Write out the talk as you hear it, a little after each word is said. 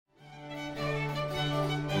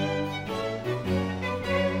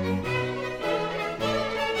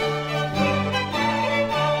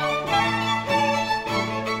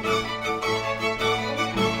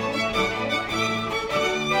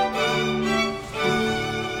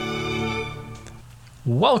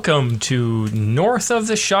Welcome to North of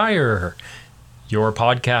the Shire, your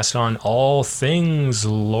podcast on all things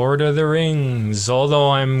Lord of the Rings,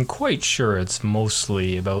 although I'm quite sure it's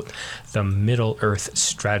mostly about the Middle-earth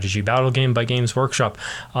strategy battle game by Games Workshop.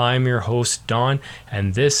 I'm your host, Don,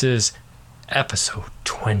 and this is episode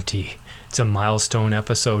 20. It's a milestone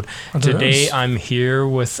episode. Today I'm here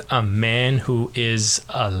with a man who is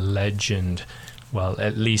a legend. Well,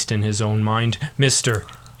 at least in his own mind, Mr.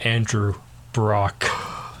 Andrew Brock.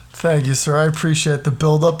 Thank you, sir. I appreciate the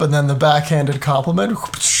build-up and then the backhanded compliment.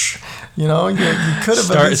 You know, you could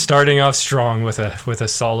have starting off strong with a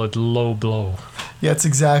solid low blow. Yeah, it's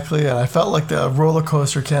exactly it. I felt like the roller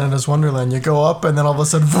coaster Canada's Wonderland. You go up and then all of a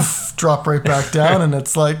sudden, woof, drop right back down, and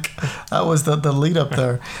it's like that was the lead up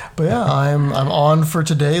there. But yeah, I'm on for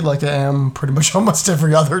today, like I am pretty much almost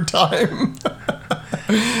every other time.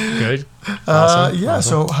 Good. Awesome.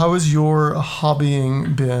 So how has your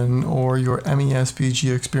hobbying been, or your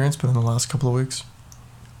MESBG experience been in the last couple of weeks?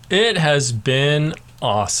 It has been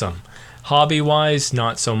awesome. Hobby-wise,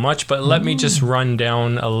 not so much, but let me just run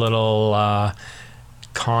down a little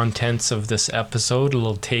contents of this episode, a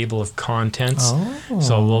little table of contents.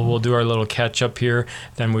 So we'll do our little catch-up here.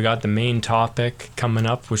 Then we got the main topic coming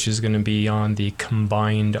up, which is going to be on the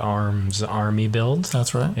Combined Arms Army build.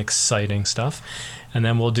 That's right. Exciting stuff. And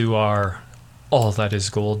then we'll do our All That Is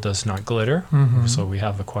Gold Does Not Glitter. So we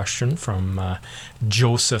have a question from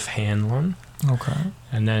Joseph Hanlon. Okay.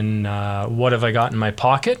 And then what have I got in my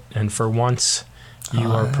pocket? And for once, you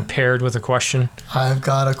are prepared with a question. I've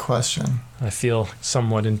got a question. I feel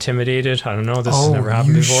somewhat intimidated. I don't know. This has never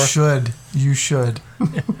happened before. You should.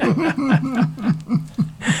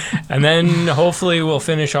 And then hopefully we'll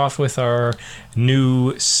finish off with our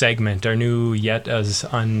new segment, our new yet as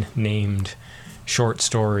unnamed short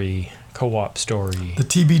story, co-op story. The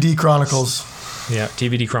TBD Chronicles. Yeah,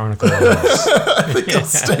 TBD Chronicles. I think it'll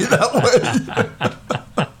stay that way.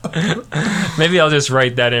 Maybe I'll just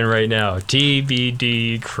write that in right now.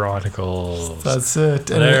 TBD Chronicles. That's it.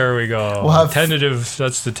 And there we go. We'll have tentative.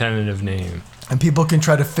 That's the tentative name. And people can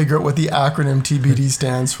try to figure out what the acronym TBD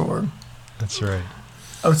stands for. That's right.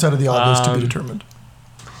 Outside of the obvious to be determined.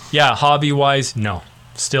 Yeah, hobby-wise, no.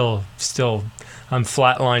 Still, I'm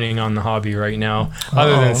flatlining on the hobby right now.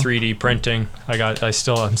 Other than 3D printing, I'm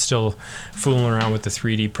still fooling around with the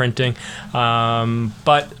 3D printing.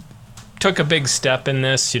 But took a big step in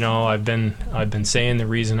this. You know, I've been saying the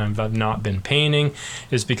reason I've not been painting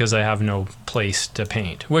is because I have no place to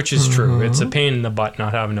paint, which is true. It's a pain in the butt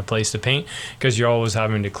not having a place to paint because you're always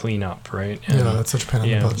having to clean up, right? And, yeah, that's such a pain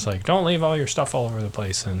in the butt. It's like, don't leave all your stuff all over the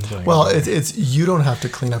place. And like, well, it's you don't have to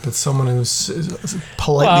clean up. It's someone who's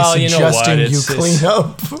politely suggesting you clean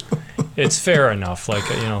up. It's fair enough. Like,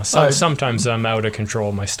 you know, sometimes I'm out of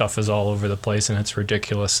control. My stuff is all over the place and it's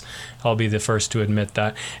ridiculous. I'll be the first to admit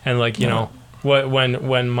that. And like, you know,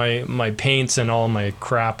 when my paints and all my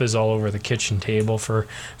crap is all over the kitchen table for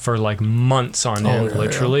like months on end,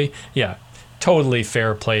 literally. Yeah, totally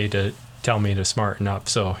fair play to tell me to smarten up.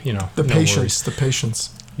 So, you know, the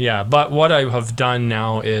patience. Yeah, but what I have done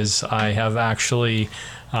now is I have actually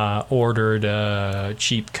ordered a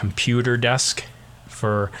cheap computer desk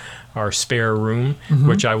for our spare room,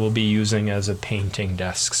 which I will be using as a painting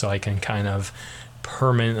desk, so I can kind of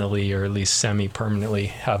permanently, or at least semi-permanently,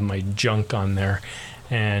 have my junk on there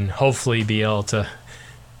and hopefully be able to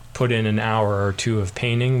put in an hour or two of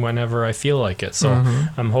painting whenever I feel like it. So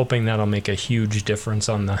I'm hoping that'll make a huge difference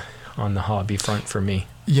on the hobby front for me.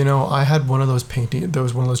 You know, I had one of those there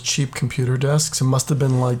was one of those cheap computer desks. It must have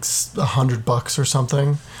been like $100 or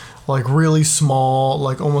something, like really small,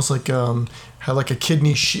 like almost like had like a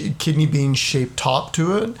kidney bean shaped top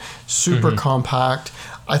to it, super compact.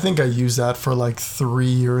 I think I used that for like 3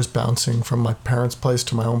 years, bouncing from my parents' place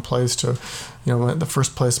to my own place to, you know, the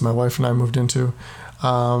first place my wife and I moved into.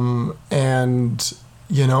 And,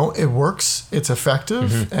 you know, it works, it's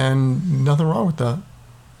effective, and nothing wrong with that.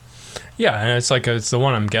 Yeah, and it's the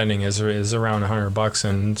one I'm getting is around $100,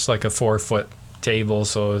 and it's like a 4-foot table,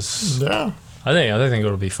 so it's... Yeah. I think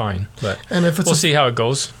it'll be fine, but we'll see how it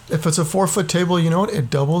goes. If it's a 4-foot table, you know what?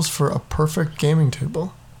 It doubles for a perfect gaming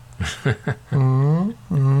table.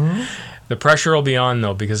 The pressure will be on,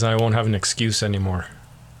 though, because I won't have an excuse anymore.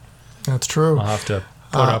 That's true. I'll have to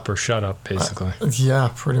put up or shut up, basically.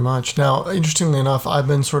 Yeah, pretty much. Now, interestingly enough, I've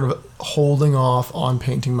been sort of holding off on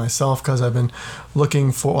painting myself because I've been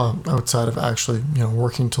looking for, outside of actually, you know,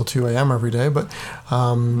 working till 2 a.m. every day, but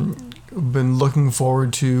been looking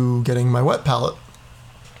forward to getting my wet palette.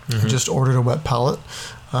 I just ordered a wet palette,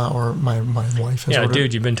 or my wife has ordered. Yeah,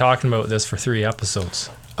 dude, you've been talking about this for 3 episodes.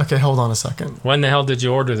 Okay, hold on a second. When the hell did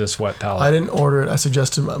you order this wet palette? I didn't order it. I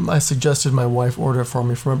suggested my wife order it for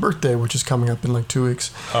me for my birthday, which is coming up in like 2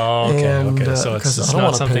 weeks. Oh, okay, And, okay. So 'cause I it's don't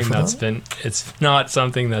not wanna pay something for that's that. been. It's not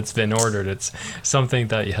something that's been ordered. It's something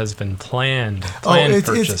that has been planned. Oh,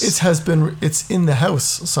 Purchase. it's in the house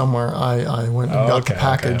somewhere. I went and Oh, got the okay,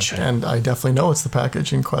 package, okay. and I definitely know it's the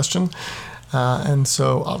package in question. And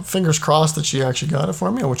so, fingers crossed that she actually got it for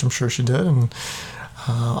me, which I'm sure she did. And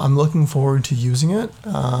I'm looking forward to using it,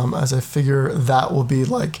 as I figure that will be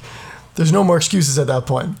like, there's no more excuses at that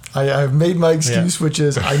point. I've made my excuse, which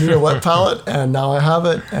is I need a wet palette, and now I have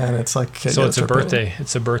it, and it's like, okay, So yeah, it's a start painting. birthday.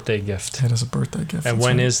 It's a birthday gift. It is a birthday gift. And that's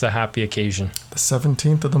when right. is the happy occasion? the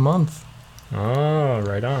 17th of the month? Oh,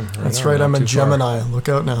 right on. That's on, right. not I'm a too far. Gemini. Look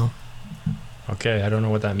out now. Okay, I don't know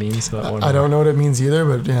what that means, but whatever. I don't know what it means either,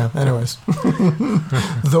 but yeah. Anyways,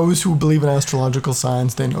 those who believe in astrological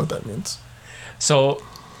signs, they know what that means. So,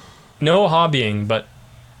 no hobbying, but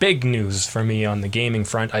big news for me on the gaming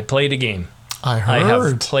front. I played a game. I I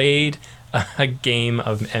heard. have played a game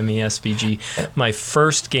of MESBG. My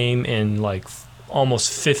first game in like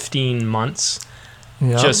almost 15 months.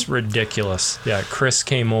 Yeah. Just ridiculous. Yeah, Chris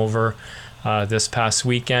came over this past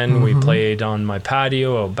weekend. Mm-hmm. We played on my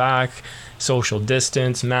patio out back, social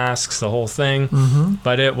distance, masks, the whole thing. Mm-hmm.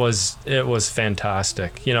 But it was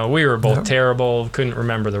fantastic. You know, we were both Yep. terrible, couldn't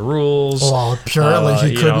remember the rules. Well, apparently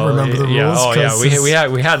he You couldn't know, remember the yeah, rules. Oh yeah, 'cause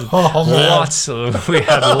we had Oh, man. lots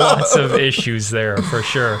of issues there for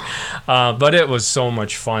sure. But it was so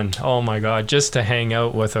much fun. Oh my god, just to hang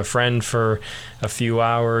out with a friend for a few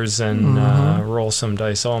hours and roll some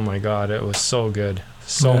dice. Oh my god, it was so good.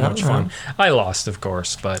 So Yeah, much fun. I lost, of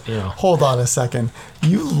course, but you know. Hold on a second.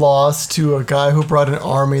 You lost to a guy who brought an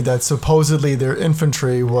army that supposedly their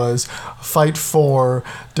infantry was fight 4,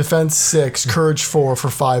 defense 6, courage 4 for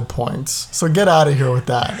 5 points. So get out of here with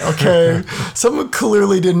that, okay? Someone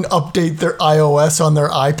clearly didn't update their iOS on their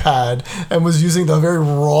iPad and was using the very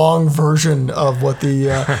wrong version of what the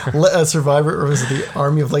Survivor, or was it the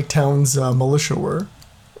Army of Lake Town's militia were.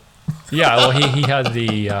 Yeah, well, he had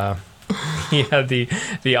the. He had the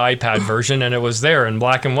iPad version, and it was there in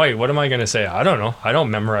black and white. What am I going to say? I don't know. I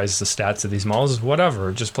don't memorize the stats of these models.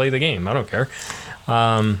 Whatever. Just play the game. I don't care.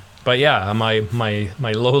 But yeah, my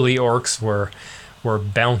lowly orcs were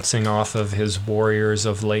bouncing off of his warriors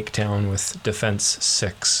of Lake Town with defense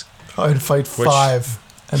 6. I'd fight 5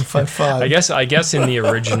 and fight 5. I guess in the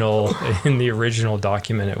original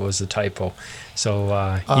document it was a typo.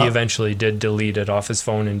 So he eventually did delete it off his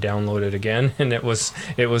phone and download it again, and it was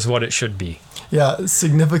what it should be. Yeah,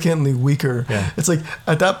 significantly weaker. Yeah. It's like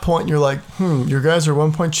at that point you're like, your guys are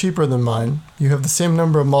 1 point cheaper than mine. You have the same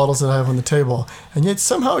number of models that I have on the table, and yet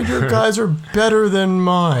somehow your guys are better than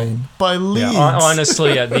mine by leagues. Yeah,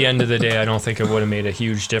 honestly, at the end of the day, I don't think it would have made a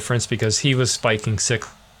huge difference because he was spiking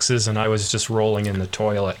 6s and I was just rolling in the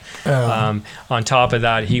toilet. On top of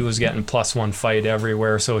that, he was getting +1 fight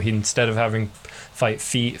everywhere. So he, instead of having fight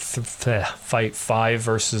 5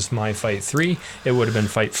 versus my fight 3, it would have been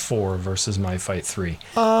fight 4 versus my fight 3.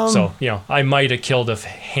 So I might have killed a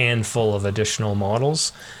handful of additional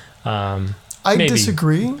models. I maybe.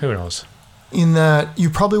 disagree Who knows? in that you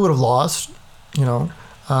probably would have lost,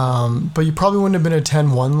 but you probably wouldn't have been a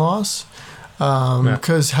 10-1 loss.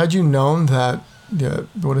 Because had you known that,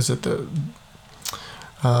 what is it,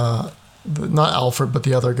 not Alfred, but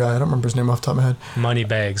the other guy, I don't remember his name off the top of my head.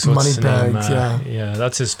 Moneybags. What's the name? Moneybags, Yeah,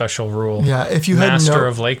 that's his special rule. Yeah, if you had Master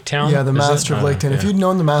of Lake Town? Yeah, the is Master it? of Lake Town. If Yeah. you'd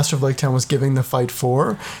known the Master of Lake Town was giving the fight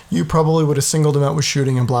 4, you probably would have singled him out with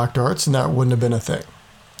shooting and black darts, and that wouldn't have been a thing.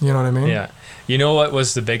 You know what I mean? Yeah. You know what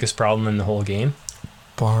was the biggest problem in the whole game?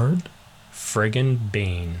 Bard? Friggin'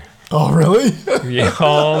 Bane. Oh, really? Yeah.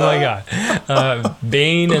 Oh my god.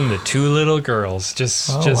 Bane and the 2 little girls just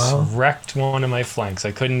wow. wrecked one of my flanks.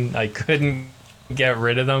 I couldn't get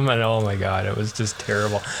rid of them, and oh my god, it was just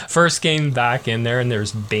terrible. First game back in there, and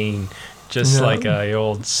there's Bane, just like a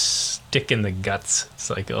old stick in the guts. It's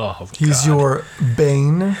like, oh, He's God. your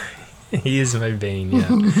bane. He is my Bane, yeah.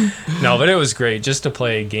 No, but it was great. Just to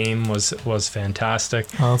play a game was fantastic.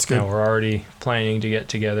 Oh, that's good. We're already planning to get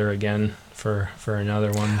together again for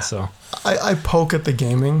another one. So I poke at the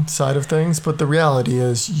gaming side of things, but the reality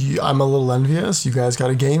is I'm a little envious. You guys got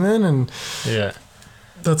a game in, and yeah,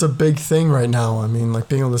 that's a big thing right now. I mean, like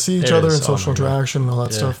being able to see each It other is. and social Oh my God. interaction and all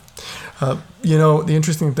that Yeah. stuff. The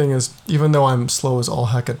interesting thing is, even though I'm slow as all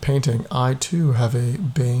heck at painting, I too have a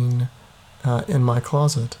Bane in my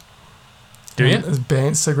closet. Do you? And it's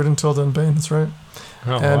Bane, Sigrid and Tilda and Bane, that's right.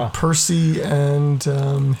 Oh And wow. Percy and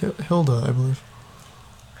Hilda, I believe.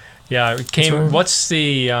 Yeah, it came. right. What's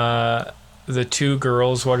the 2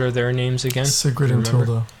 girls? What are their names again? Sigrid Do you and remember?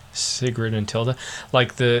 Tilda. Sigrid and Tilda.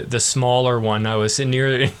 Like the smaller one, I was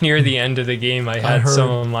near the end of the game. I had some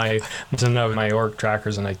of my orc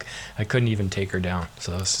trackers, and I couldn't even take her down.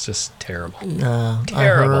 So it's just terrible. Yeah,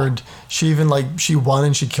 Terrible. I heard she even she won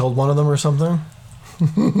and she killed one of them or something.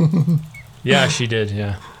 Yeah, she did.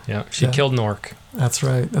 Yeah. She killed an orc. That's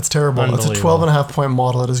right. That's terrible. That's a 12.5 point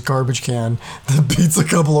model at his garbage can that beats a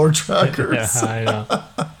couple orc trackers. Yeah, I know.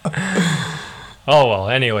 Oh, well,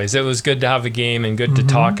 anyways, it was good to have a game and good to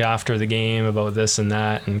talk after the game about this and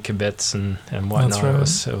that and kibitz and whatnot.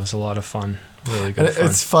 That's right. It was a lot of fun. Really good fun.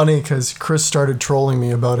 It's funny because Chris started trolling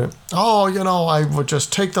me about it. Oh, I would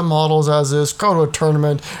just take the models as is, go to a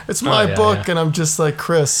tournament. It's my book. Yeah. And I'm just like,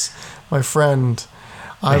 Chris, my friend,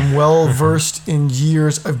 I'm well versed in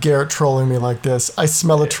years of Garrett trolling me like this. I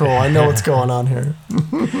smell a troll. I know what's going on here.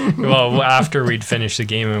 Well, after we'd finished the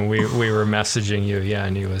game and we were messaging you,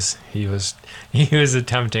 and he was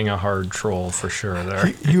attempting a hard troll for sure there.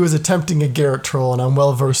 He was attempting a Garrett troll, and I'm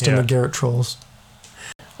well versed in the Garrett trolls.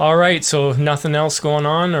 All right, so nothing else going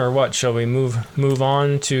on, or what? Shall we move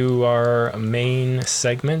on to our main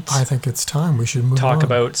segment? I think it's time. We should move on. Talk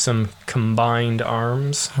about some combined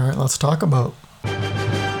arms. All right, let's talk about.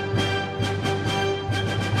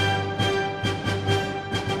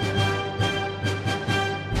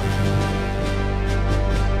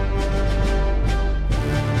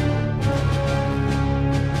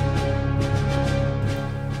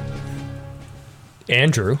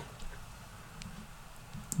 Andrew.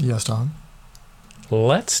 Yes, Tom.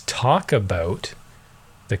 Let's talk about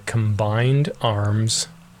the combined arms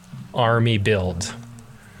army build.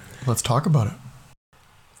 Let's talk about it.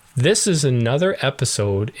 This is another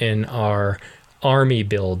episode in our army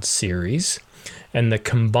build series, and the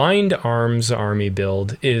combined arms army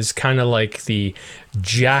build is kind of like the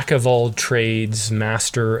jack of all trades,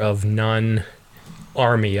 master of none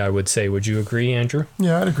army, I would say. Would you agree, Andrew?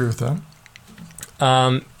 Yeah, I'd agree with that.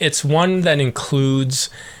 It's one that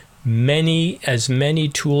includes as many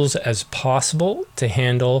tools as possible to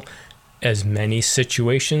handle as many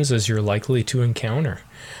situations as you're likely to encounter.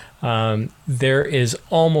 There is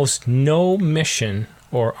almost no mission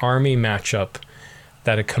or army matchup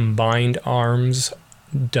that a combined arms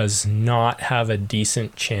does not have a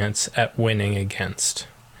decent chance at winning against.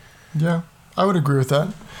 Yeah, I would agree with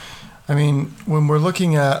that. I mean, when we're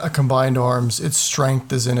looking at a combined arms, its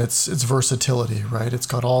strength is in its versatility, right? It's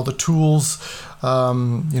got all the tools.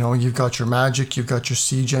 You've got your magic, you've got your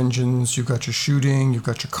siege engines, you've got your shooting, you've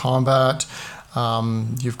got your combat,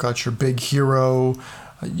 you've got your big hero.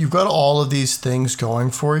 You've got all of these things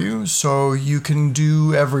going for you, so you can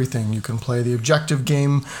do everything. You can play the objective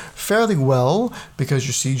game fairly well because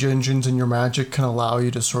your siege engines and your magic can allow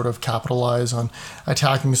you to sort of capitalize on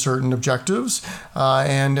attacking certain objectives.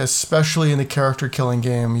 And especially in the character killing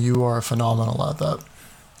game, you are phenomenal at that.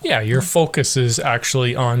 Yeah, your focus is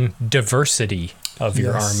actually on diversity of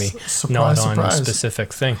your army, not on a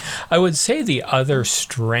specific thing. I would say the other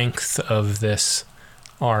strength of this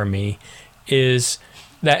army is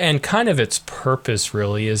that, and kind of its purpose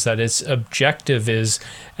really, is that its objective is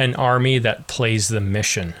an army that plays the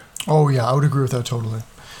mission. Oh yeah, I would agree with that totally.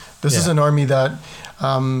 This is an army that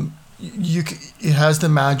it has the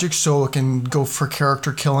magic, so it can go for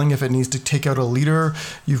character killing if it needs to take out a leader.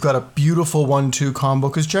 You've got a beautiful 1-2 combo,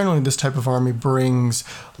 because generally this type of army brings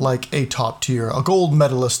like a top tier, a gold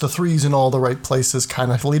medalist, the threes in all the right places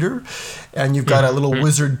kind of leader, and you've got a little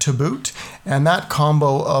wizard to boot, and that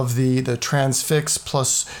combo of the transfix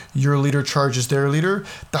plus your leader charges their leader,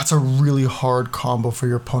 that's a really hard combo for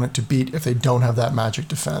your opponent to beat if they don't have that magic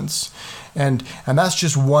defense. And that's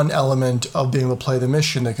just one element of being able to play the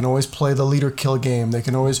mission. They can always play the leader kill game. They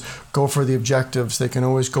can always go for the objectives. They can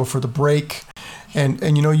always go for the break.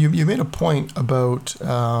 And you made a point about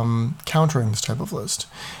countering this type of list.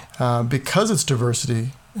 Because it's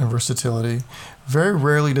diversity and versatility, very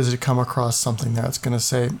rarely does it come across something that's going to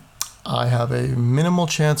say, I have a minimal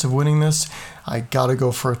chance of winning this. I got to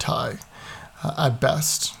go for a tie. At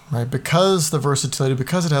best, right? Because the versatility,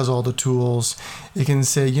 because it has all the tools, it can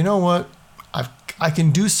say, you know what, I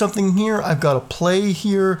can do something here. I've got a play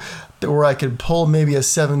here where I could pull maybe a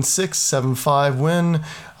 7-6, 7-5 win,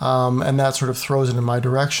 and that sort of throws it in my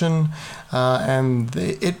direction. And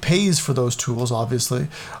it pays for those tools, obviously,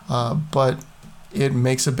 but it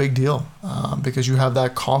makes a big deal because you have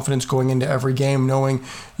that confidence going into every game, knowing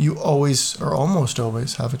you always or almost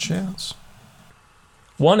always have a chance.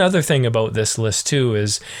 One other thing about this list too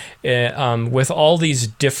is with all these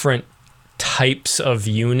different types of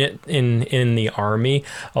unit in the army,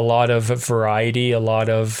 a lot of variety, a lot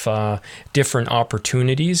of different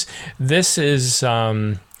opportunities. This is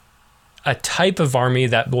a type of army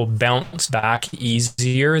that will bounce back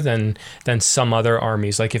easier than some other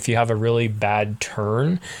armies. Like if you have a really bad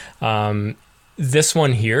turn, this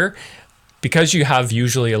one here, because you have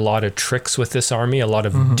usually a lot of tricks with this army, a lot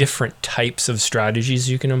of different types of strategies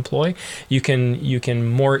you can employ, you can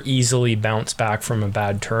more easily bounce back from a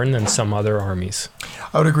bad turn than some other armies.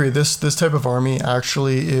 I would agree. This type of army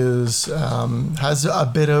actually is has a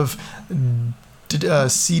bit of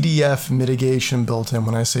CDF mitigation built in.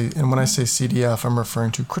 When I say CDF, I'm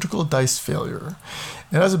referring to critical dice failure.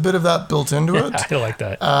 It has a bit of that built into it. I like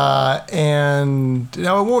that. And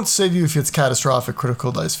now it won't save you if it's catastrophic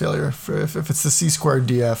critical dice failure. If it's the C-squared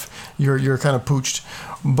DF, you're kind of pooched.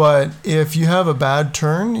 But if you have a bad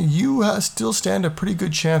turn, you still stand a pretty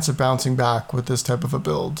good chance of bouncing back with this type of a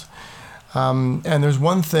build. And there's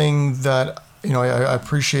one thing that I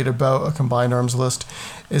appreciate about a combined arms list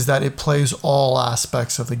is that it plays all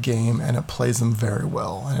aspects of the game and it plays them very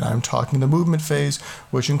well. And I'm talking the movement phase,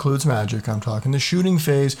 which includes magic. I'm talking the shooting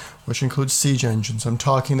phase, which includes siege engines. I'm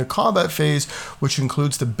talking the combat phase, which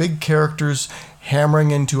includes the big characters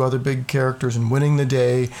hammering into other big characters and winning the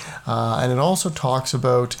day. And it also talks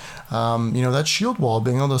about, that shield wall,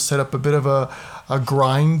 being able to set up a bit of a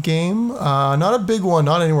grind game. Not a big one,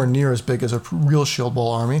 not anywhere near as big as a real shield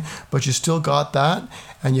wall army, but you still got that.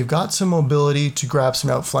 And you've got some mobility to grab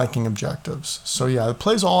some outflanking objectives. So yeah, it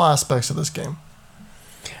plays all aspects of this game.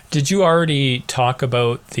 Did you already talk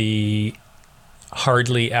about the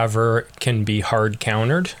hardly ever can be hard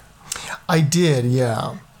countered? I did,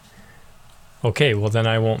 yeah. Okay, well then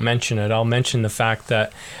I won't mention it. I'll mention the fact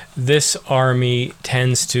that this army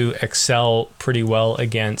tends to excel pretty well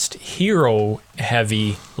against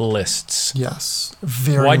hero-heavy lists. Yes,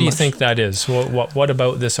 very much. Why do you think that is? What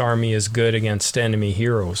about this army is good against enemy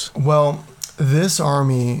heroes? Well, this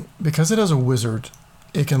army, because it has a wizard,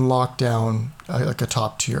 it can lock down like a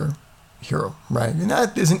top-tier hero, right? And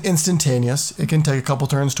that isn't instantaneous. It can take a couple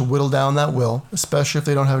turns to whittle down that will, especially if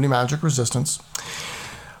they don't have any magic resistance.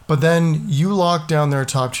 But then you lock down their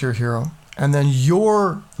top tier hero, and then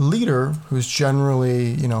your leader, who's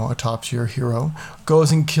generally, a top tier hero,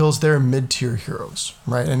 goes and kills their mid tier heroes,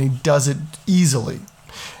 right? And he does it easily.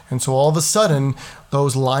 And so all of a sudden,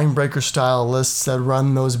 those line breaker style lists that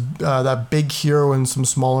run those that big hero and some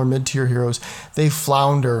smaller mid tier heroes, they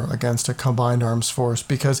flounder against a combined arms force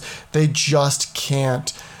because they just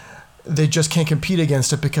can't compete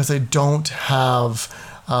against it because they don't have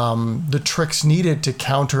the tricks needed to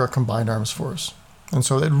counter a combined arms force. And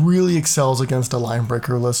so it really excels against a line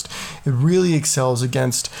breaker list. It really excels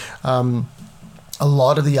against a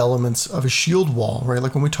lot of the elements of a shield wall, right?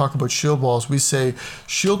 Like when we talk about shield walls, we say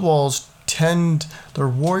shield walls their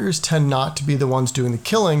warriors tend not to be the ones doing the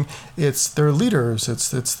killing. It's their leaders, it's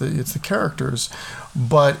the characters.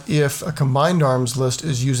 But if a combined arms list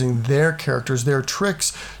is using their characters, their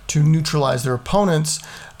tricks to neutralize their opponents,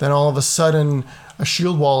 then all of a sudden a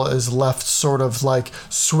shield wall is left sort of like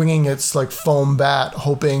swinging its like foam bat,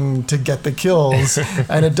 hoping to get the kills,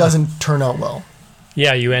 and it doesn't turn out well.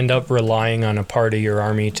 Yeah, you end up relying on a part of your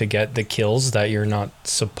army to get the kills that you're not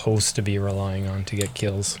supposed to be relying on to get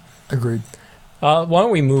kills. Agreed. Why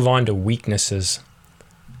don't we move on to weaknesses?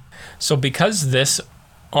 So because this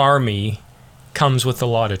army comes with a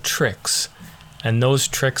lot of tricks, and those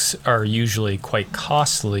tricks are usually quite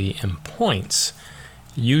costly in points,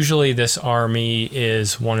 usually this army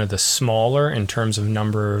is one of the smaller in terms of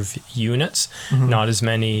number of units, not as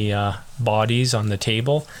many bodies on the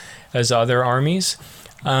table as other armies.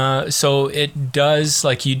 So it does,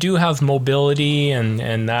 like, you do have mobility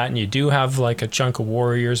and that, and you do have like a chunk of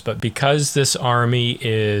warriors, but because this army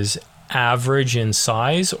is average in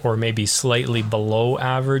size or maybe slightly below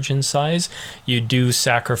average in size, you do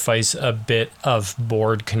sacrifice a bit of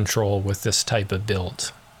board control with this type of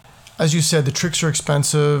build. As you said, the tricks are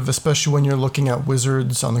expensive, especially when you're looking at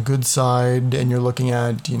wizards on the good side and you're looking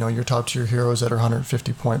at, your top tier heroes that are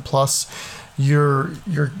 150 point plus. You're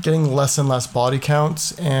getting less and less body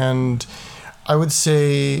counts, and I would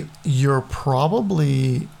say you're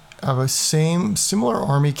probably have a similar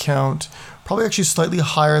army count, probably actually slightly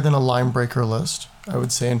higher than a line breaker list, I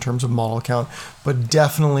would say, in terms of model count, but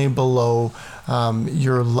definitely below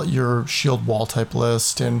your shield wall type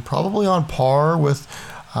list, and probably on par with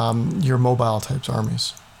your mobile types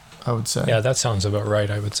armies, I would say. Yeah, that sounds about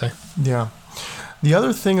right, I would say. Yeah. The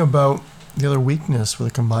other weakness with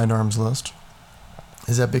a combined arms list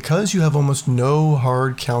is that because you have almost no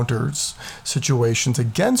hard counters situations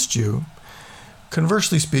against you,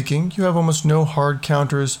 conversely speaking, you have almost no hard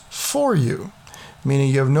counters for you, meaning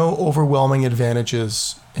you have no overwhelming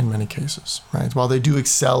advantages in many cases, right? While they do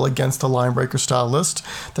excel against the line breaker style list,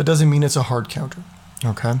 that doesn't mean it's a hard counter,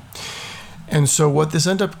 okay? And so what this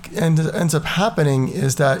ends up happening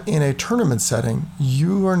is that in a tournament setting,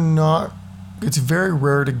 it's very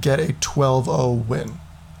rare to get a 12-0 win.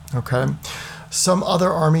 Okay? Some other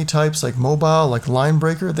army types like Mobile, like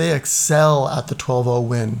Linebreaker, they excel at the 12-0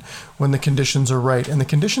 win when the conditions are right. And the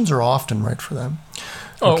conditions are often right for them.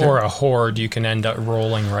 Okay. Or a horde, you can end up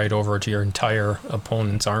rolling right over to your entire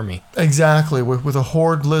opponent's army. Exactly. With a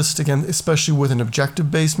horde list, again, especially with an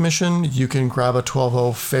objective-based mission, you can grab a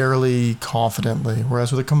 12-0 fairly confidently.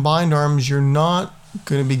 Whereas with a combined arms, you're not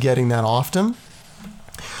going to be getting that often.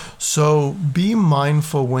 So be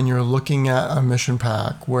mindful when you're looking at a mission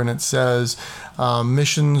pack when it says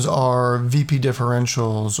missions are VP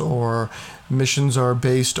differentials or missions are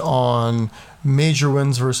based on major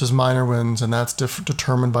wins versus minor wins, and that's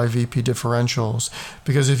determined by VP differentials.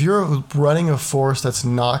 Because if you're running a force that's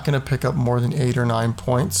not going to pick up more than 8 or 9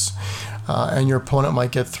 points, and your opponent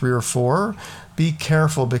might get 3 or 4, be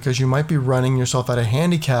careful because you might be running yourself at a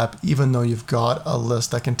handicap even though you've got a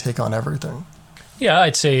list that can take on everything. Yeah,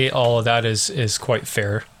 I'd say all of that is quite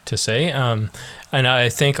fair to say. And I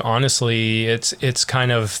think, honestly, it's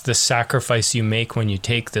kind of the sacrifice you make when you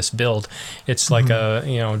take this build. It's like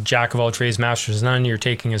a, jack of all trades, master of none. You're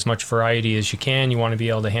taking as much variety as you can. You want to be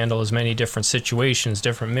able to handle as many different situations,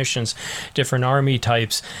 different missions, different army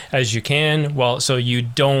types as you can. Well, so you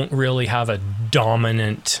don't really have a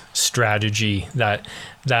dominant strategy that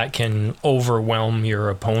can overwhelm your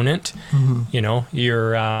opponent.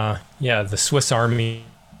 You're the Swiss Army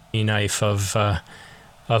knife of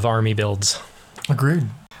army builds. Agreed.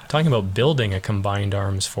 Talking about building a combined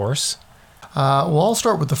arms force. Well, I'll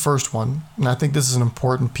start with the first one, and I think this is an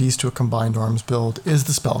important piece to a combined arms build, is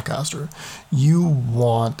the spellcaster. You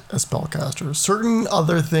want a spellcaster. Certain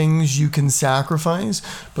other things you can sacrifice,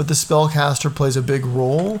 but the spellcaster plays a big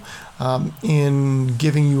role in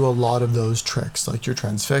giving you a lot of those tricks, like your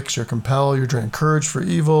Transfix, your Compel, your Drain Courage for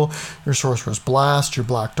evil, your Sorcerer's Blast, your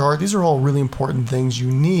Black Dart. These are all really important things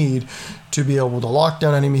you need to be able to lock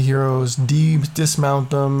down enemy heroes, dismount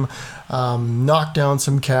them, knock down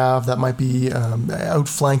some cav that might be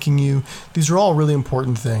outflanking you. These are all really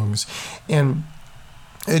important things. And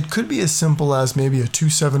it could be as simple as maybe a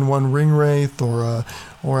 2/7/1 Ring Wraith or a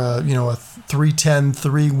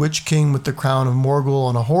 3/10/3 Witch King with the Crown of Morgul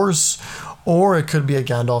on a horse, or it could be a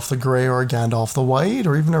Gandalf the Grey or a Gandalf the White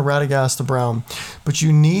or even a Radagast the Brown. But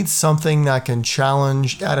you need something that can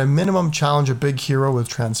at a minimum challenge a big hero with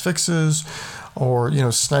transfixes, or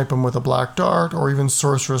snipe him with a Black Dart, or even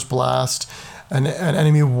Sorcerer's Blast an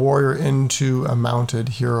enemy warrior into a mounted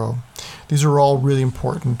hero. These are all really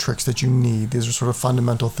important tricks that you need. These are sort of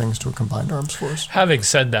fundamental things to a combined arms force. Having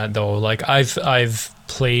said that, though, like I've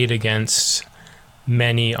played against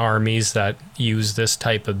many armies that use this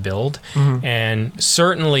type of build, and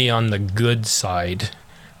certainly on the good side,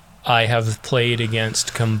 I have played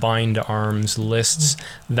against combined arms lists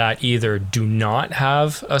that either do not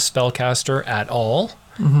have a spellcaster at all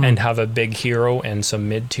and have a big hero and some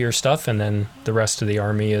mid-tier stuff, and then the rest of the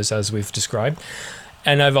army is as we've described.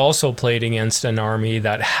 And I've also played against an army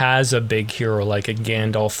that has a big hero like a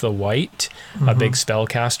Gandalf the White, a big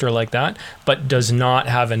spellcaster like that, but does not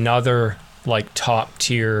have another like top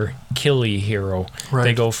tier killy hero. Right.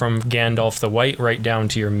 They go from Gandalf the White right down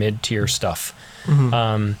to your mid-tier stuff.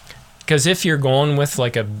 Because if you're going with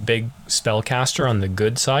like a big spellcaster on the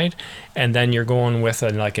good side, and then you're going with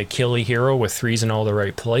a killy hero with 3s in all the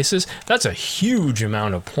right places, that's a huge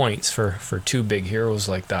amount of points for 2 big heroes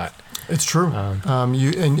like that. It's true.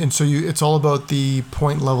 It's all about the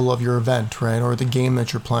point level of your event, right, or the game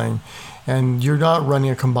that you're playing. And you're not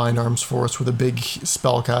running a combined arms force with a big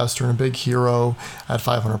spellcaster and a big hero at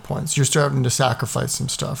 500 points. You're starting to sacrifice some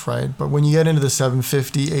stuff, right? But when you get into the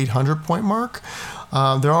 750, 800 point mark,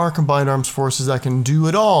 there are combined arms forces that can do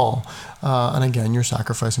it all. And again, you're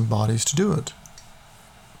sacrificing bodies to do it.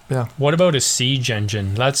 Yeah. What about a siege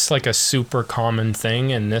engine? That's like a super common thing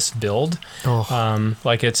in this build.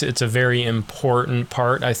 It's a very important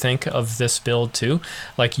part, I think, of this build too.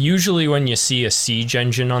 Like usually when you see a siege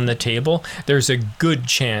engine on the table, there's a good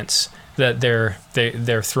chance that they're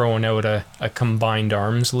throwing out a combined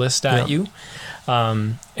arms list at you.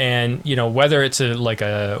 And whether it's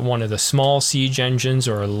one of the small siege engines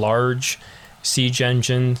or a large siege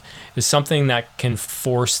engine is something that can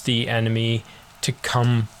force the enemy to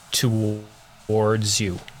come towards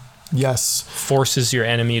you. Yes. Forces your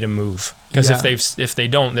enemy to move. Because if they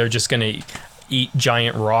don't, they're just going to eat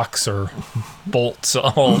giant rocks or bolts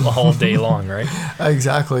all day long, right?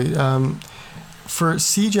 Exactly. For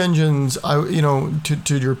siege engines,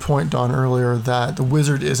 to your point, Don, earlier, that the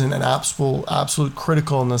wizard isn't an absolute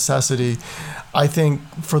critical necessity. I think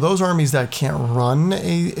for those armies that can't run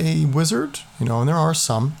a wizard, and there are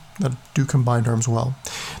some that do combined arms well,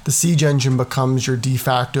 the siege engine becomes your de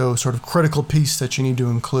facto sort of critical piece that you need to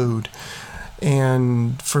include.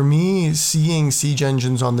 And for me, seeing siege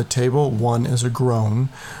engines on the table, one, is a groan,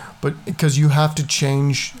 but because you have to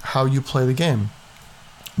change how you play the game.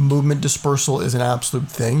 Movement dispersal is an absolute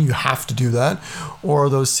thing. You have to do that. Or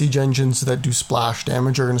those siege engines that do splash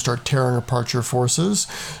damage are going to start tearing apart your forces.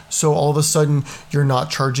 So all of a sudden, you're not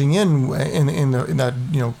charging in that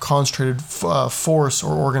concentrated force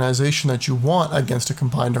or organization that you want against a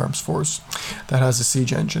combined arms force that has a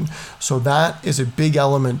siege engine. So that is a big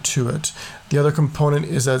element to it. The other component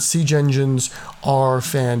is that siege engines are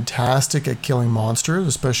fantastic at killing monsters,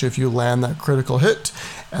 especially if you land that critical hit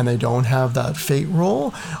and they don't have that fate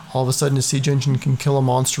roll. All of a sudden, a siege engine can kill a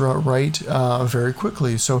monster outright very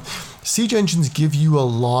quickly. So siege engines give you a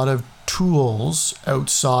lot of tools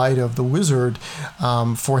outside of the wizard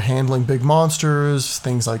for handling big monsters,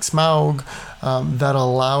 things like Smaug, that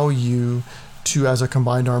allow you to, as a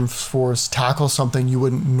combined arms force, tackle something you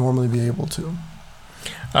wouldn't normally be able to.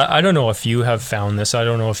 I don't know if you have found this. I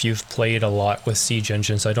don't know if you've played a lot with siege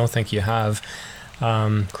engines. I don't think you have.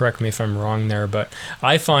 Correct me if I'm wrong there, but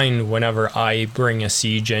I find whenever I bring a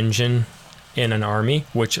siege engine in an army,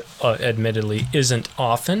 which admittedly isn't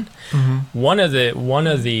often, one of the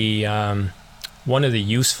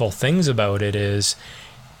useful things about it is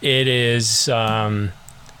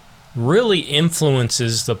really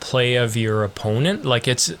influences the play of your opponent. Like,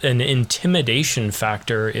 it's an intimidation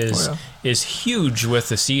factor is huge with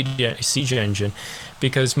the siege engine,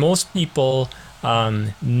 because most people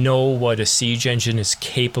know what a siege engine is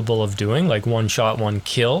capable of doing, like one shot, one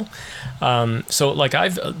kill. So like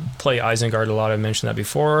I've played Isengard a lot, I've mentioned that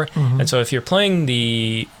before. And so if you're playing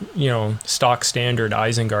the stock standard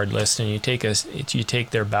Isengard list and you take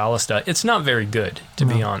their ballista, it's not very good, to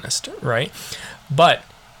be honest, right? But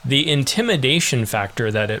the intimidation factor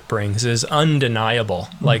that it brings is undeniable.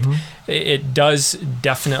 Like, it does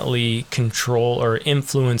definitely control or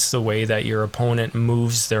influence the way that your opponent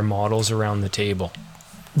moves their models around the table.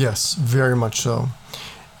 Yes, very much so.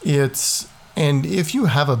 And if you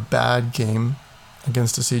have a bad game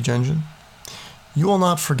against a siege engine, you will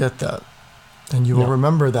not forget that. And you will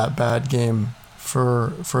remember that bad game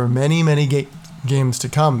for many, many games to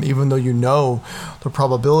come, even though the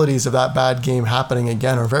probabilities of that bad game happening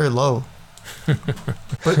again are very low.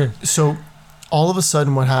 But so all of a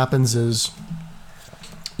sudden what happens is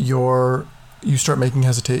you start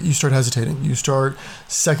hesitating, you start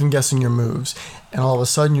second guessing your moves, and all of a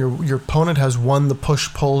sudden your opponent has won the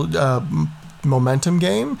push-pull momentum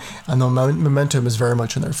game, and the momentum is very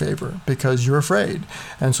much in their favor because you're afraid.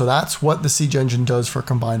 And so that's what the siege engine does for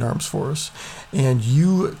combined arms force, and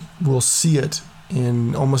you will see it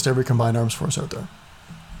in almost every combined arms force out there.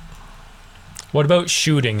 What about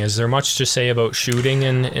shooting? Is there much to say about shooting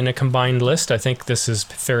in a combined list? I think this is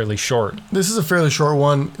fairly short. This is a fairly short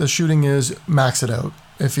one. The shooting is max it out.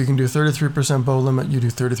 If you can do 33% bow limit, you do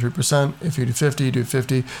 33%. If you do 50, you do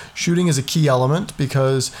 50. Shooting is a key element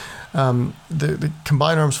because the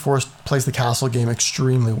combined arms force plays the castle game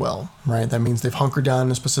extremely well, right? That means they've hunkered down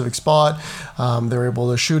in a specific spot. They're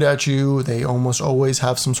able to shoot at you. They almost always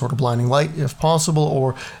have some sort of blinding light, if possible,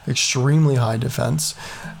 or extremely high defense,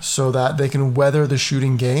 so that they can weather the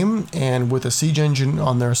shooting game. And with a siege engine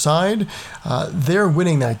on their side, they're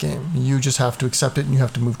winning that game. You just have to accept it and you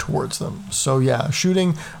have to move towards them. So yeah,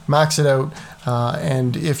 shooting, max it out.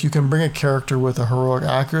 And if you can bring a character with a heroic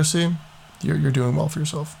accuracy, you're doing well for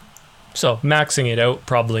yourself. So maxing it out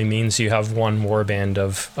probably means you have one warband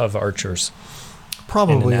of archers.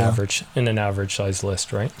 Probably, in an average size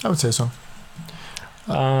list, right? I would say so.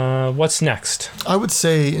 What's next? I would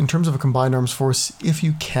say, in terms of a combined arms force, if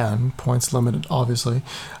you can, points limited, obviously,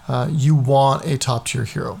 you want a top tier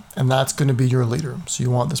hero, and that's going to be your leader. So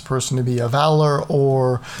you want this person to be a Valor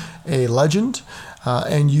or a Legend,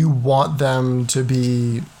 and you want them to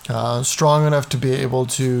be strong enough to be able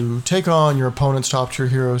to take on your opponent's top tier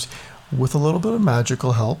heroes with a little bit of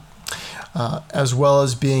magical help, as well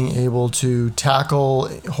as being able to tackle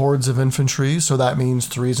hordes of infantry. So that means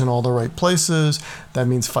 3s in all the right places. That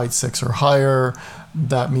means fight 6 or higher.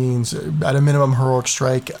 That means at a minimum heroic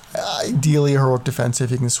strike, ideally a heroic defense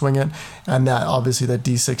if you can swing it, and that obviously that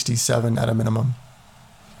D6, D7 at a minimum.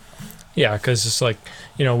 Yeah, because it's like,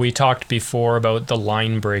 we talked before about the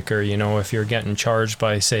line breaker. If you're getting charged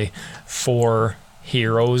by, say, 4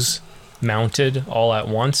 heroes mounted all at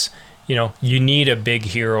once, you need a big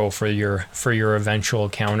hero for your eventual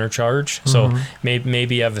counter charge. So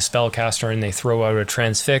maybe you have a spellcaster and they throw out a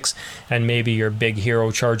transfix, and maybe your big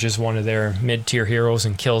hero charges one of their mid-tier heroes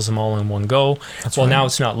and kills them all in one go. Now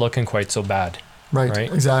it's not looking quite so bad.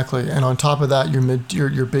 Right, exactly. And on top of that,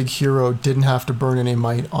 your big hero didn't have to burn any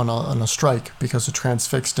might on a strike because the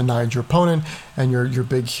transfix denied your opponent, and your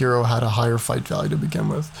big hero had a higher fight value to begin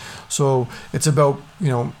with. So it's about,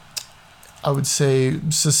 I would say,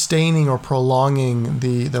 sustaining or prolonging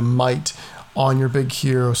the might on your big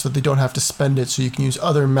hero so that they don't have to spend it, so you can use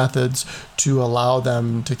other methods to allow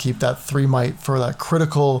them to keep that 3 might for that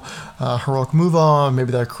critical heroic move on,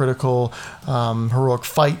 maybe that critical heroic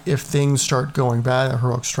fight if things start going bad, a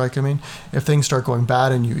heroic strike, if things start going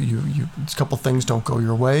bad and you a couple things don't go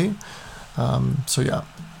your way. In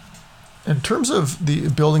terms of the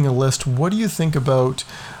building a list, what do you think about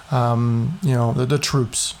the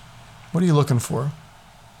troops? What are you looking for?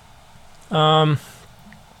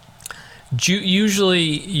 Usually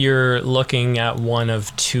you're looking at one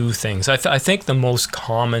of two things. I think the most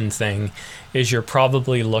common thing is you're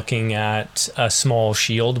probably looking at a small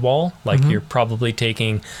shield wall. Like you're probably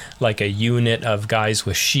taking like a unit of guys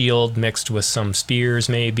with shield mixed with some spears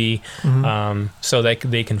maybe, so that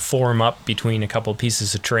they can form up between a couple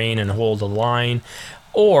pieces of terrain and hold a line.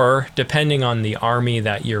 Or depending on the army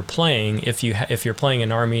that you're playing, if you're playing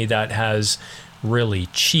an army that has really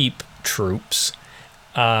cheap troops,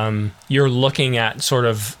 you're looking at sort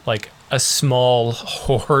of like a small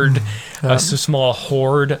horde, a small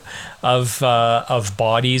horde of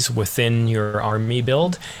bodies within your army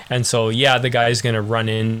build. And so, the guy's going to run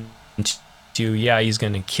in he's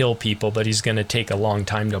going to kill people, but he's going to take a long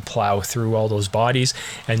time to plow through all those bodies,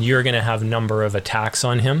 and you're going to have a number of attacks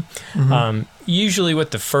on him. Usually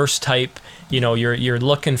with the first type, you're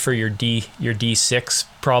looking for your D6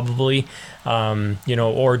 probably,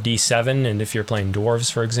 or D7, and if you're playing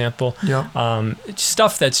dwarves, for example,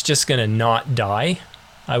 stuff that's just going to not die,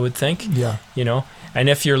 I would think. And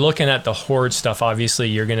if you're looking at the horde stuff, obviously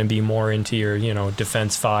you're going to be more into your,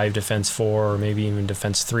 defense 5, defense 4, or maybe even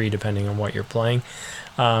defense 3, depending on what you're playing.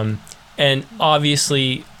 And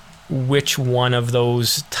obviously, which one of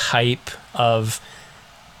those type of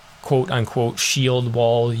quote-unquote shield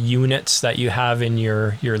wall units that you have in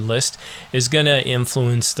your list is going to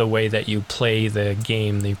influence the way that you play the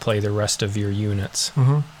game, you play the rest of your units.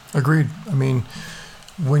 Agreed.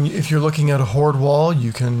 If you're looking at a horde wall,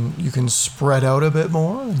 you can spread out a bit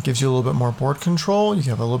more. It gives you a little bit more board control. You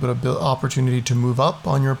have a little bit of opportunity to move up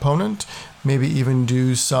on your opponent. Maybe even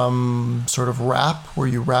do some sort of wrap where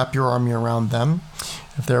you wrap your army around them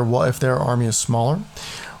if their army is smaller.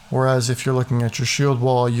 Whereas if you're looking at your shield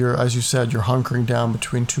wall, as you said, you're hunkering down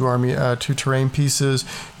between two terrain pieces.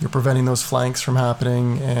 You're preventing those flanks from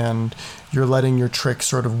happening, and you're letting your trick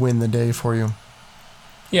sort of win the day for you.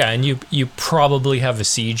 Yeah, and you probably have a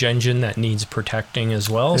siege engine that needs protecting as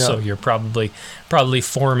well, so you're probably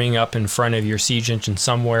forming up in front of your siege engine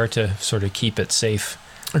somewhere to sort of keep it safe.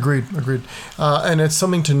 Agreed. And it's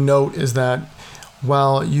something to note is that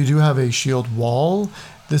while you do have a shield wall,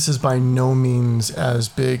 this is by no means as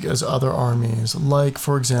big as other armies, like,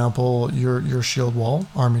 for example, your shield wall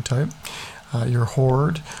army type, your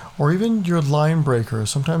horde, or even your line breaker.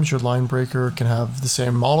 Sometimes your line breaker can have the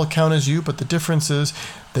same model count as you, but the difference is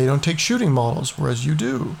they don't take shooting models, whereas you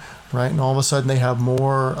do, right? And all of a sudden they have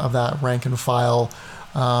more of that rank and file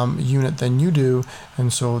unit than you do,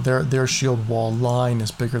 and so their shield wall line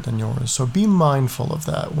is bigger than yours. So be mindful of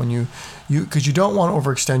that when because you don't want to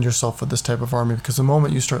overextend yourself with this type of army, because the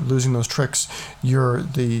moment you start losing those tricks,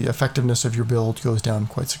 the effectiveness of your build goes down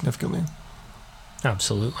quite significantly.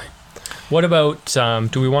 Absolutely. What about,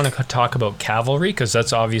 do we want to talk about cavalry? Because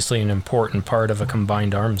that's obviously an important part of a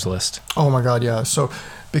combined arms list. Oh my god, yeah. So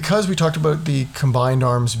because we talked about the combined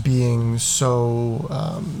arms being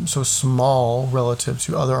so small relative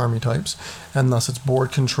to other army types, and thus its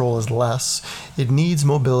board control is less, it needs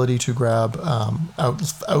mobility to grab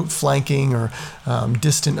outflanking or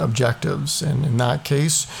distant objectives. And in that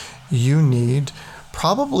case, you need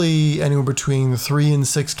probably anywhere between 3 and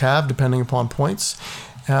 6 cav, depending upon points.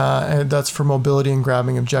 And that's for mobility and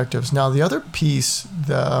grabbing objectives. Now, the other piece,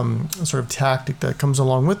 the sort of tactic that comes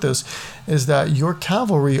along with this, is that your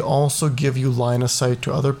cavalry also give you line of sight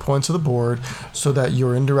to other points of the board so that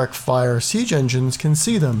your indirect fire siege engines can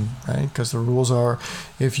see them, right? Because the rules are,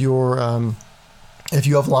 if your If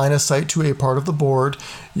you have line of sight to a part of the board,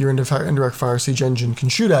 your indirect fire siege engine can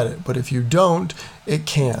shoot at it. But if you don't, it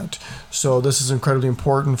can't. So this is incredibly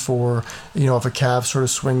important for, if a cav sort of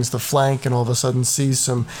swings the flank and all of a sudden sees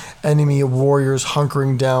some enemy warriors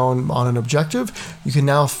hunkering down on an objective, you can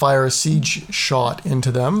now fire a siege shot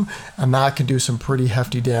into them, and that can do some pretty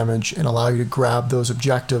hefty damage and allow you to grab those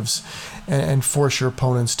objectives and force your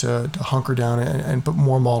opponents to hunker down and put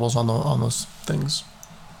more models on those things.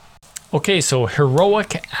 Okay, so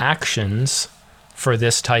heroic actions for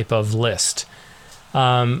this type of list.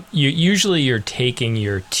 You're taking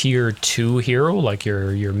your tier 2 hero, like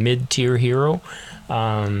your mid-tier hero.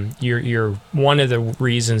 You're one of the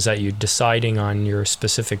reasons that you're deciding on your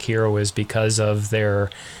specific hero is because of their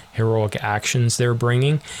heroic actions they're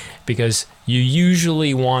bringing, because you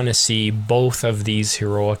usually want to see both of these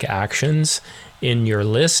heroic actions in your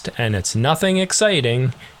list, and it's nothing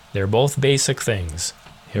exciting. They're both basic things.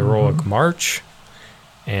 Heroic March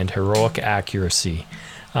and heroic accuracy.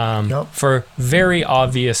 For very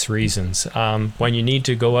obvious reasons. When you need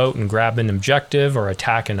to go out and grab an objective or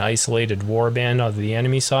attack an isolated warband of the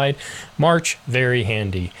enemy side, March, very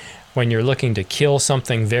handy. When you're looking to kill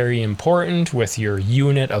something very important with your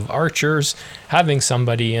unit of archers, having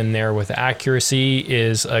somebody in there with accuracy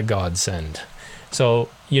is a godsend. So,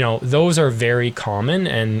 those are very common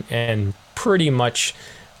and pretty much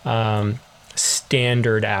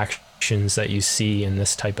standard actions that you see in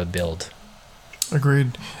this type of build.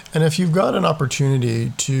 Agreed. And if you've got an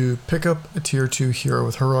opportunity to pick up a tier 2 hero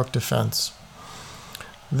with heroic defense,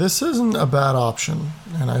 this isn't a bad option.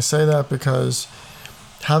 And I say that because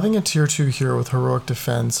having a tier 2 hero with heroic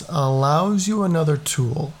defense allows you another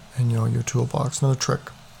tool in your toolbox, another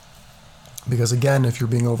trick. Because again, if you're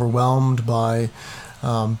being overwhelmed by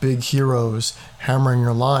big heroes hammering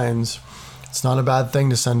your lines, it's not a bad thing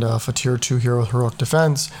to send off a tier 2 hero with heroic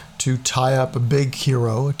defense to tie up a big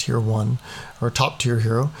hero, a tier 1 or a top tier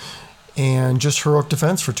hero, and just heroic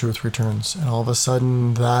defense for 2 or 3 turns. And all of a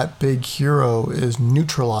sudden that big hero is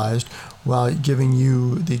neutralized while giving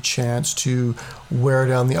you the chance to wear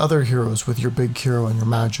down the other heroes with your big hero and your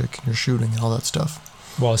magic and your shooting and all that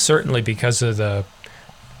stuff. Well, certainly because of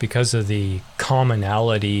the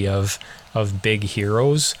commonality of big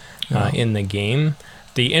heroes in the game.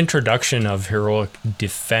 The introduction of heroic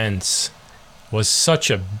defense was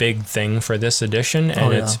such a big thing for this edition,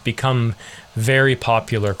 and it's become very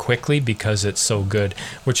popular quickly because it's so good,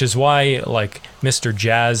 which is why like Mr.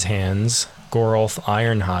 Jazz Hands, Gorolf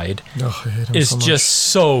Ironhide, is just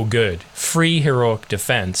so good. Free heroic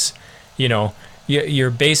defense,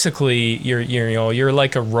 you're basically you're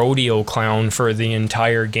like a rodeo clown for the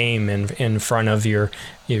entire game in front of your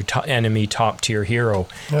enemy top tier hero,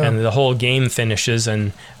 and the whole game finishes,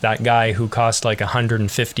 and that guy who cost like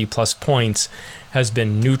 150 plus points has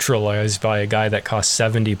been neutralized by a guy that cost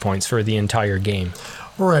 70 points for the entire game.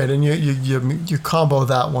 Right, and you combo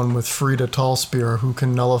that one with Frida Tallspear, who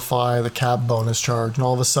can nullify the cap bonus charge, and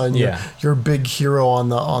all of a sudden your big hero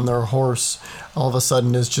on their horse all of a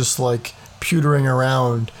sudden is just like pewtering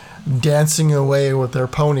around, dancing away with their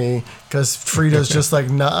pony, because Frida's just like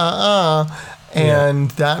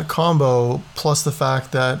and that combo plus the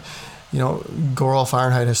fact that Gorolf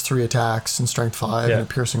Ironhide has 3 attacks and strength 5 and a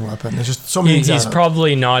piercing weapon. There's just so many. He's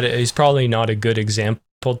probably not a good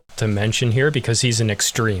example to mention here because he's an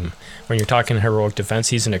extreme. When you're talking heroic defense,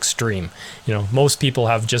 he's an extreme. Most people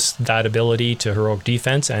have just that ability to heroic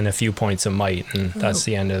defense and a few points of might, and that's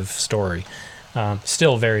the end of story.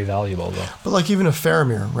 Still very valuable though. But like even a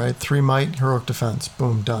Faramir, right? 3 might, heroic defense,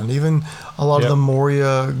 boom, done. Even a lot of the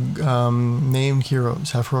Moria named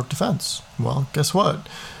heroes have heroic defense. Well, guess what?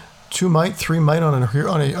 2 might, 3 might on a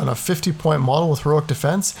 50-point model with heroic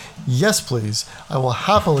defense? Yes, please. I will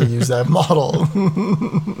happily use that model.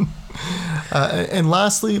 And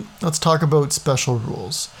lastly, let's talk about special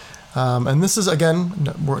rules. And this is,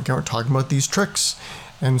 again, we're talking about these tricks.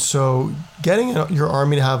 And so getting your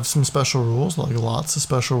army to have some special rules, like lots of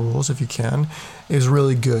special rules if you can, is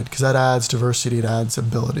really good because that adds diversity, it adds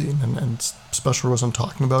ability. And special rules I'm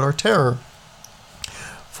talking about are terror.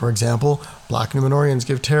 For example, Black Numenorians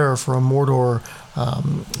give terror for a Mordor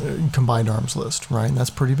combined arms list, right? And that's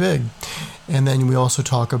pretty big. And then we also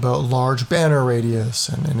talk about large banner radius,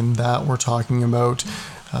 and in that we're talking about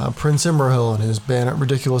Prince Imrahil and his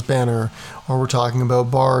ridiculous banner, or we're talking about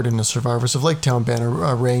Bard and the Survivors of Laketown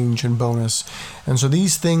banner range and bonus. And so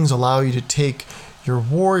these things allow you to take your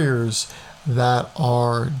warriors that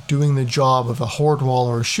are doing the job of a horde wall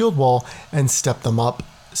or a shield wall and step them up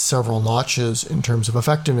several notches in terms of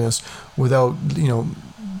effectiveness without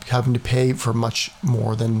having to pay for much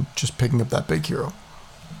more than just picking up that big hero.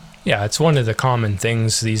 Yeah, it's one of the common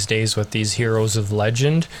things these days with these heroes of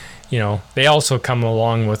legend. You know, they also come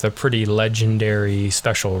along with a pretty legendary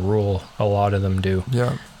special rule. A lot of them do.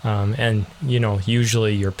 Yeah. And, you know,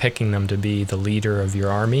 usually you're picking them to be the leader of your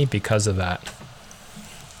army because of that.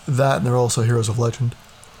 That, and they're also heroes of legend.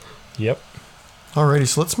 Yep. Alrighty,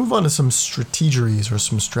 so let's move on to some strategeries or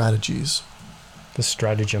some strategies. The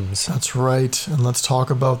stratagems. That's right, and let's talk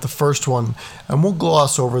about the first one. And we'll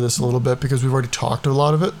gloss over this a little bit because we've already talked a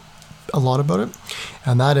lot about it.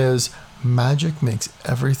 And that is magic makes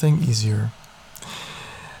everything easier.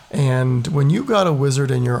 And when you got a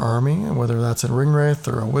wizard in your army, whether that's a Ringwraith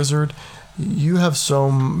or a wizard, you have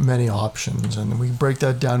so many options. And we break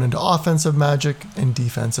that down into offensive magic and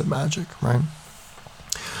defensive magic, right?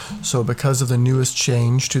 So because of the newest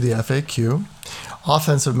change to the FAQ,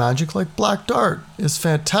 offensive magic like Black Dart is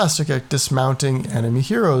fantastic at dismounting enemy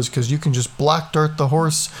heroes because you can just Black Dart the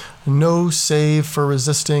horse, no save for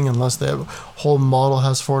resisting unless the whole model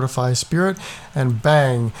has Fortify Spirit, and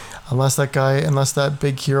bang, unless that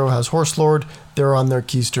big hero has Horse Lord, they're on their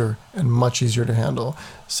keister and much easier to handle.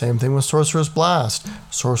 Same thing with Sorcerous Blast.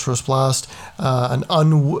 Sorcerous Blast, an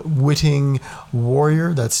unwitting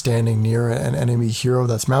warrior that's standing near an enemy hero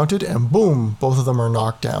that's mounted, and boom, both of them are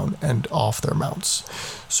knocked down and off their mounts.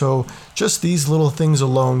 So just these little things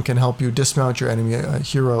alone can help you dismount your enemy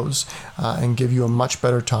heroes and give you a much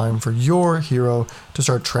better time for your hero to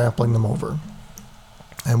start trampling them over.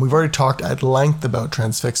 And we've already talked at length about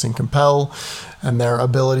Transfix and Compel and their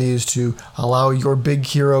abilities to allow your big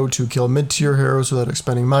hero to kill mid-tier heroes without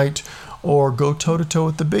expending might, or go toe-to-toe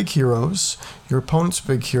with the big heroes, your opponent's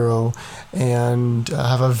big hero, and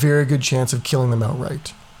have a very good chance of killing them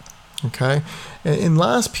outright. Okay? And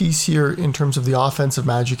last piece here in terms of the offensive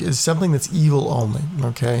magic is something that's evil only.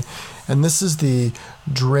 Okay? And this is the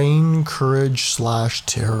Drain Courage /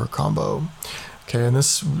 Terror combo. Okay, and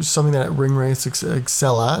this is something that Ringwraiths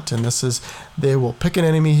excel at, and this is they will pick an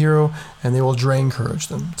enemy hero and they will Drain Courage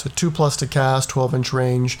them. It's a 2+ to cast, 12-inch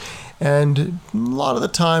range, and a lot of the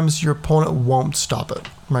times your opponent won't stop it,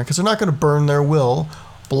 right? Because they're not going to burn their will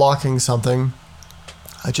blocking something.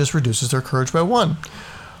 It just reduces their courage by 1.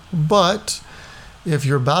 But if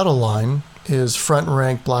your battle line is front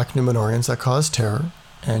rank Black Numenorians that cause terror,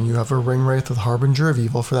 and you have a Ringwraith with Harbinger of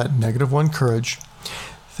Evil for that -1 courage,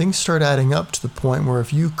 things start adding up to the point where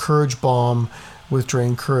if you Courage Bomb with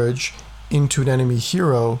Drain Courage into an enemy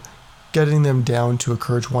hero, getting them down to a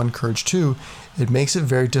Courage 1, Courage 2, it makes it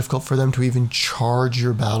very difficult for them to even charge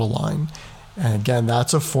your battle line. And again,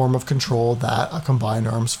 that's a form of control that a Combined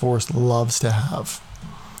Arms force loves to have.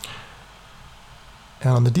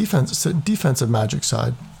 And on the defensive magic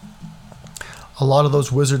side, a lot of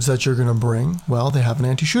those wizards that you're going to bring, well, they have an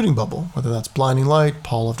anti-shooting bubble, whether that's Blinding Light,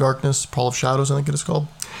 Pall of Darkness, Pall of Shadows, I think it is called.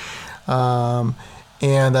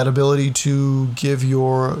 And that ability to give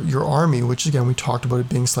your army, which again, we talked about it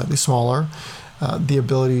being slightly smaller, the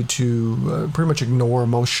ability to pretty much ignore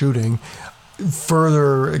most shooting,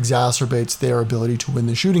 further exacerbates their ability to win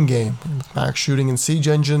the shooting game. With max shooting and siege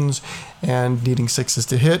engines and needing 6s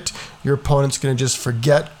to hit, your opponent's going to just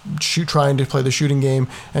forget trying to play the shooting game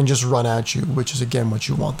and just run at you, which is again what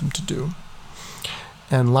you want them to do.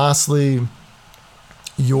 And lastly,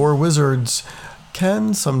 your wizards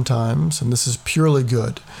can sometimes, and this is purely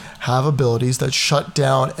good, have abilities that shut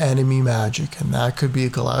down enemy magic, and that could be a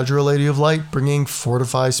Galadriel Lady of Light bringing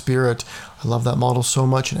Fortify Spirit. I love that model so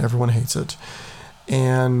much and everyone hates it.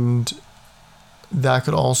 And that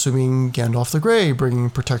could also mean Gandalf the Grey bringing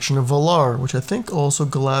Protection of Valar, which I think also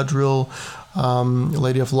Galadriel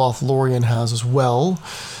Lady of Lothlorien has as well.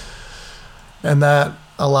 And that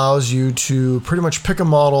allows you to pretty much pick a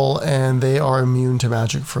model and they are immune to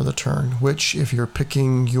magic for the turn, which if you're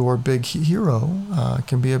picking your big hero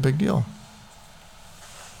can be a big deal.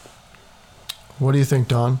 What do you think,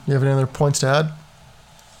 Don? You have any other points to add?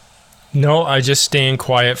 No, I just staying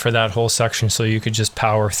quiet for that whole section so you could just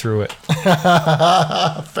power through it.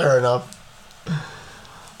 Fair enough.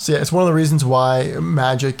 So yeah, it's one of the reasons why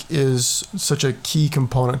magic is such a key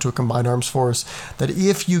component to a Combined Arms force, that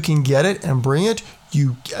if you can get it and bring it,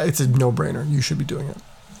 it's a no-brainer. You should be doing it.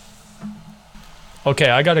 Okay,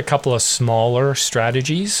 I got a couple of smaller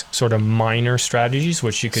strategies, sort of minor strategies,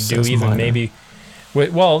 which you could do even minor. Maybe...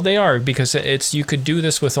 Well, they are, because you could do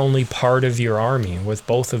this with only part of your army with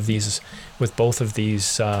both of these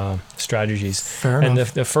strategies. Fair And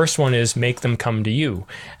enough. the first one is make them come to you,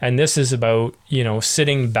 and this is about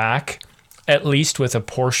sitting back at least with a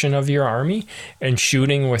portion of your army, and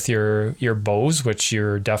shooting with your bows, which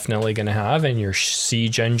you're definitely going to have, and your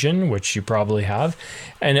siege engine, which you probably have,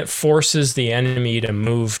 and it forces the enemy to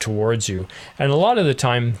move towards you. And a lot of the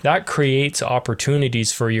time that creates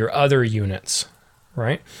opportunities for your other units,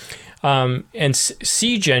 right? And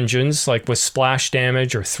siege engines, like with splash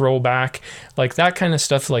damage or throwback, like that kind of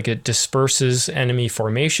stuff, like it disperses enemy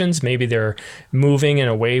formations. Maybe they're moving in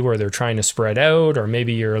a way where they're trying to spread out, or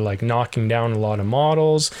maybe you're like knocking down a lot of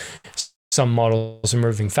models. Some models are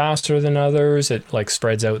moving faster than others. It like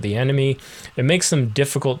spreads out the enemy. It makes them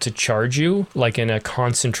difficult to charge you, like in a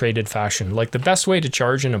concentrated fashion. Like the best way to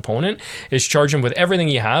charge an opponent is charge them with everything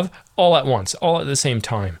you have all at once, all at the same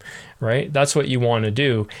time, right? That's what you want to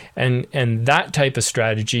do. And that type of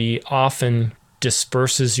strategy often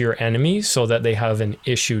disperses your enemy so that they have an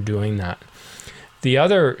issue doing that. The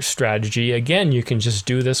other strategy, again, you can just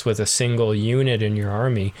do this with a single unit in your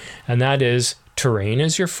army, and that is terrain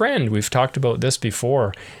is your friend. We've talked about this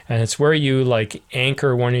before, and it's where you like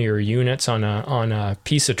anchor one of your units on a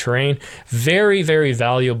piece of terrain. Very, very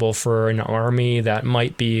valuable for an army that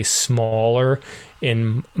might be smaller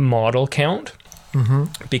in model count,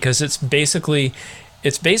 because it's basically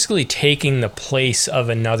taking the place of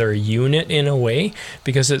another unit in a way,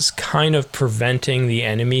 because it's kind of preventing the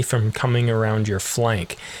enemy from coming around your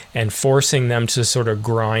flank and forcing them to sort of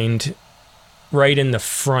grind right in the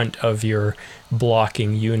front of your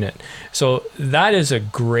blocking unit. So that is a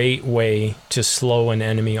great way to slow an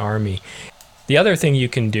enemy army. The other thing you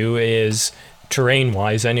can do is,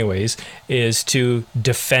 terrain-wise anyways, is to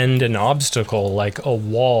defend an obstacle like a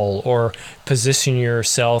wall, or position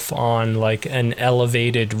yourself on like an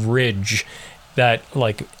elevated ridge that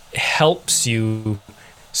like helps you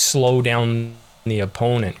slow down the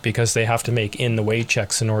opponent, because they have to make in the way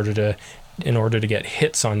checks in order to get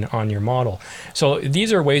hits on your model. So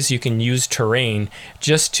these are ways you can use terrain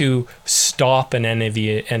just to stop an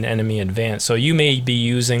enemy advance. So you may be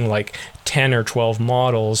using like 10 or 12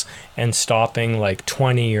 models and stopping like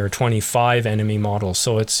 20 or 25 enemy models.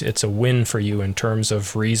 So it's a win for you in terms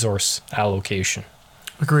of resource allocation.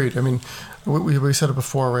 Agreed. I mean, we said it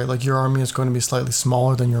before, right? Like your army is going to be slightly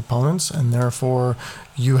smaller than your opponent's, and therefore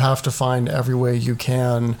you have to find every way you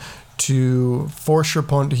can to force your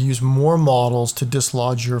opponent to use more models to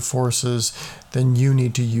dislodge your forces than you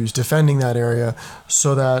need to use defending that area,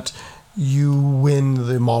 so that you win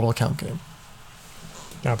the model count game.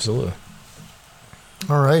 Absolutely.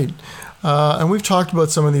 All right. And we've talked about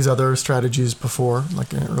some of these other strategies before,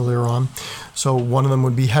 like earlier on. So one of them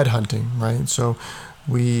would be headhunting, right? So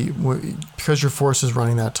we because your force is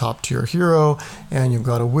running that top tier hero, and you've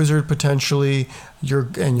got a wizard potentially,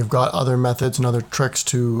 you've got other methods and other tricks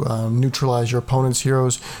to neutralize your opponent's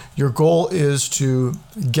heroes. Your goal is to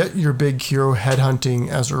get your big hero headhunting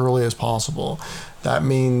as early as possible. That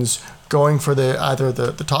means going for either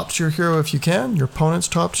the top tier hero if you can, your opponent's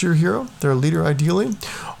top tier hero, their leader ideally,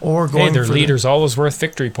 or going their leader's always worth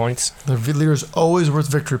victory points. The leader's always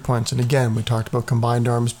worth victory points. And again, we talked about combined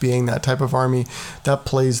arms being that type of army that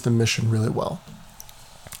plays the mission really well.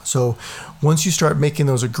 So once you start making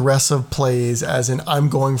those aggressive plays, as in I'm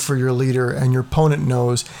going for your leader, and your opponent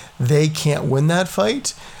knows they can't win that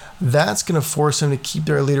fight, that's going to force them to keep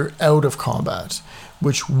their leader out of combat,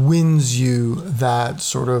 which wins you that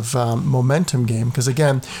sort of momentum game. Because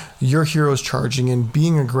again, your hero's charging in,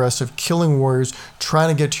 being aggressive, killing warriors, trying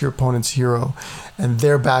to get to your opponent's hero, and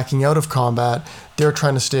they're backing out of combat. They're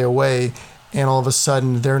trying to stay away, and all of a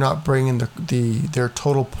sudden they're not bringing their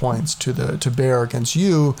total points to bear against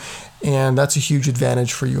you, and that's a huge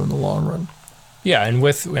advantage for you in the long run. Yeah, and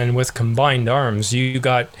with combined arms, you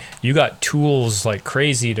got tools like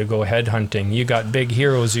crazy to go headhunting. You got big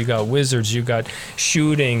heroes, you got wizards, you got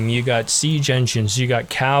shooting, you got siege engines, you got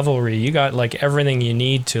cavalry, you got like everything you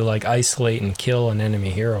need to like isolate and kill an enemy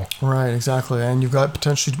hero. Right, exactly. And you've got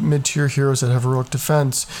potentially mid-tier heroes that have heroic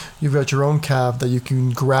defense. You've got your own cav that you can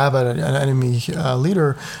grab at an enemy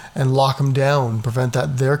leader and lock them down, prevent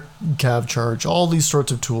their cav charge. All these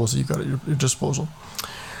sorts of tools that you've got at your disposal.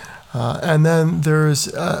 And then there's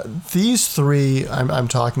these three I'm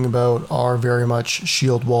talking about are very much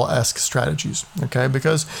shield wall-esque strategies, okay?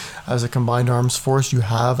 Because as a combined arms force, you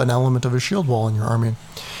have an element of a shield wall in your army,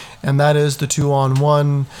 and that is the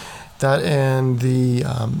 2-on-1, that and the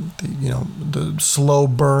slow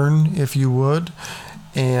burn, if you would,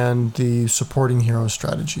 and the supporting hero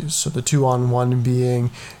strategies. So the 2-on-1 being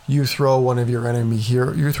you throw one of your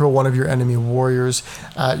enemy warriors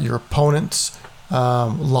at your opponent's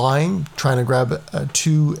line, trying to grab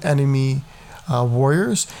 2 enemy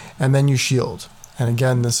warriors, and then you shield. And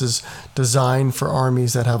again, this is designed for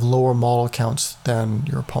armies that have lower model counts than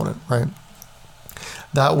your opponent, right?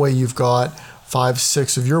 That way you've got 5,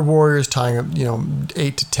 6 of your warriors tying up,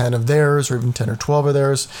 8 to 10 of theirs, or even 10 or 12 of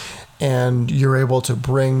theirs, and you're able to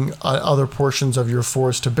bring other portions of your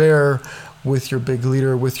force to bear with your big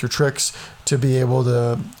leader, with your tricks, to be able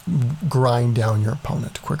to grind down your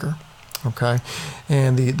opponent quicker. Okay,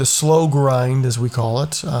 and the slow grind, as we call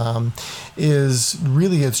it, is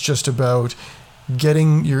really, it's just about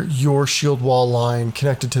getting your shield wall line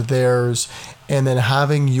connected to theirs, and then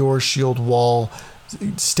having your shield wall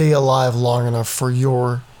stay alive long enough for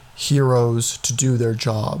your heroes to do their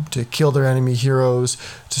job, to kill their enemy heroes,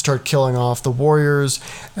 to start killing off the warriors.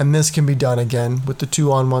 And this can be done again with the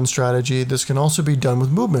 2-on-1 strategy. This can also be done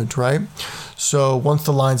with movement, right? So once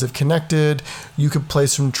the lines have connected, you could play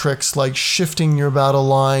some tricks like shifting your battle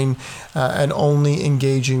line and only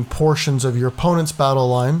engaging portions of your opponent's battle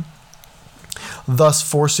line, thus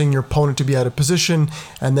forcing your opponent to be out of position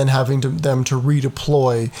and then having them to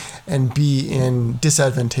redeploy and be in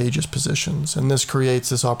disadvantageous positions. And this creates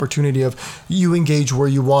this opportunity of you engage where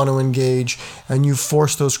you want to engage, and you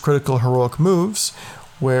force those critical heroic moves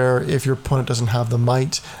where if your opponent doesn't have the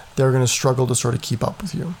might, they're going to struggle to sort of keep up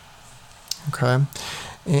with you. Okay.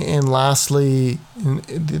 And lastly, in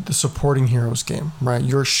the supporting heroes game, right?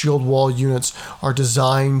 Your shield wall units are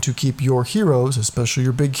designed to keep your heroes, especially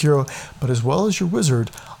your big hero, but as well as your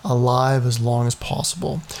wizard, alive as long as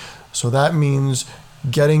possible. So that means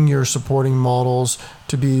getting your supporting models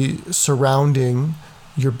to be surrounding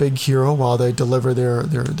your big hero while they deliver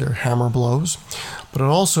their hammer blows. But it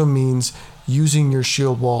also means using your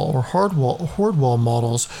shield wall or horde wall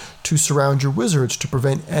models to surround your wizards to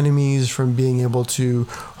prevent enemies from being able to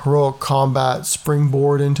heroic combat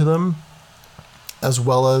springboard into them, as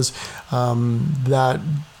well as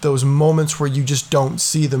those moments where you just don't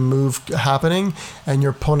see the move happening and your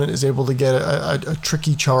opponent is able to get a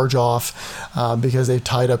tricky charge off because they've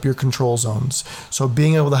tied up your control zones. So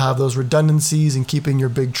being able to have those redundancies and keeping your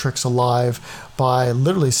big tricks alive by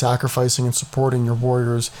literally sacrificing and supporting your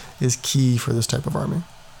warriors is key for this type of army.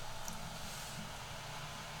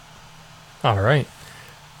 All right.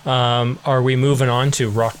 Are we moving on to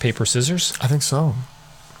rock, paper, scissors? I think so.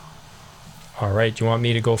 All right. Do you want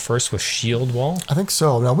me to go first with shield wall? I think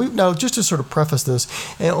so. Now just to sort of preface this,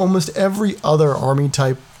 and almost every other army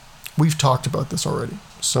type, we've talked about this already.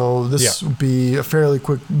 So this would be a fairly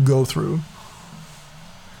quick go through.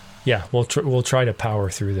 Yeah, we'll try to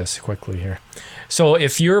power through this quickly here. So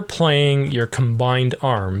if you're playing your combined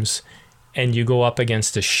arms and you go up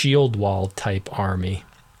against a shield wall type army,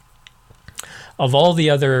 of all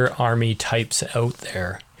the other army types out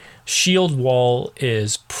there, shield wall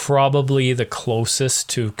is probably the closest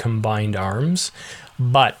to combined arms,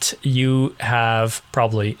 but you have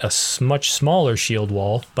probably a much smaller shield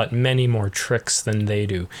wall, but many more tricks than they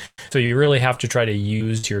do. So you really have to try to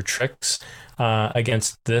use your tricks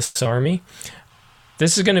against this army.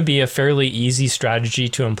 This is going to be a fairly easy strategy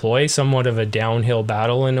to employ, somewhat of a downhill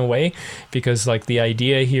battle in a way, because like the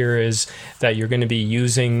idea here is that you're going to be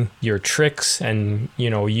using your tricks and,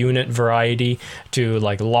 unit variety to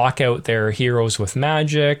like lock out their heroes with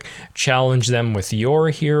magic, challenge them with your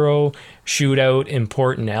hero, shoot out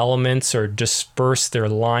important elements, or disperse their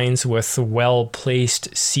lines with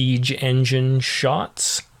well-placed siege engine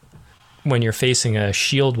shots. When you're facing a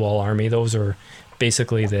shield wall army, those are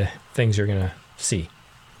basically the things you're going to see.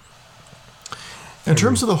 In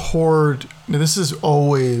terms of the horde, this is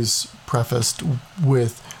always prefaced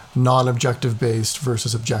with non-objective based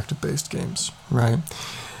versus objective based games, right?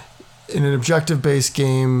 In an objective based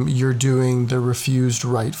game, you're doing the refused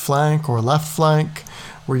right flank or left flank,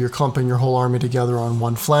 where you're clumping your whole army together on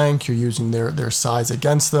one flank, you're using their size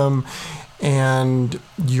against them, and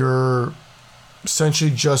you're essentially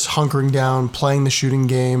just hunkering down, playing the shooting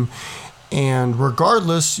game. And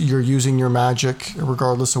regardless, you're using your magic,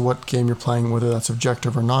 regardless of what game you're playing, whether that's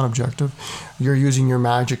objective or non-objective, you're using your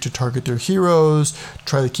magic to target their heroes,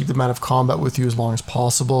 try to keep them out of combat with you as long as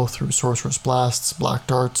possible through Sorcerous Blasts, Black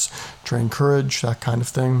Darts, Drain Courage, that kind of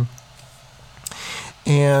thing.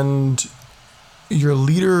 And your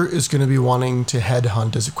leader is going to be wanting to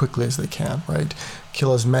headhunt as quickly as they can, right?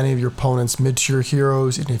 Kill as many of your opponent's mid-tier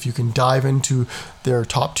heroes, and if you can dive into their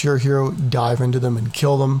top-tier hero, dive into them and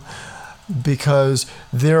kill them, because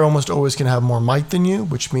they're almost always going to have more might than you,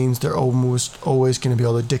 which means they're almost always going to be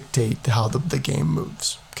able to dictate how the game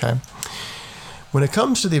moves, okay? When it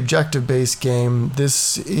comes to the objective-based game,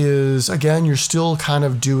 this is, again, you're still kind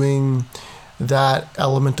of doing that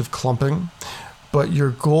element of clumping, but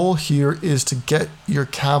your goal here is to get your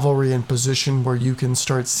cavalry in position where you can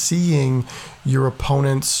start seeing your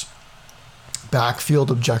opponent's backfield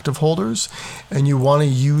objective holders, and you want to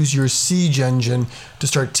use your siege engine to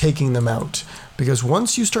start taking them out. Because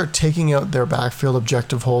once you start taking out their backfield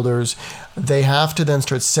objective holders, they have to then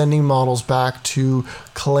start sending models back to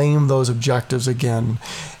claim those objectives again.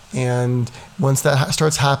 And once that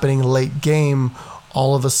starts happening late game,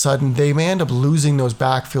 all of a sudden they may end up losing those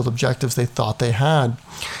backfield objectives they thought they had.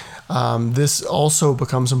 This also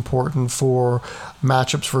becomes important for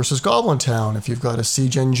matchups versus Goblin Town. If you've got a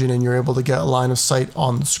siege engine and you're able to get a line of sight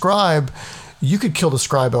on the scribe, you could kill the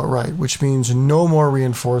scribe outright, which means no more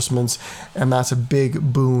reinforcements, and that's a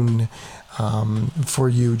big boon for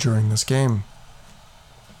you during this game.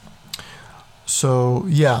 So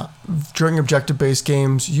yeah, during objective-based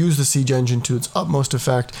games, use the siege engine to its utmost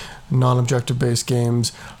effect. Non-objective-based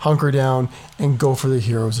games, hunker down and go for the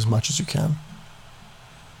heroes as much as you can.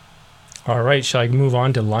 All right, shall I move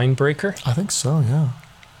on to Line Breaker? I think so, yeah.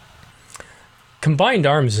 Combined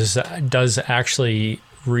Arms does actually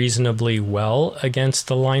reasonably well against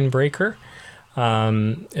the Line Breaker.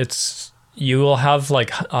 You will have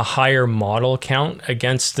like a higher model count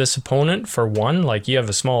against this opponent for one. Like you have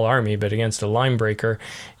a small army, but against a Line Breaker,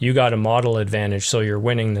 you got a model advantage, so you're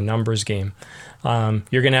winning the numbers game.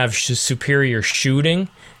 You're going to have superior shooting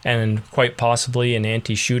and quite possibly an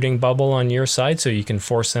anti-shooting bubble on your side, so you can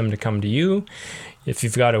force them to come to you. If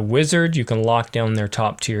you've got a wizard, you can lock down their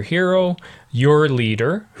top tier hero. Your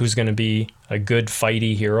leader, who's going to be a good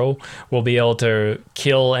fighty hero, will be able to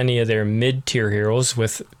kill any of their mid-tier heroes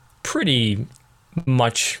with pretty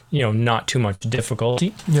much, not too much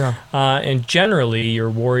difficulty. Yeah. And generally, your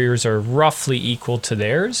warriors are roughly equal to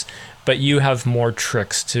theirs, but you have more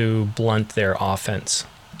tricks to blunt their offense.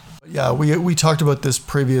 Yeah, we talked about this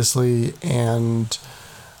previously, and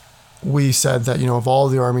we said that, of all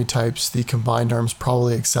the army types, the Combined Arms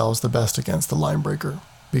probably excels the best against the Line Breaker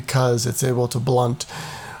because it's able to blunt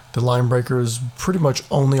the Line Breaker's pretty much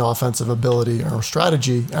only offensive ability or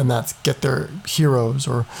strategy, and that's get their heroes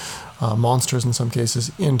or monsters in some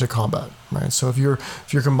cases into combat, right? So if your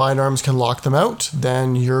Combined Arms can lock them out,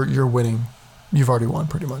 then you're winning. You've already won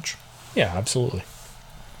pretty much. Yeah, absolutely.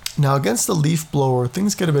 Now against the Leaf Blower,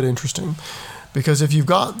 things get a bit interesting, because if you've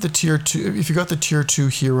got the tier 2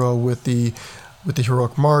 hero with the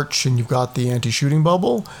Heroic March and you've got the anti-shooting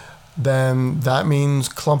bubble, then that means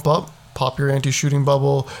clump up, pop your anti-shooting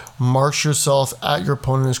bubble, march yourself at your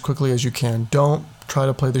opponent as quickly as you can. Don't try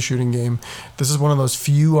to play the shooting game. This is one of those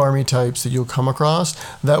few army types that you'll come across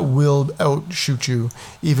that will outshoot you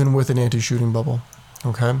even with an anti-shooting bubble.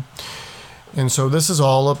 Okay? And so this is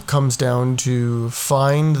all comes down to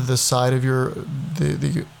find the side of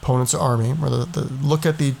the opponent's army, or look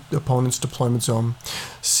at the opponent's deployment zone,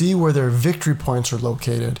 see where their victory points are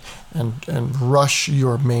located, and rush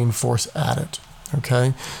your main force at it.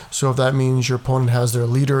 Okay, so if that means your opponent has their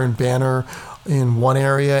leader and banner in one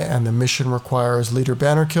area and the mission requires leader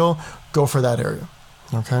banner kill, go for that area.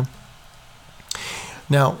 Okay.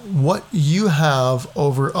 Now, what you have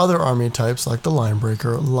over other army types like the Line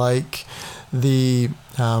Breaker, like the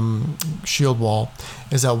Shield Wall,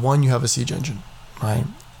 is that one, you have a siege engine, right?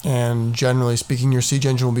 And generally speaking, your siege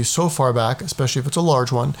engine will be so far back, especially if it's a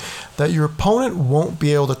large one, that your opponent won't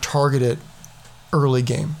be able to target it early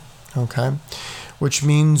game. Okay, which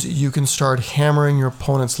means you can start hammering your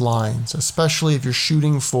opponent's lines, especially if you're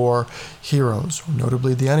shooting for heroes,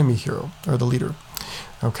 notably the enemy hero or the leader.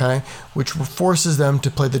 Okay, which forces them to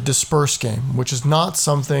play the disperse game, which is not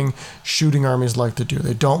something shooting armies like to do.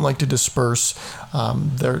 They don't like to disperse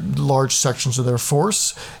their large sections of their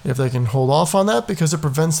force if they can hold off on that, because it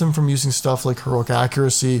prevents them from using stuff like heroic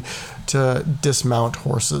accuracy to dismount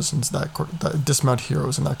horses and that dismount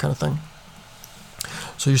heroes and that kind of thing.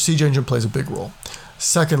 So your siege engine plays a big role.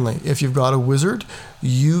 Secondly, if you've got a wizard,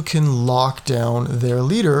 you can lock down their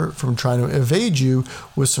leader from trying to evade you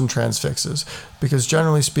with some transfixes, because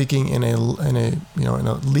generally speaking, in a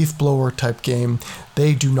leaf blower type game,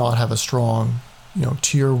 they do not have a strong,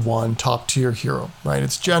 tier 1 top tier hero, right?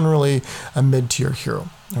 It's generally a mid tier hero.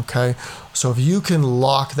 Okay, so if you can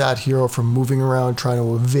lock that hero from moving around trying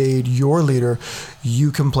to evade your leader, you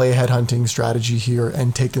can play a headhunting strategy here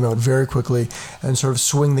and take them out very quickly and sort of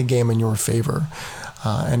swing the game in your favor.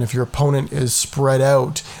 And if your opponent is spread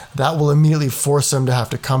out, that will immediately force them to have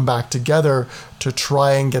to come back together to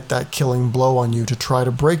try and get that killing blow on you, to try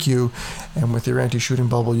to break you. And with your anti-shooting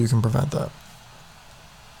bubble, you can prevent that.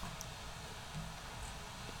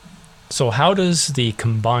 So how does the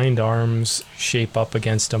Combined Arms shape up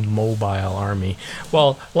against a mobile army?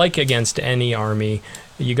 Well, like against any army,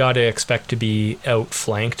 you got to expect to be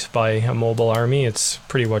outflanked by a mobile army. It's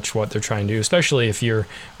pretty much what they're trying to do, especially if you're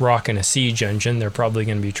rocking a siege engine. They're probably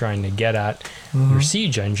going to be trying to get at your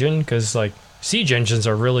siege engine, because siege engines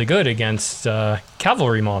are really good against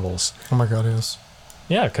cavalry models. Oh my god, yes.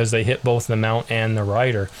 Yeah, because they hit both the mount and the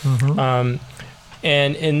rider.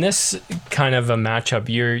 And in this kind of a matchup,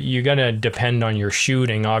 you're gonna depend on your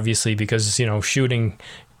shooting, obviously, because shooting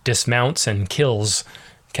dismounts and kills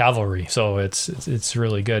cavalry, so it's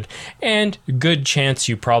really good. And good chance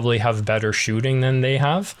you probably have better shooting than they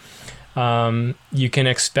have. You can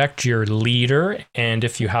expect your leader, and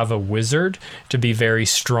if you have a wizard, to be very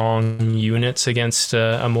strong units against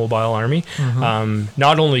a mobile army.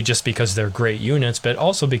 Not only just because they're great units, but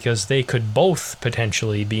also because they could both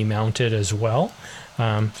potentially be mounted as well.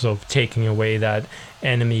 So taking away that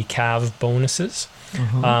enemy cav bonuses.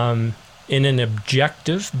 In an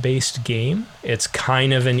objective-based game, it's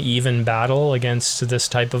kind of an even battle against this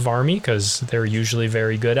type of army because they're usually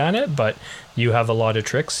very good at it, but you have a lot of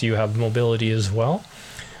tricks. You have mobility as well.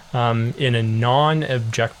 In a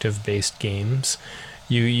non-objective-based games,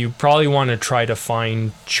 you probably want to try to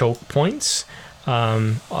find choke points.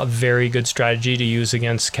 A very good strategy to use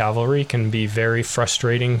against cavalry. Can be very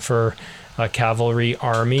frustrating for a cavalry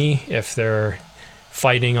army if they're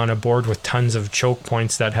fighting on a board with tons of choke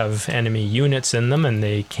points that have enemy units in them and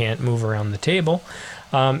they can't move around the table.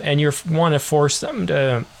 And you want to force them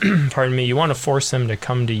to, you want to force them to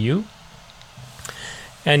come to you.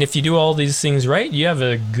 And if you do all these things right, you have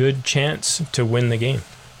a good chance to win the game.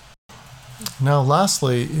 Now,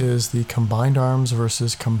 lastly is the combined arms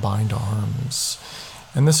versus combined arms.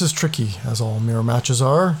 And this is tricky, as all mirror matches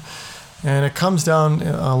are. And it comes down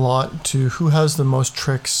a lot to who has the most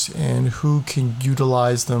tricks and who can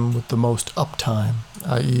utilize them with the most uptime,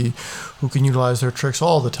 i.e. who can utilize their tricks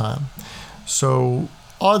all the time. So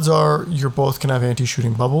odds are you're both going to have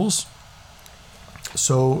anti-shooting bubbles.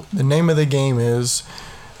 So the name of the game is,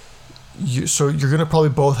 you're going to probably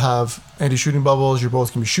both have anti-shooting bubbles. You're both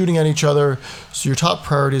going to be shooting at each other. So your top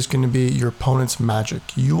priority is going to be your opponent's magic.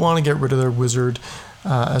 You want to get rid of their wizard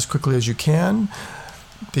as quickly as you can,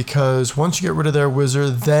 because once you get rid of their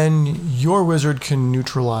wizard, then your wizard can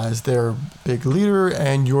neutralize their big leader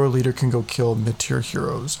and your leader can go kill mid-tier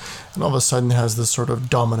heroes. And all of a sudden it has this sort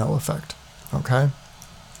of domino effect, okay?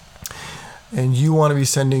 And you want to be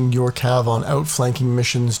sending your cav on outflanking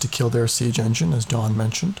missions to kill their siege engine, as Don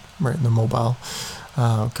mentioned, right in the mobile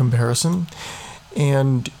comparison.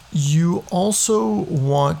 And you also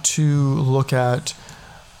want to look at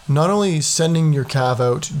not only sending your cav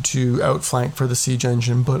out to outflank for the siege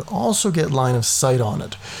engine, but also get line of sight on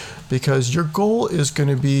it. Because your goal is going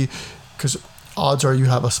to be, because odds are you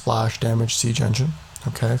have a splash damage siege engine,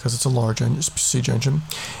 okay, because it's a large siege engine.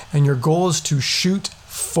 And your goal is to shoot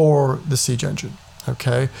for the siege engine,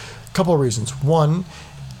 okay? A couple of reasons. One,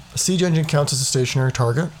 a siege engine counts as a stationary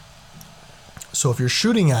target. So if you're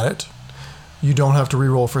shooting at it, you don't have to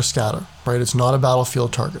reroll for scatter, right? It's not a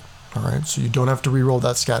battlefield target. All right, so you don't have to reroll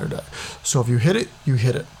that scatter die. So if you hit it, you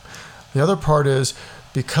hit it. The other part is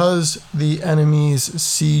because the enemy's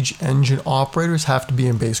siege engine operators have to be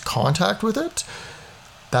in base contact with it,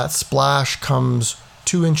 that splash comes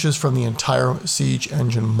 2 inches from the entire siege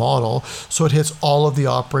engine model, so it hits all of the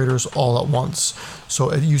operators all at once.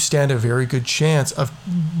 So you stand a very good chance of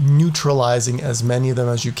neutralizing as many of them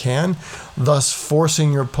as you can, thus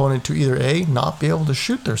forcing your opponent to either A, not be able to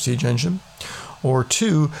shoot their siege engine, or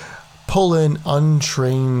 2, pull in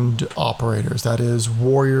untrained operators, that is,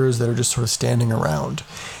 warriors that are just sort of standing around.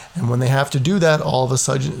 And when they have to do that, all of a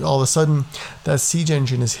sudden, that siege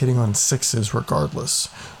engine is hitting on 6s regardless.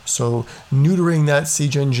 So neutering that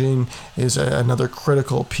siege engine is another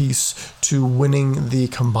critical piece to winning the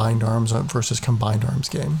combined arms versus combined arms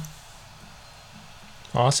game.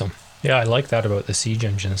 Awesome. Yeah, I like that about the siege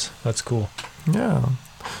engines. That's cool. Yeah.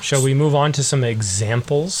 Shall we move on to some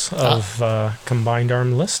examples of combined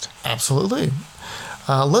arm list? Absolutely.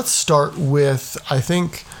 Let's start with, I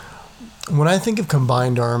think, when I think of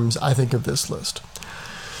combined arms, I think of this list.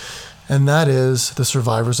 And that is the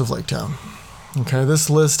Survivors of Lake Town. Okay, this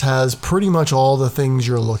list has pretty much all the things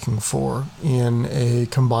you're looking for in a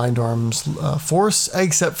combined arms force,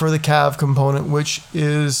 except for the cav component, which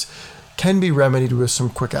can be remedied with some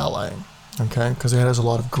quick allying. Okay, because it has a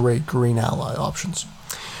lot of great green ally options.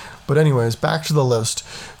 But anyways, back to the list.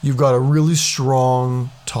 You've got a really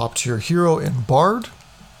strong top tier hero in Bard,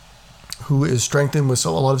 who is strengthened with a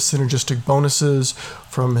lot of synergistic bonuses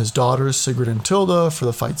from his daughters Sigrid and Tilda for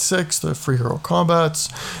the Fight 6, the free hero combats,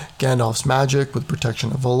 Gandalf's magic with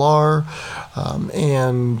protection of Valar,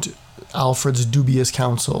 and Alfred's dubious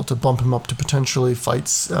counsel to bump him up to potentially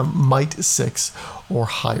fight might 6 or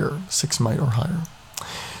higher, 6 might or higher.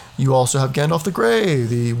 You also have Gandalf the Grey,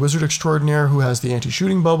 the wizard extraordinaire who has the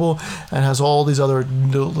anti-shooting bubble and has all these other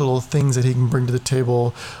little things that he can bring to the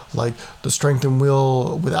table, like the Strength and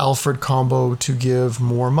Will with Alfred combo to give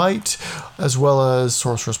more might, as well as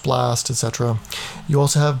Sorcerer's Blast, etc. You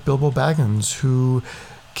also have Bilbo Baggins, who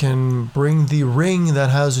can bring the ring that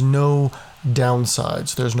has no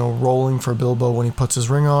downsides. There's no rolling for Bilbo when he puts his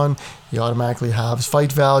ring on. He automatically has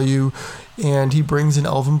fight value, and he brings an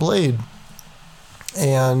Elven Blade.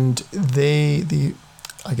 And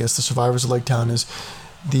I guess the Survivors of Lake Town is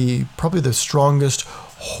probably the strongest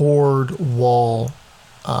horde wall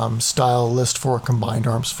style list for a combined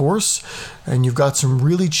arms force. And you've got some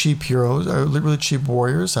really cheap heroes, really cheap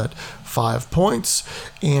warriors at 5 points,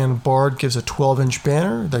 and Bard gives a 12-inch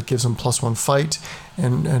banner that gives him +1 fight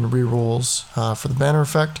and rerolls for the banner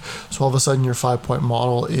effect. So all of a sudden your 5-point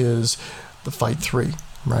model is the fight 3,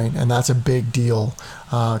 right? And that's a big deal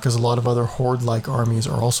because a lot of other horde-like armies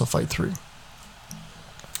are also fight 3.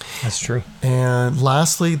 That's true. And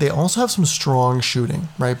lastly, they also have some strong shooting,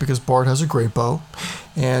 right? Because Bard has a great bow,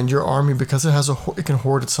 and your army, because it can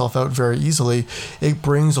hoard itself out very easily, it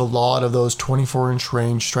brings a lot of those 24-inch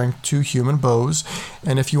range strength 2 human bows.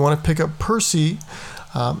 And if you want to pick up Percy,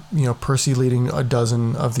 Percy leading a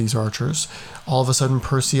dozen of these archers, all of a sudden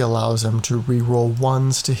Percy allows them to re-roll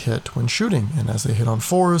 1s to hit when shooting, and as they hit on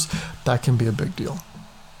 4s, that can be a big deal.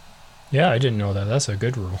 Yeah, I didn't know that. That's a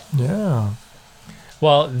good rule. Yeah.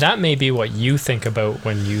 Well, that may be what you think about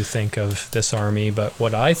when you think of this army, but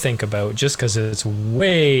what I think about, just because it's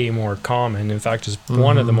way more common, in fact, it's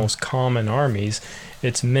one of the most common armies,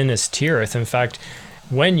 it's Minas Tirith. In fact,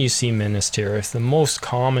 when you see Minas Tirith, the most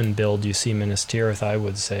common build you see Minas Tirith, I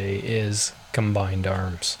would say, is combined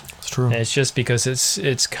arms. It's true. And it's just because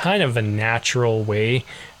it's kind of a natural way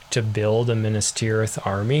to build a Minas Tirith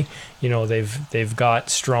army. You know, they've got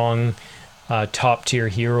strong top tier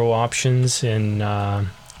hero options in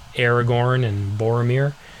Aragorn and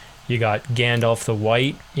Boromir. You got Gandalf the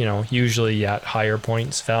White, usually at higher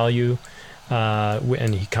points value,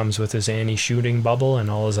 and he comes with his anti-shooting bubble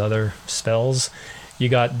and all his other spells. You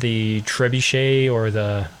got the Trebuchet or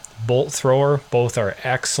the Bolt Thrower. Both are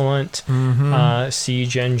excellent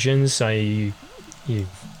siege engines. You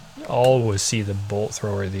always see the Bolt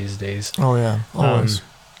Thrower these days. Oh yeah, always.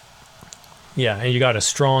 Yeah, and you got a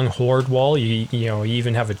strong horde wall. You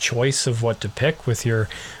even have a choice of what to pick with your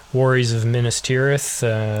Warriors of Minas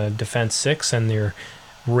Tirith, defense 6, and your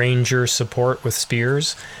ranger support with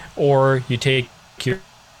spears, or you take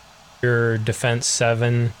your defense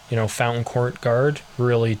 7, Fountain Court Guard,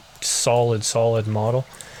 really solid model,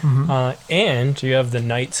 and you have the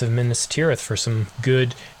Knights of Minas Tirith for some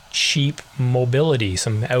good cheap mobility,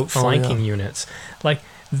 some outflanking units. Like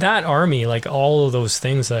that army, like all of those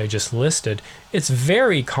things that I just listed, it's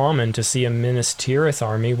very common to see a Minas Tirith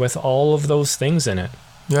army with all of those things in it.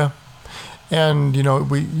 Yeah. And,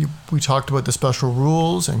 we talked about the special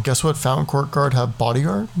rules, and guess what? Fountain Court Guard have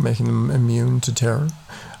Bodyguard, making them immune to terror,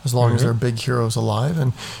 as long as they're big heroes alive.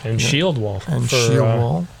 And Shield Wall. And Shield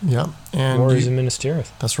Wall, yeah. And Warriors of Minas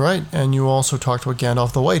Tirith. That's right. And you also talked about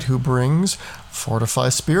Gandalf the White, who brings Fortify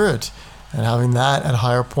Spirit. And having that at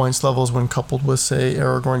higher points levels when coupled with, say,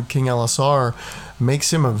 Aragorn King LSR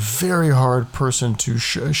makes him a very hard person to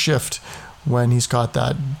shift when he's got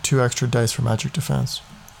that 2 extra dice for magic defense.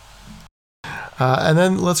 And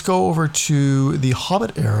then let's go over to the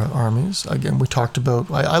Hobbit era armies. Again, we talked about,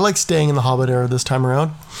 I like staying in the Hobbit era this time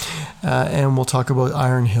around, and we'll talk about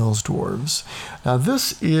Iron Hills Dwarves. Now,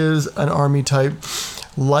 this is an army type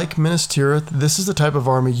like Minas Tirith. This is the type of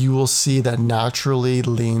army you will see that naturally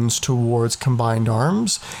leans towards combined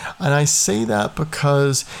arms, and I say that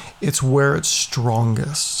because it's where it's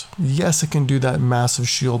strongest. Yes, it can do that massive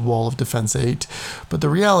shield wall of defense 8, but the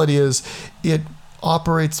reality is it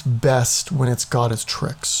operates best when it's got its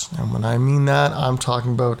tricks. And when I mean that, I'm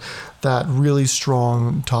talking about that really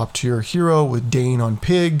strong top tier hero with Dane on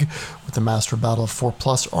Pig, with the Master Battle of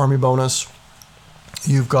 4+ army bonus.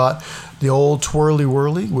 You've got the old Twirly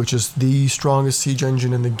Whirly, which is the strongest siege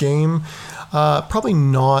engine in the game. Probably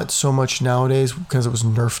not so much nowadays because it was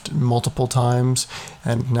nerfed multiple times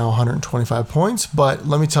and now 125 points. But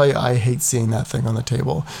let me tell you, I hate seeing that thing on the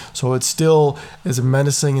table. So it still is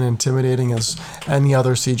menacing and intimidating as any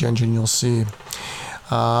other siege engine you'll see.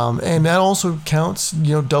 And that also counts,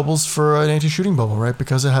 doubles for an anti-shooting bubble, right?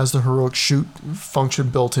 Because it has the heroic shoot function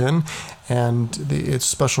built in and its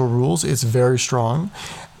special rules. It's very strong.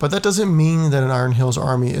 But that doesn't mean that an Iron Hills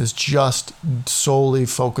army is just solely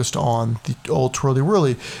focused on the old Twirly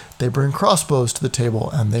Whirly. They bring crossbows to the table,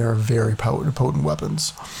 and they are very potent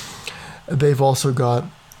weapons. They've also got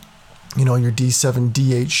your D7,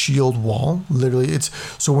 D8 shield wall. Literally, it's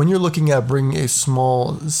so when you're looking at bringing a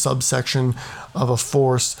small subsection of a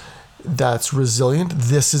force that's resilient,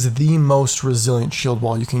 this is the most resilient shield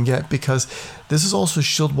wall you can get, because this is also a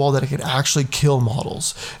shield wall that it can actually kill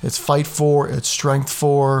models. It's fight 4, it's strength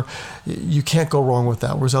 4. You can't go wrong with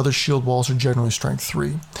that, whereas other shield walls are generally strength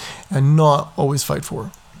 3 and not always fight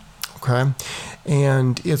 4. Okay,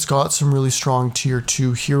 and it's got some really strong tier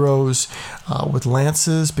 2 heroes with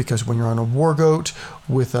lances, because when you're on a war goat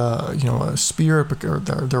with a spear, or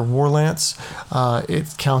their war lance,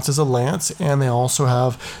 it counts as a lance, and they also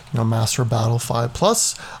have Master of Battle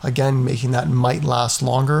 5+, again making that might last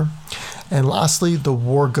longer. And lastly, the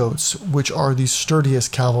war goats, which are the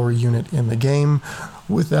sturdiest cavalry unit in the game,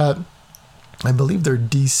 with that. I believe they're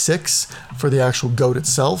D6 for the actual goat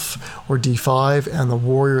itself, or D5, and the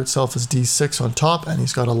warrior itself is D6 on top, and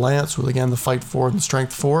he's got a lance with, again, the fight 4 and the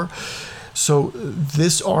strength 4. So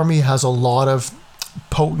this army has a lot of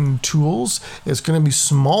potent tools. It's going to be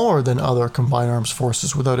smaller than other combined arms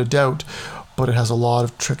forces, without a doubt, but it has a lot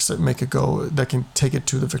of tricks that make it go, that can take it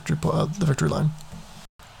to the victory line.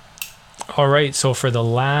 All right, so for the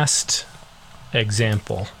last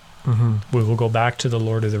example, we will go back to the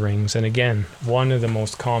Lord of the Rings, and again, one of the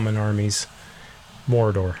most common armies,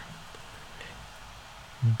 Mordor.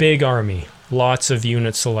 Big army, lots of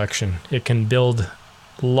unit selection. It can build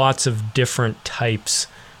lots of different types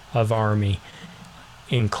of army,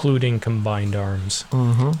 including combined arms.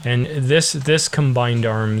 And this combined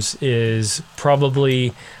arms is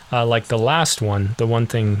probably like the last one. The one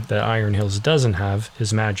thing that Iron Hills doesn't have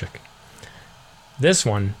is magic. This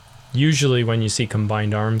one, usually when you see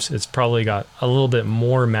combined arms, it's probably got a little bit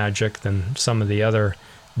more magic than some of the other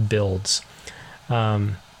builds.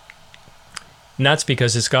 And that's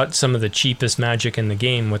because it's got some of the cheapest magic in the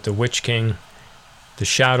game, with the Witch King, the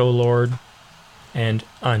Shadow Lord, and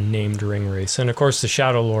Unnamed Ringwraiths. And of course the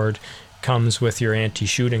Shadow Lord comes with your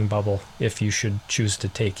anti-shooting bubble if you should choose to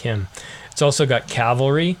take him. It's also got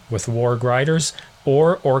cavalry with Warg Riders,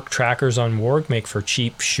 or Orc Trackers on Warg make for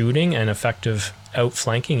cheap shooting and effective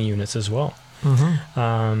outflanking units as well.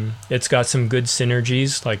 It's got some good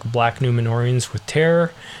synergies, like Black Numenorians with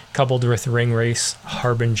Terror, coupled with Ringwraiths,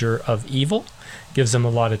 Harbinger of Evil. Gives them a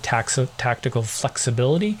lot of tactical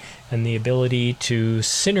flexibility and the ability to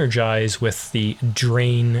synergize with the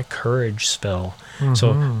Drain Courage spell.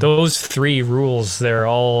 So those 3 rules, they're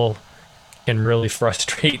all can really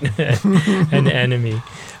frustrate an enemy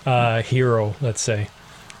hero, let's say.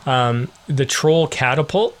 The Troll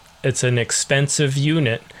Catapult, it's an expensive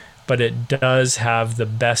unit, but it does have the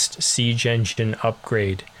best siege engine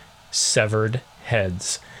upgrade, Severed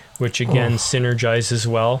Heads, which again synergizes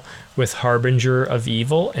well with Harbinger of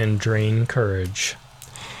Evil and Drain Courage.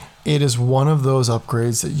 It is one of those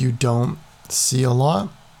upgrades that you don't see a lot,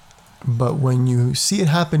 but when you see it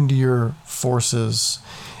happen to your forces,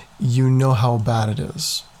 you know how bad it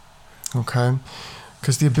is. Okay?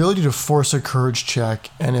 Because the ability to force a courage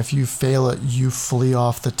check, and if you fail it, you flee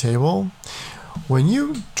off the table. When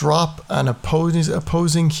you drop an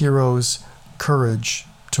opposing hero's courage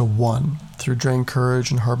to 1 through Drain Courage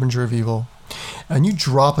and Harbinger of Evil, and you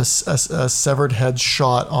drop a Severed Head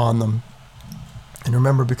shot on them, and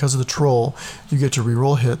remember, because of the troll, you get to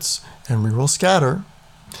reroll hits and reroll scatter,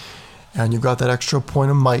 and you've got that extra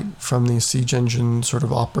point of might from the siege engine sort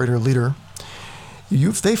of operator leader.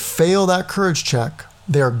 If they fail that courage check,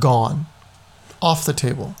 they're gone, off the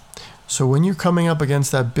table. So when you're coming up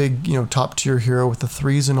against that big, top tier hero with the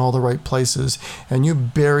 3s in all the right places, and you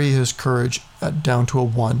bury his courage down to a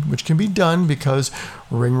 1, which can be done because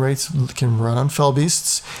Ringwraiths can run on Fell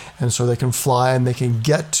Beasts, and so they can fly and they can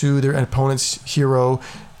get to their opponent's hero,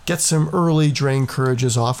 get some early Drain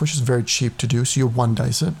Courages off, which is very cheap to do, so you 1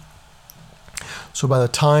 dice it. So by the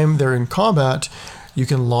time they're in combat, you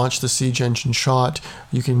can launch the siege engine shot,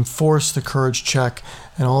 you can force the courage check,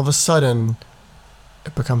 and all of a sudden,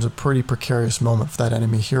 it becomes a pretty precarious moment for that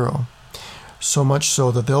enemy hero. So much so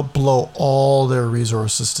that they'll blow all their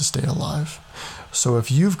resources to stay alive. So if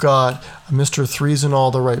you've got Mr. 3's in all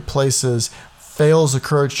the right places, fails a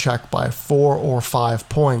courage check by 4 or 5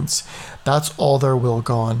 points, that's all their will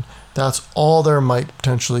gone. That's all their might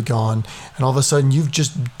potentially gone. And all of a sudden, you've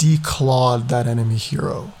just declawed that enemy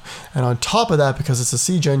hero. And on top of that, because it's a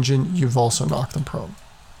siege engine, you've also knocked them prone.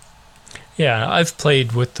 Yeah, I've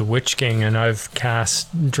played with the Witch King, and I've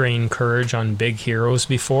cast Drain Courage on big heroes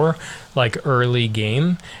before, like early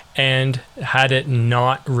game, and had it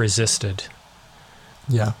not resisted.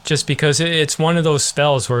 Yeah. Just because it's one of those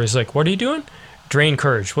spells where it's like, what are you doing? Drain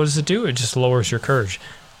Courage. What does it do? It just lowers your courage.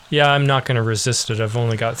 Yeah, I'm not going to resist it. I've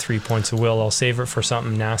only got 3 points of will. I'll save it for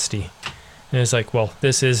something nasty. And it's like, well,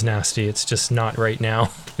 this is nasty. It's just not right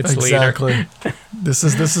now. It's exactly. later. This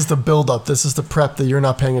is the build up. This is the prep that you're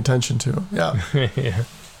not paying attention to. Yeah. Yeah.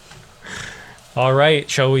 All right.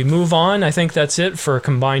 Shall we move on? I think that's it for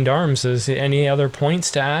combined arms. Is there any other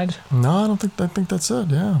points to add? No, I think that's it.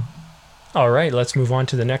 Yeah. All right. Let's move on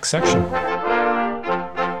to the next section.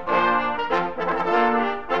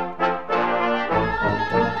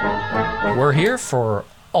 We're here for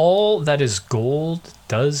All That Is Gold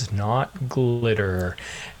Does Not Glitter.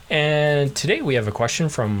 And today we have a question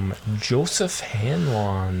from Joseph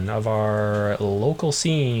Hanlon of our local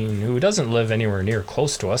scene, who doesn't live anywhere near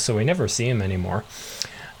close to us, so we never see him anymore,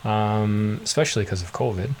 especially because of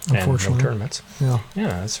COVID and no tournaments. Yeah,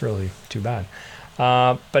 that's really too bad.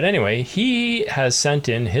 But anyway, he has sent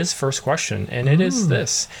in his first question, and it is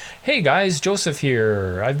this. Hey guys, Joseph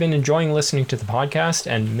here. I've been enjoying listening to the podcast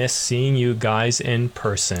and miss seeing you guys in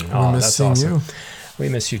person. That's awesome. You. We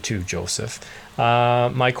miss you too, Joseph.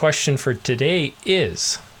 My question for today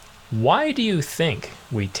is, why do you think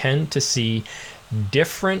we tend to see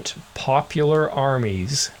different popular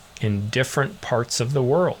armies in different parts of the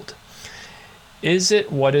world? Is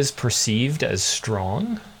it what is perceived as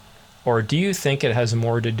strong? Or do you think it has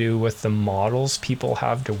more to do with the models people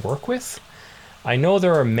have to work with? I know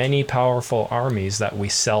there are many powerful armies that we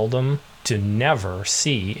seldom to never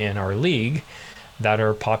see in our league that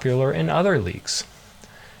are popular in other leagues.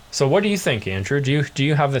 So what do you think, Andrew? Do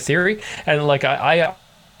you have a theory? And like I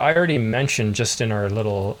already mentioned just in our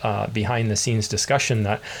little behind the scenes discussion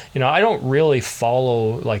that, I don't really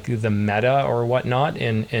follow like the meta or whatnot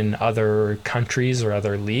in other countries or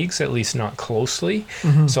other leagues, at least not closely.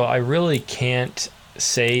 Mm-hmm. So I really can't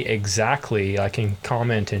say exactly. I can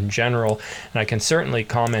comment in general, and I can certainly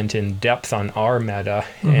comment in depth on our meta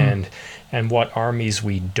and what armies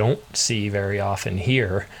we don't see very often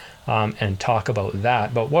here. And talk about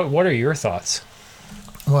that. But what are your thoughts?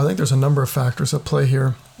 Well, I think there's a number of factors at play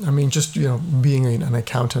here. I mean, just, being an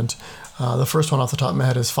accountant, the first one off the top of my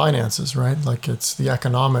head is finances, right? Like it's the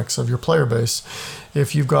economics of your player base.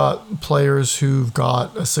 If you've got players who've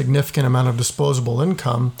got a significant amount of disposable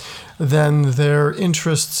income, then their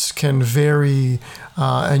interests can vary,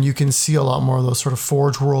 and you can see a lot more of those sort of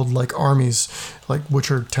Forge World-like armies, like which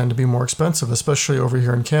tend to be more expensive, especially over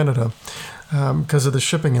here in Canada. Because of the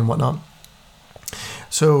shipping and whatnot.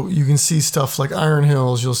 So you can see stuff like Iron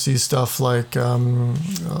Hills, you'll see stuff like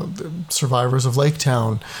Survivors of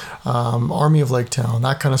Laketown, Army of Laketown,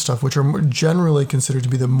 that kind of stuff, which are generally considered to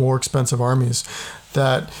be the more expensive armies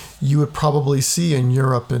that you would probably see in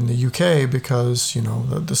Europe and the UK because,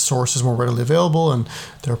 the source is more readily available and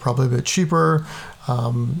they're probably a bit cheaper.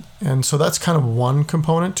 And so that's kind of one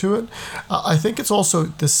component to it. I think it's also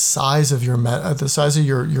the size of your the size of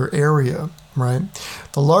your area, right?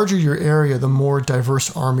 The larger your area, the more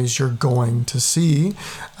diverse armies you're going to see,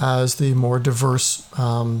 as the more diverse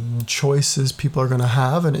choices people are going to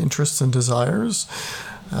have and interests and desires.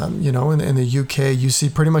 In the UK, you see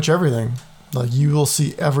pretty much everything. Like you will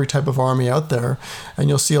see every type of army out there, and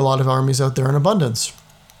you'll see a lot of armies out there in abundance.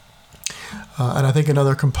 And I think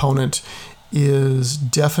another component is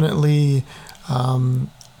definitely,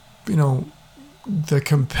 the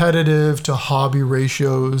competitive to hobby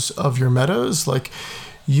ratios of your metas. Like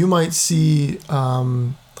you might see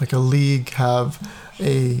like a league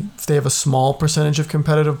if they have a small percentage of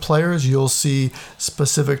competitive players, you'll see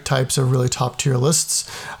specific types of really top tier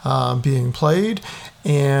lists being played,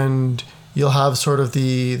 and you'll have sort of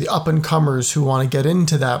the up and comers who want to get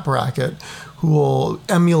into that bracket, who will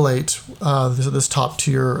emulate this top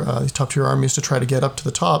tier these top tier armies to try to get up to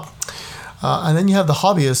the top. And then you have the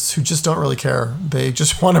hobbyists who just don't really care. They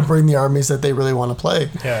just want to bring the armies that they really want to play.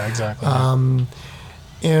 Yeah, exactly.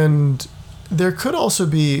 And there could also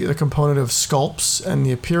be a component of sculpts and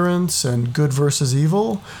the appearance and good versus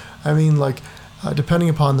evil. I mean, like, depending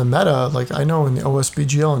upon the meta, like I know in the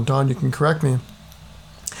OSBGL, and Don, you can correct me,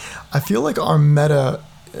 I feel like our meta,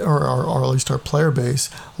 or at least our player base,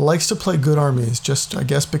 likes to play good armies, just I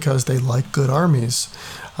guess because they like good armies.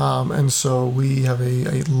 And so we have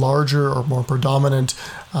a larger or more predominant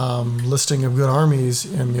listing of good armies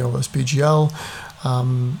in the OSBGL.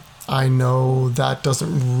 I know that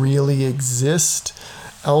doesn't really exist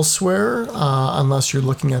elsewhere unless you're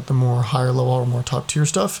looking at the more higher level or more top tier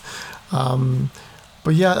stuff.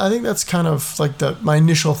 But yeah, I think that's kind of like my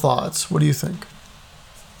initial thoughts. What do you think?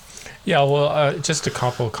 Yeah, well, just a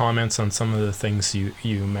couple of comments on some of the things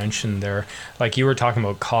you mentioned there. Like you were talking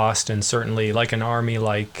about cost, and certainly like an army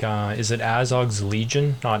like, is it Azog's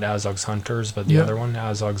Legion? Not Azog's Hunters, but the Yeah. other one,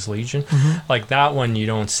 Azog's Legion. Mm-hmm. Like that one you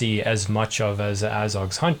don't see as much of as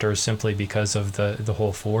Azog's Hunters simply because of the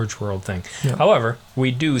whole Forge World thing. Yeah. However, we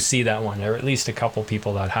do see that one, or at least a couple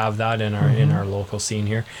people that have that in our local scene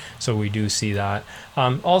here. So we do see that.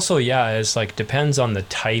 Also, yeah, it's like depends on the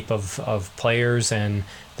type of players and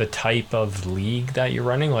the type of league that you're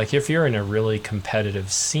running. Like if you're in a really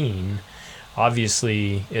competitive scene,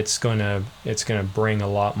 obviously it's gonna bring a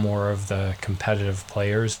lot more of the competitive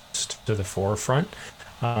players to the forefront.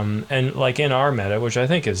 And like in our meta, which I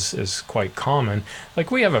think is quite common, like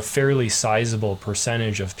we have a fairly sizable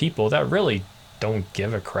percentage of people that really don't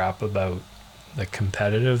give a crap about the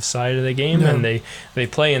competitive side of the game, and they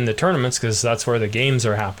play in the tournaments because that's where the games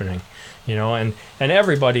are happening, and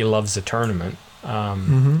everybody loves a tournament,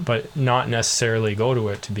 but not necessarily go to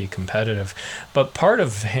it to be competitive. But part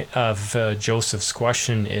of Joseph's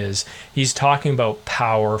question is he's talking about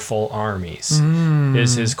powerful armies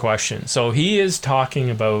is his question. So he is talking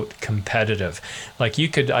about competitive. Like you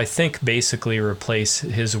could, I think, basically replace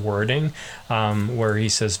his wording where he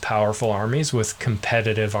says powerful armies with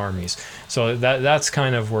competitive armies. So that's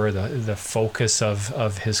kind of where the focus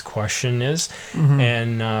of his question is.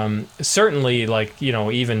 And certainly, like,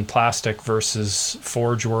 even plastic versus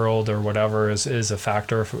Forge World or whatever is a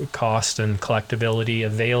factor. Cost and collectability,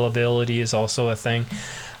 availability is also a thing.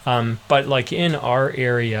 But like in our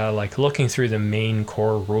area, like looking through the main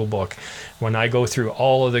core rulebook, when I go through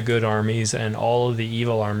all of the good armies and all of the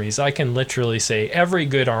evil armies, I can literally say every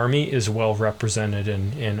good army is well represented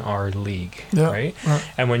in our league, right?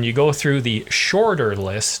 And when you go through the shorter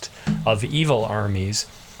list of evil armies,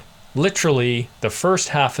 literally the first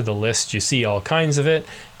half of the list, you see all kinds of it.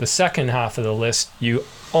 The second half of the list, you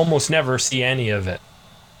almost never see any of it.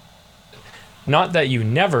 Not that you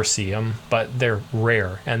never see them, but they're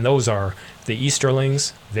rare. And those are the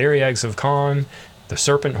Easterlings, Variags of Khan, the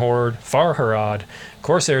Serpent Horde, Farharad,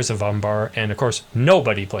 Corsairs of Umbar, and of course,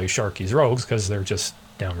 nobody plays Sharky's Rogues because they're just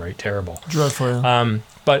downright terrible. Dreadful, yeah.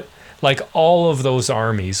 But like all of those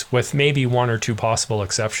armies, with maybe one or two possible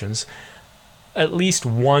exceptions, at least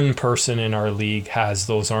one person in our league has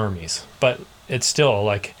those armies. But it's still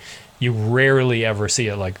like you rarely ever see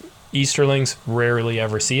it. Like Easterlings, rarely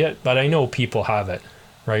ever see it, but I know people have it,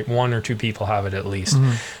 right? One or two people have it at least.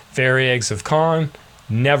 Variags of Khan,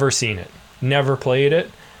 never seen it, never played it.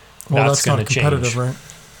 Well, that's going to change. Competitive, right?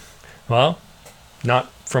 Well, not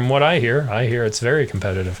from what I hear. I hear it's very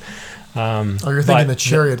competitive. You're thinking the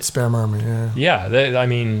Chariot spam army, yeah. Yeah, I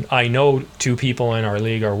mean, I know two people in our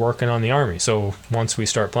league are working on the army, so once we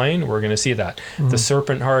start playing, we're going to see that. The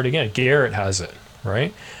Serpent Heart, again, Garrett has it,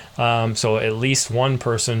 right? So at least one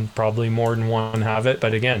person, probably more than one, have it.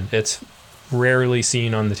 But again, it's rarely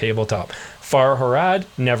seen on the tabletop. Farharad,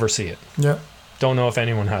 never see it. Yeah. Don't know if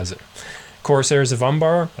anyone has it. Corsairs of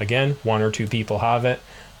Umbar, again, one or two people have it.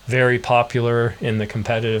 Very popular in the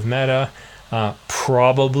competitive meta.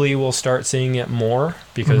 Probably we'll start seeing it more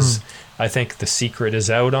because I think the secret is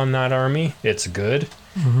out on that army. It's good.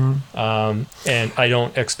 And I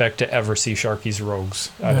don't expect to ever see Sharky's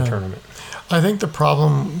Rogues at a tournament. I think the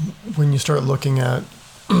problem when you start looking at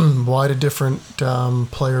why do different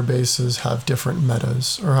player bases have different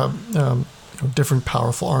metas or have different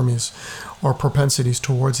powerful armies or propensities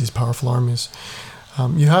towards these powerful armies,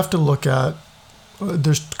 you have to look at,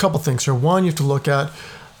 there's a couple things here. One, you have to look at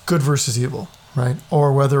good versus evil, right?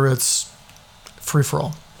 Or whether it's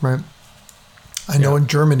free-for-all, right? I know in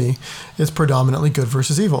Germany, it's predominantly good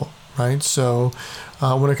versus evil, right? So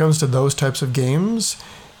when it comes to those types of games,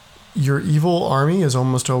 your evil army is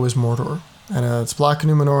almost always Mordor. And it's Black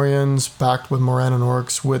Numenorians backed with Moran and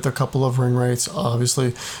Orcs with a couple of ring rates,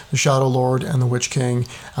 obviously the Shadow Lord and the Witch King.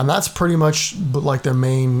 And that's pretty much like their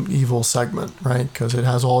main evil segment, right? Because it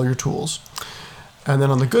has all your tools. And then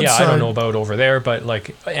on the good side... Yeah, I don't know about over there, but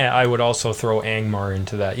like I would also throw Angmar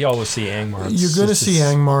into that. You always see Angmar. You're going to see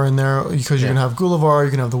Angmar in there because you're going to have Gullivar, you're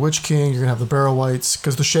going to have the Witch King, you're going to have the Barrow Wights,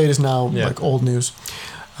 because the Shade is now like old news.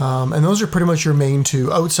 And those are pretty much your main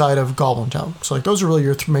two outside of Goblin Town. So like those are really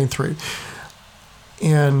your main three.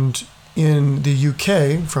 And in the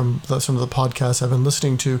UK, from some of the podcasts I've been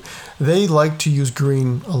listening to, they like to use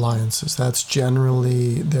green alliances. That's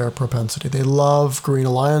generally their propensity. They love green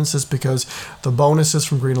alliances because the bonuses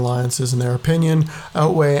from green alliances, in their opinion,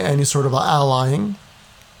 outweigh any sort of allying.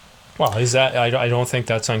 Well, is that? I don't think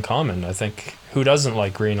that's uncommon. I think who doesn't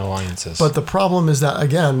like green alliances? But the problem is that,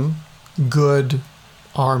 again, good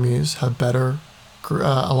armies have better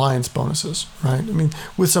alliance bonuses, right? I mean,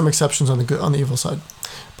 with some exceptions on the evil side,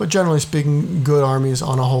 but generally speaking, good armies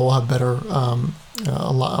on a whole have better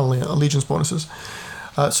allegiance bonuses.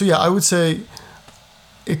 So yeah, I would say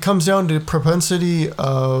it comes down to propensity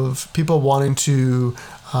of people wanting to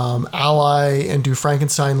ally and do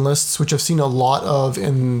Frankenstein lists, which I've seen a lot of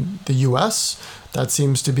in the U.S. That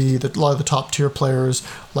seems to be that a lot of the top tier players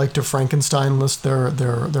like to Frankenstein list their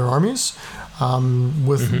armies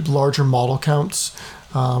with larger model counts,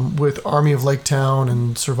 with Army of Lake Town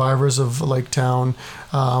and Survivors of Lake Town,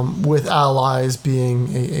 with allies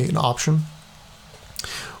being an option.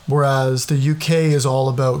 Whereas the UK is all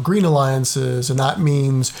about green alliances, and that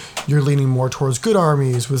means you're leaning more towards good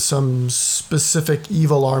armies with some specific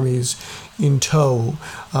evil armies in tow,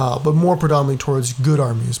 but more predominantly towards good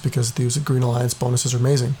armies because these green alliance bonuses are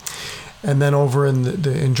amazing. And then over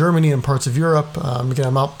in Germany and parts of Europe, again,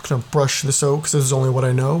 I'm not going to brush this out because this is only what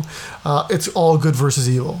I know. It's all good versus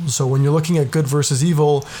evil. So when you're looking at good versus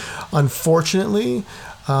evil, unfortunately,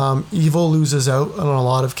 evil loses out in a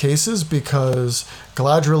lot of cases because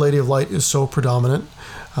Galadriel, Lady of Light, is so predominant.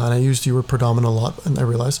 And I used the word predominant a lot, and I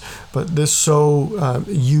realize, but this so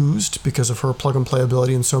used because of her plug and play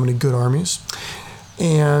ability in so many good armies.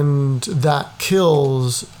 And that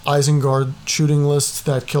kills Isengard shooting lists,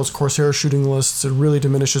 that kills Corsair shooting lists, it really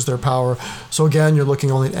diminishes their power. So again, you're looking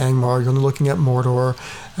only at Angmar, you're only looking at Mordor,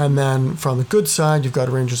 and then from the good side, you've got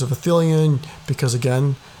Rangers of Ithilien, because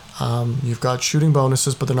again, you've got shooting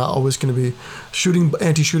bonuses, but they're not always going to be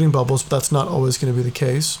anti-shooting bubbles, but that's not always going to be the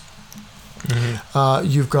case. Mm-hmm.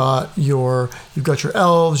 You've got your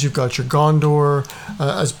elves, you've got your Gondor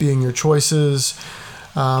as being your choices.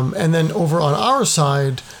 And then over on our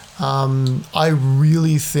side, I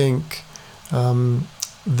really think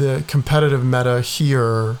the competitive meta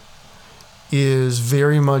here is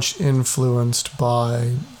very much influenced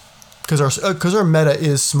by, because our meta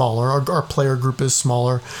is smaller, our player group is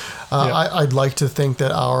smaller. I'd like to think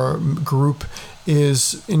that our group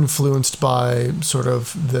is influenced by sort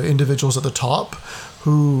of the individuals at the top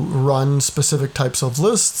who run specific types of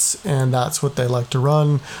lists, and that's what they like to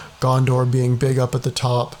run. Gondor being big up at the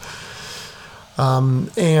top.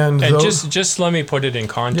 Just let me put it in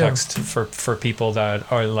context for people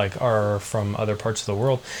that are from other parts of the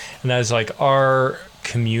world, and that is like our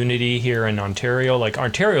community here in Ontario. Like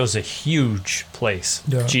Ontario is a huge place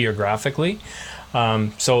geographically,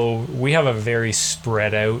 so we have a very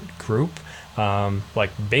spread out group.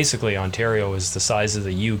 Like basically Ontario is the size of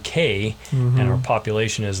the UK, and our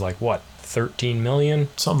population is like what, 13 million,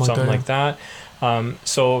 something like that.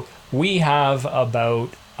 So we have about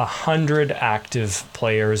 100 active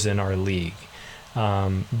players in our league,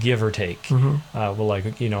 give or take.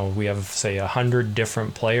 We have say 100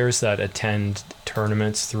 different players that attend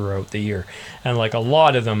tournaments throughout the year, and like a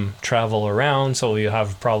lot of them travel around. So you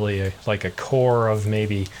have probably a core of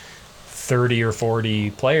maybe 30 or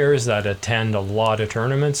 40 players that attend a lot of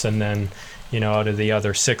tournaments, and then out of the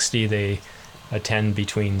other 60 they attend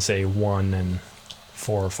between say 1 and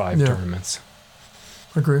 4 or 5 tournaments.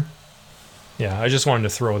 Agree. I just wanted to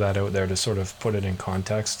throw that out there to sort of put it in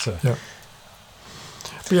context.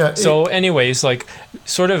 So anyways, like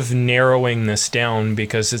sort of narrowing this down,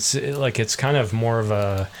 because it's kind of more of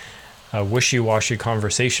a wishy-washy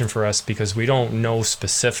conversation for us because we don't know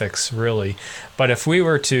specifics really. But if we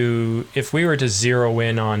were to zero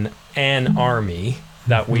in on an army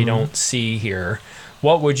that we don't see here,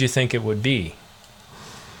 what would you think it would be?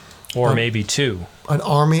 Or maybe two? An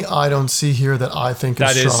army I don't see here that I think is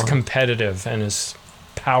strong. That is competitive and is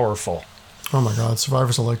powerful. Oh my God,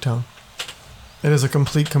 Survivors of Lake Town. It is a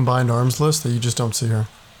complete combined arms list that you just don't see here.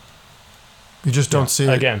 You just don't see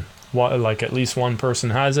it. Again, like at least one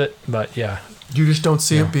person has it, but you just don't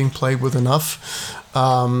see it being played with enough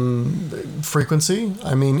frequency.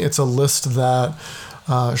 I mean, it's a list that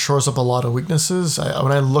shores up a lot of weaknesses.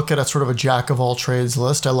 When I look at a sort of a jack of all trades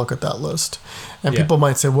list, I look at that list, and people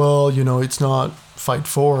might say, well, it's not Fight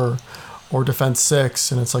 4 or Defense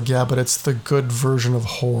 6, and it's like, but it's the good version of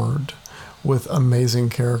Horde with amazing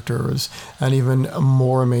characters and even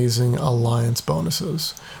more amazing alliance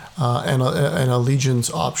bonuses. And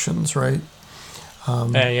allegiance options, right?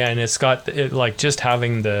 And it's got just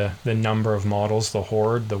having the number of models, the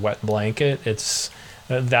Horde, the wet blanket. It's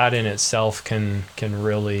that in itself can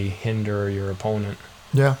really hinder your opponent.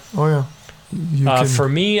 Yeah. Oh yeah. For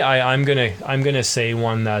me, I'm gonna say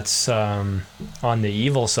one that's on the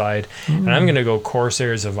evil side, and I'm gonna go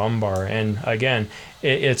Corsairs of Umbar. And again,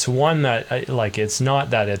 it's one that it's not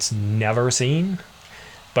that it's never seen.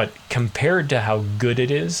 But compared to how good it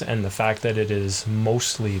is and the fact that it is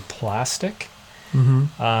mostly plastic,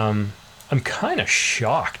 I'm kind of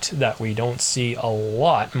shocked that we don't see a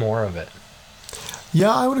lot more of it.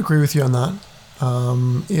 Yeah, I would agree with you on that.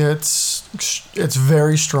 It's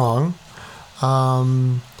very strong.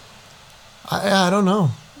 I don't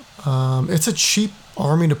know. It's a cheap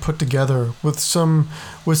army to put together with some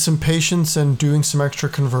patience and doing some extra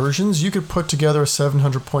conversions. You could put together a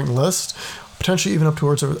 700 point list, potentially even up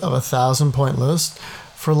towards a 1,000 point list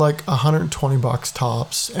for like $120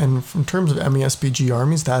 tops. And in terms of MESBG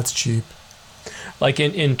armies, that's cheap. Like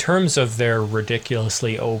in terms of their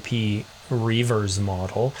ridiculously OP Reavers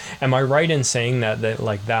model, am I right in saying that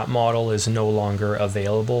like that model is no longer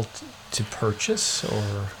available to purchase,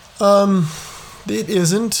 or? It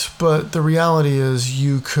isn't, but the reality is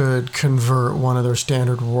you could convert one of their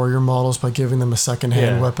standard warrior models by giving them a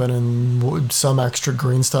second-hand weapon and some extra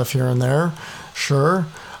green stuff here and there. Sure.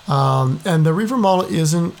 And the Reaver model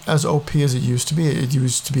isn't as OP as it used to be. It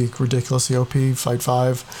used to be ridiculously OP, Fight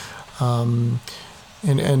 5,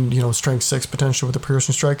 and Strength 6 potential with the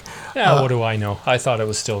piercing strike. Yeah, what do I know? I thought it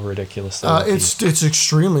was still ridiculously OP. It's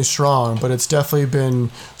extremely strong, but it's definitely been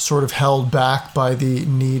sort of held back by the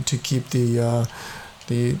need to keep the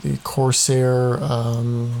Corsair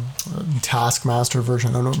Taskmaster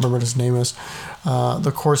version. I don't remember what his name is.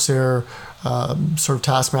 The Corsair sort of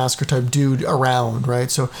Taskmaster type dude around, right?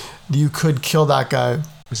 So you could kill that guy.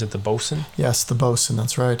 Is it the Bosun? Yes, the Bosun.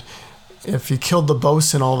 That's right. If you killed the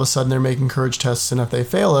Bosun, all of a sudden they're making courage tests, and if they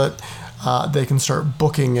fail it, they can start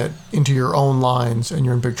booking it into your own lines, and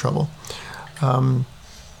you're in big trouble. So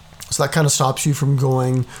that kind of stops you from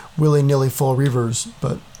going willy-nilly full Reavers.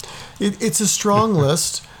 But it's a strong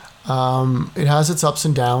list. It has its ups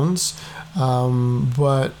and downs.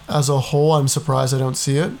 But as a whole, I'm surprised I don't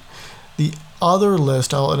see it. The other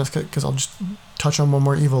list, because I'll just touch on one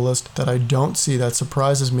more evil list that I don't see that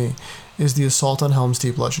surprises me, is the Assault on Helm's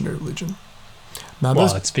Deep Legendary Legion. Now,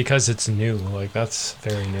 it's because it's new. Like, that's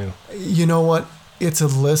very new. You know what? It's a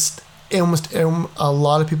list almost a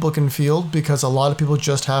lot of people can field, because a lot of people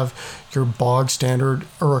just have your bog standard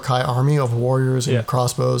Uruk-hai army of warriors and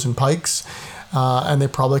crossbows and pikes, and they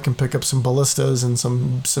probably can pick up some ballistas and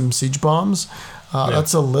some siege bombs.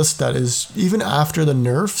 That's a list that is, even after the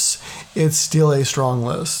nerfs, it's still a strong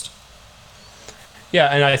list. Yeah,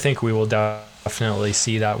 and I think we will definitely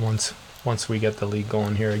see that once we get the league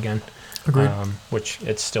going here again. Agreed. Which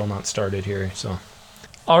it's still not started here, so.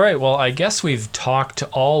 All right, well, I guess we've talked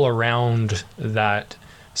all around that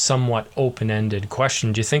somewhat open-ended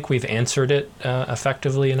question. Do you think we've answered it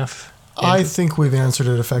effectively enough, Andrew? I think we've answered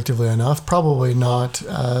it effectively enough. Probably not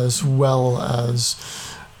as well as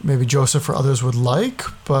maybe Joseph or others would like,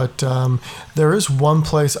 but there is one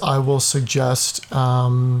place I will suggest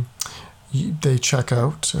they check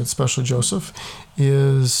out, especially Joseph,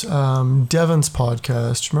 is Devin's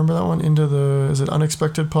podcast. Remember that one? Is it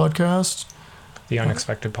Unexpected Podcast? The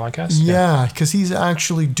Unexpected Podcast? Yeah, because he's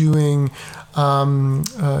actually doing some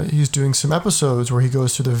episodes where he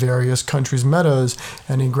goes through the various countries' metas,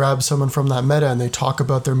 and he grabs someone from that meta, and they talk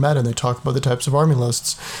about their meta, and they talk about the types of army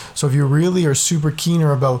lists. So if you really are super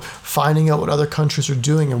keener about finding out what other countries are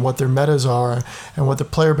doing and what their metas are and what their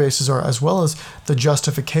player bases are, as well as the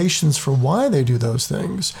justifications for why they do those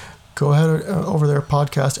things, go ahead over their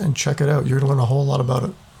podcast and check it out. You're going to learn a whole lot about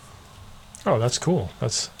it. Oh, that's cool.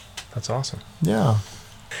 That's awesome. Yeah.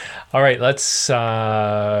 All right, let's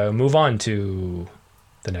move on to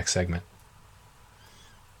the next segment.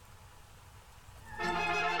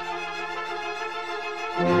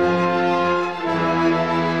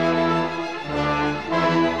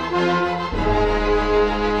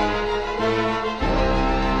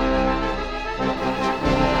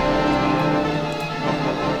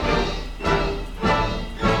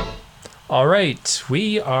 All right,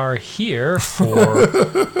 we are here for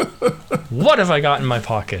What Have I Got in My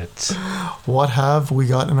Pocket? What have we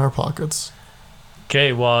got in our pockets?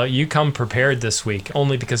 Okay, well, you come prepared this week,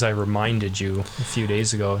 only because I reminded you a few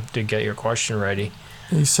days ago to get your question ready.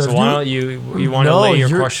 He said, so why don't you want to lay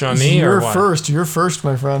your question on me, or what? You're first,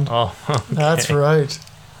 my friend. Oh, okay. That's right.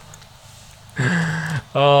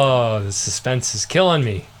 Oh, the suspense is killing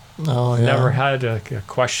me. Oh, yeah. Never had a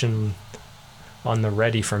question on the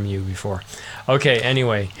ready from you before. Okay,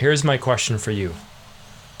 anyway, here's my question for you.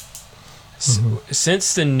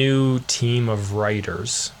 Since the new team of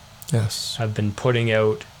writers have been putting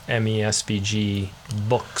out MESBG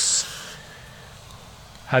books,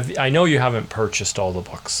 I know you haven't purchased all the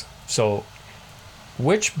books, so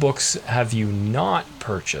which books have you not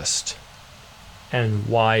purchased, and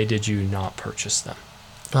why did you not purchase them?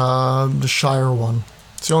 The Shire one.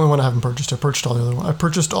 It's the only one I haven't purchased. I purchased all the other ones. I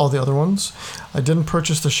purchased all the other ones. I didn't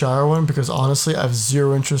purchase the Shire one because honestly, I have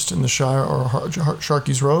zero interest in the Shire or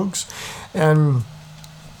Sharky's Rogues. And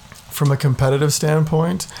from a competitive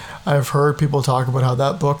standpoint, I've heard people talk about how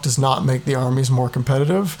that book does not make the armies more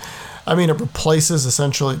competitive. I mean, it replaces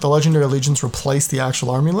essentially, the Legendary Legions replace the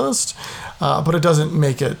actual army list, but it doesn't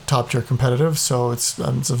make it top tier competitive, so it's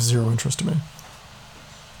of zero interest to me.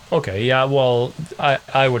 Okay, yeah, well,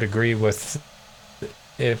 I would agree with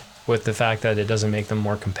the fact that it doesn't make them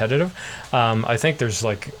more competitive. I think there's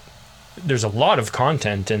a lot of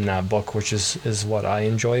content in that book, which is what I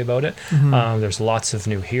enjoy about it. There's lots of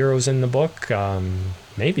new heroes in the book,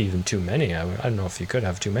 maybe even too many. I don't know if you could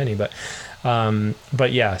have too many, but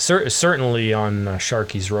yeah, certainly on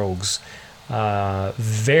Sharky's Rogues,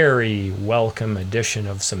 very welcome addition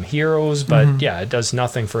of some heroes, but yeah, it does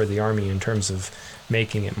nothing for the army in terms of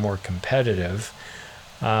making it more competitive.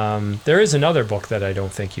 There is another book that I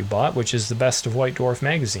don't think you bought, which is the Best of White Dwarf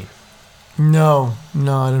magazine. No,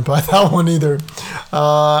 I didn't buy that one either.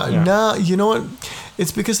 No, you know what?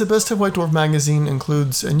 It's because the Best of White Dwarf magazine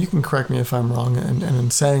includes, and you can correct me if I'm wrong in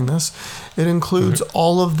saying this, it includes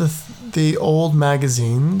all of the old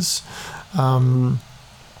magazines,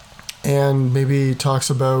 and maybe talks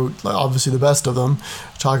about, obviously the best of them,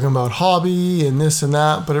 talking about hobby and this and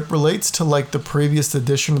that, but it relates to like the previous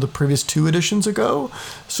edition or the previous 2 editions ago.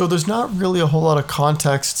 So there's not really a whole lot of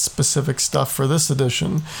context specific stuff for this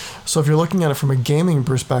edition. So if you're looking at it from a gaming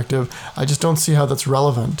perspective, I just don't see how that's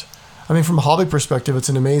relevant. I mean, from a hobby perspective, it's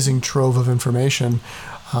an amazing trove of information.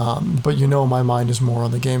 But my mind is more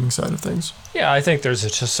on the gaming side of things. Yeah, I think there's a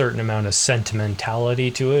certain amount of sentimentality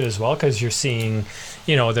to it as well, because you're seeing,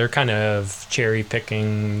 they're kind of cherry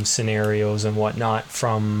picking scenarios and whatnot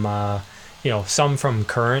from, some from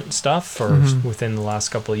current stuff or within the last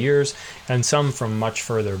couple of years, and some from much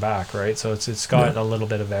further back, right? So it's got a little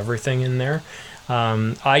bit of everything in there.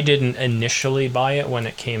 I didn't initially buy it when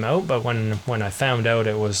it came out, but when I found out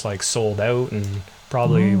it was like sold out and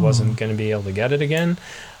probably wasn't going to be able to get it again,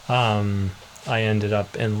 I ended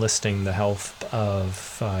up enlisting the help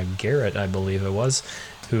of Garrett, I believe it was,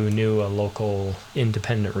 who knew a local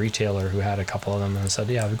independent retailer who had a couple of them, and said,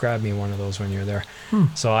 yeah, grab me one of those when you're there.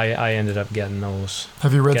 So I ended up getting those.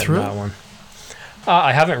 Have you read through that one?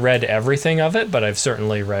 I haven't read everything of it, but I've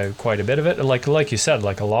certainly read quite a bit of it. Like you said,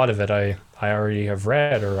 like a lot of it I already have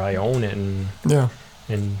read, or I own it, and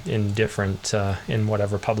in different in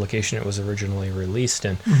whatever publication it was originally released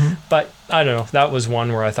in. But I don't know, that was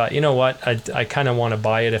one where I thought, you know what, I kind of want to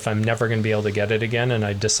buy it if I'm never going to be able to get it again, and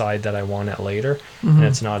I decide that I want it later and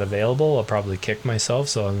it's not available, I'll probably kick myself.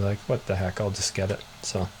 So I'm like, what the heck, I'll just get it.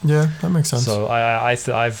 So yeah, that makes sense. So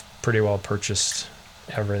I've pretty well purchased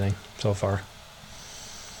everything so far.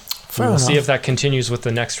 We'll see if that continues with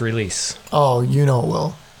the next release. Oh, it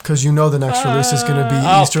will. Because the next release is going to be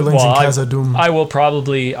Easterlings and Khazad-dûm. I will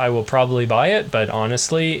probably buy it, but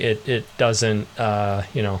honestly, it doesn't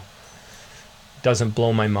doesn't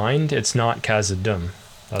blow my mind. It's not Khazad-dûm.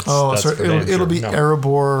 So it'll be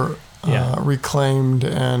Erebor reclaimed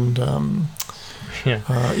and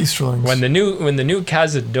Easterlings. When the new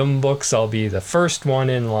Khazad-dûm books, I'll be the first one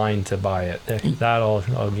in line to buy it. That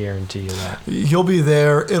I'll guarantee you that. You'll be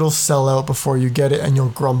there. It'll sell out before you get it, and you'll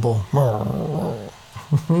grumble.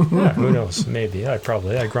 Yeah, who knows? Maybe. I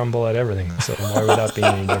grumble at everything, so why would that be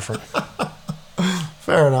any different?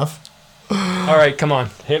 Fair enough. All right, come on.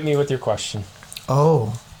 Hit me with your question.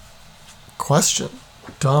 Oh. Question.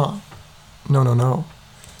 Duh. No.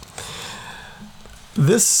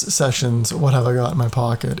 This session's What Have I Got in My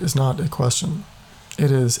Pocket is not a question.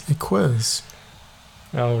 It is a quiz.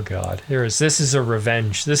 Oh, God. This is a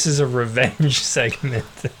revenge. This is a revenge segment.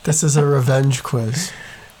 This is a revenge quiz.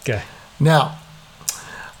 Okay. Now,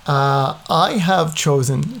 I have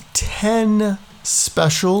chosen 10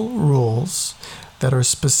 special rules that are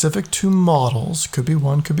specific to models. Could be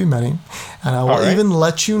one, could be many. And I will even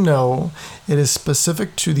let you know it is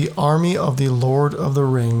specific to the Army of the Lord of the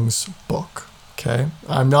Rings book. Okay?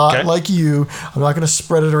 I'm not like you. I'm not going to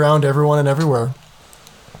spread it around everyone and everywhere.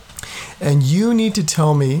 And you need to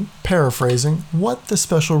tell me, paraphrasing, what the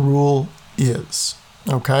special rule is.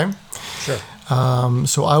 Okay? Sure.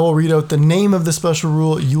 So I will read out the name of the special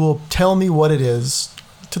rule. You will tell me what it is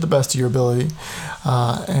to the best of your ability,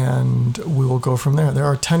 and we will go from there. There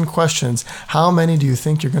are 10 questions. How many do you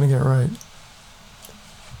think you're going to get right?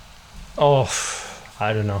 Oh,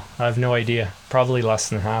 I don't know. I have no idea. Probably less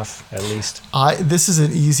than half, at least. This is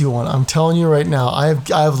an easy one. I'm telling you right now. I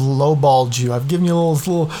have lowballed you. I've given you a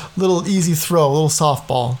little easy throw, a little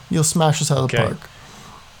softball. You'll smash this out of the park.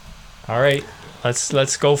 All right.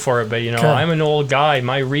 Let's go for it. But Okay. I'm an old guy.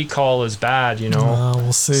 My recall is bad.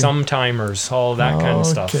 We'll see. Some timers, all that kind of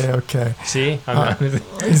stuff. Okay. See,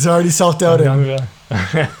 He's already self-doubting. I'm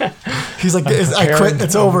He's like, I quit.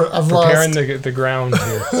 It's over. I've preparing lost. the ground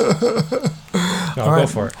here. No, All go right.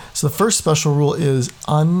 for it. So the first special rule is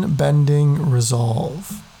unbending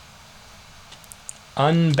resolve.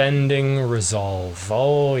 Unbending resolve.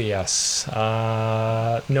 Oh yes.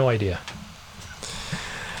 No idea.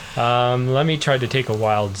 Let me try to take a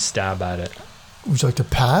wild stab at it. Would you like to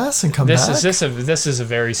pass and come back?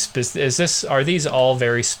 Are these all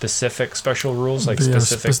very specific special rules, like They are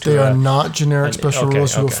specific they are not generic an- special okay,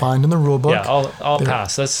 rules you will okay. find in the rule book. Yeah, I'll They're-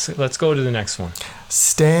 pass. Let's go to the next one.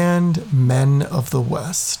 Stand, men of the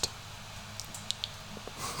West.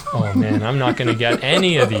 Oh man, I'm not going to get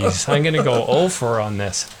any of these. I'm going to go 0 for on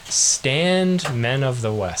this. Stand, men of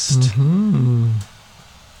the West.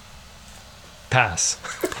 Pass.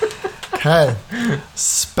 Okay.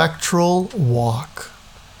 Spectral walk.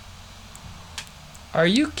 Are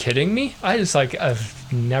you kidding me? I've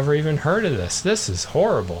never even heard of this. This is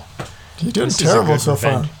horrible. You're doing This is a terrible good so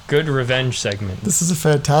revenge, far. Good revenge segment. This is a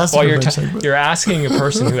fantastic Well, revenge segment. you're asking a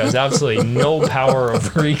person who has absolutely no power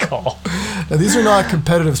of recall. Now, these are not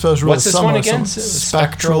competitive special rules. What's this Some one are again? some-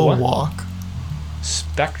 Spectral Spectral what? walk.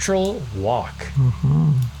 Spectral walk.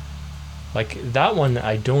 Like that one,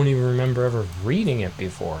 I don't even remember ever reading it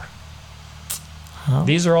before. Oh.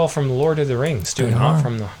 These are all from Lord of the Rings, too, They not are.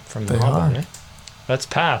 from the They Hobbit. are. Eh? Let's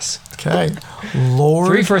pass. Okay. Lord.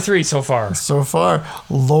 3 for 3 so far. So far.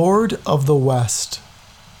 Lord of the West.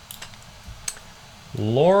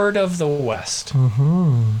 Lord of the West.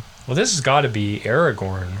 Well, this has got to be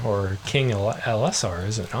Aragorn or King Elessar,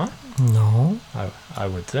 is it not? No. I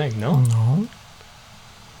would think. No. No.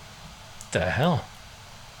 The hell.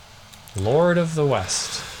 Lord of the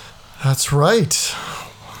West. That's right.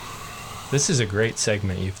 This is a great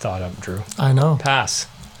segment you've thought up, Drew. I know. Pass.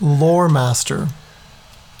 Lore Master.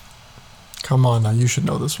 Come on now. You should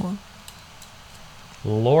know this one.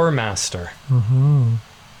 Lore Master.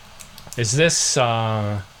 Is this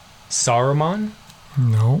Saruman?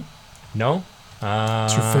 No. No?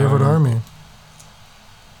 It's your favorite army.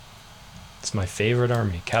 It's my favorite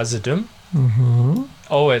army. Khazad-dûm?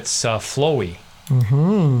 Oh, it's Flowey.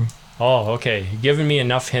 Oh, okay. You're giving me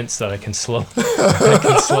enough hints that I can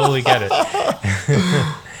slowly get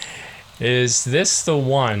it. Is this the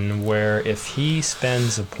one where if he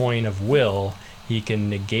spends a point of will, he can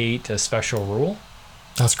negate a special rule?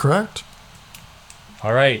 That's correct.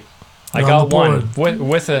 All right. I You're on got the one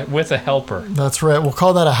with a helper. That's right. We'll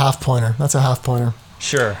call that a half pointer. That's a half pointer.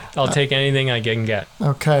 Sure. I'll take anything I can get.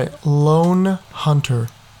 Okay. Lone Hunter.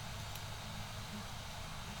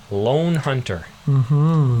 Lone Hunter.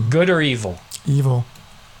 Good or evil? Evil.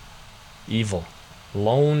 Evil.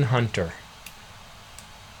 Lone Hunter.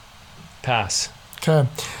 Pass. Okay.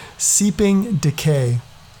 Seeping Decay.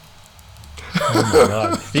 Oh my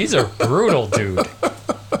god. These are brutal, dude.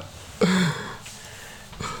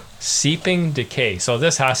 Seeping Decay. So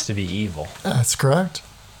this has to be evil. That's correct.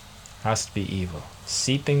 Has to be evil.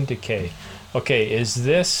 Seeping Decay. Okay, is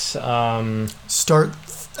this Start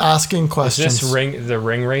asking questions. is this the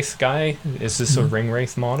ring wraith guy? Is this a ring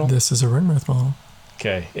wraith model? This is a Ringwraith model.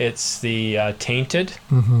 Okay, it's the tainted.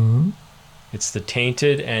 It's the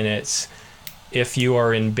tainted, and it's if you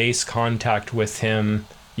are in base contact with him,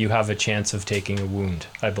 you have a chance of taking a wound.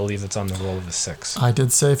 I believe it's on the roll of a 6. I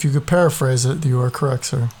did say if you could paraphrase it, you are correct,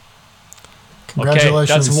 sir. Okay,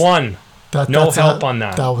 Congratulations. that's one. No help on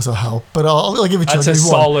that. That was a help, but I'll give it to you. That's a I'll give you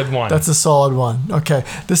solid one. That's a solid one. Okay,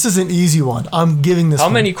 this is an easy one. I'm giving this. How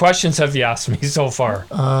one. many questions have you asked me so far?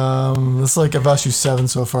 It's like I've asked you 7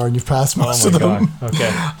 so far, and you've passed most Oh of my them. god.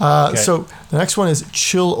 Okay. Okay. So the next one is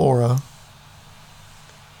Chill Aura.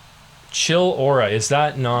 Chill Aura. Is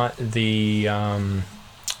that not the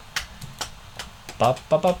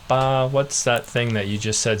what's that thing that you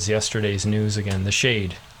just said's yesterday's news again? The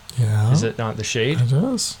Shade. Yeah. Is it not the Shade? It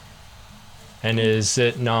is. And is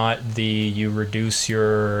it not the you reduce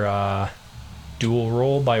your dual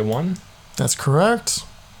roll by 1? That's correct.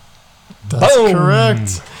 That's Boom!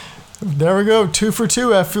 correct. There we go. 2 for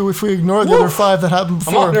 2 if we ignore the Woo! other 5 that happened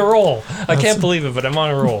I'm before. on a roll. I can't believe it, but I'm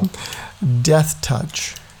on a roll. Death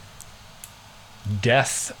Touch.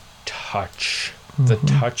 Death Touch. The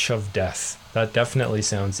touch of death. That definitely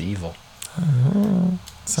sounds evil.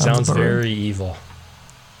 Sounds about right. very evil.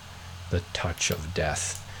 The touch of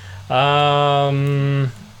death.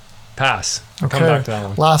 Pass. Okay. Come back to that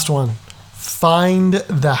one. Last one. Find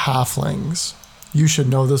the Halflings. You should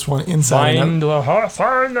know this one inside and out.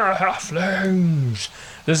 Find the halflings.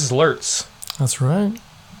 This is Lurtz. That's right.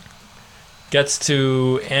 gets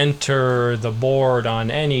to enter the board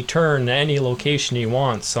on any turn, any location he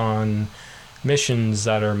wants on missions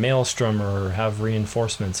that are Maelstrom or have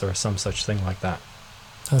reinforcements or some such thing like that.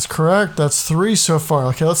 That's correct. That's 3 so far.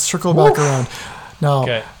 Okay, let's circle back around. Now,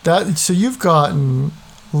 Okay. so you've gotten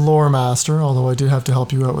Lore Master, although I did have to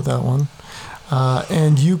help you out with that one.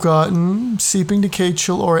 And you've gotten Seeping Decay,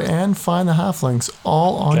 Chill Aura, and Find the Halflings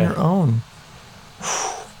all on your own.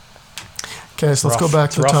 Okay, so let's go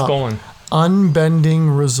back to the top. Going.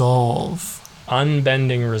 Unbending Resolve.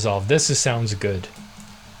 Unbending Resolve. This sounds good.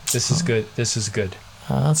 This is good. This is good.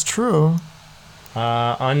 That's true.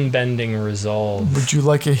 Unbending Resolve. Would you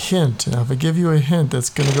like a hint? Now, if I give you a hint, that's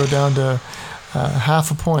going to go down to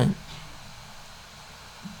half a point.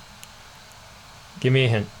 Give me a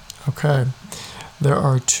hint. Okay. There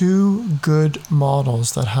are 2 good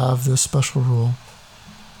models that have this special rule.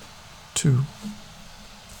 2.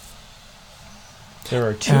 There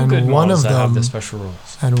are 2 good models that have the special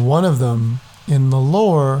rules. And one of them, in the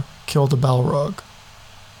lore, killed a Balrog.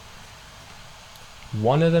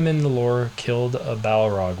 One of them in the lore killed a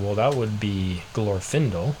Balrog. Well, that would be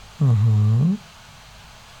Glorfindel. Mm-hmm.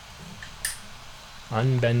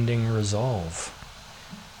 Unbending Resolve.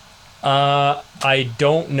 I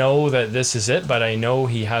don't know that this is it, but I know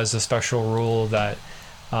he has a special rule that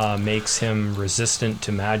makes him resistant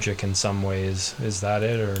to magic in some ways. Is that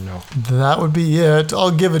it or no? That would be it.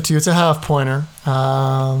 I'll give it to you. It's a half pointer.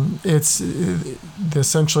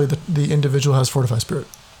 Essentially the individual has Fortify Spirit,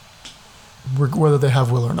 whether they have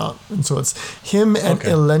will or not. And so it's him and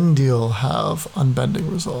Elendil have Unbending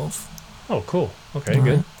Resolve. Oh, cool. Okay, All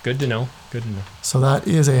good. right. Good to know. Good to know. So that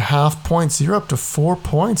is a half point. So you're up to 4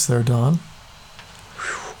 points there, Don.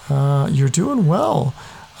 You're doing well.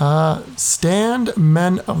 Stand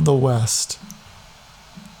Men of the West.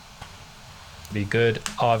 Be good,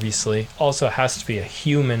 obviously. Also has to be a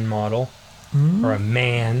human model or a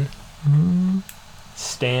man.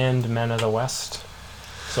 Stand Men of the West.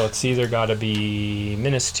 So it's either got to be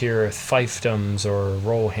Minister, Fiefdoms, or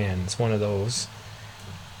Rohans. One of those.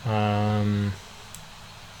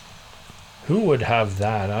 Who would have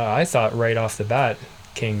that? I thought right off the bat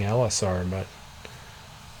King Elisar, but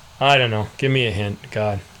I don't know. Give me a hint,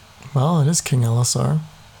 God. Well, it is King Elisar.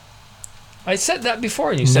 I said that before,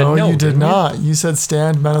 and you said no. No, you did didn't not. You said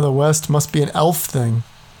Stand Men of the West must be an elf thing.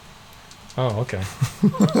 Oh, okay.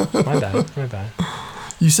 My bad. My bad.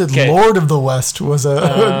 You said Lord of the West was a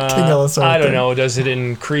King Elisar I don't thing. know. Does it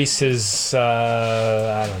increase his...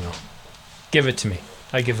 I don't know. Give it to me.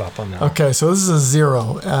 I give up on that. Okay, so this is a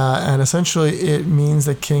 0, and essentially it means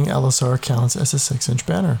that King Elisar counts as a 6-inch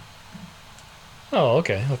banner. Oh,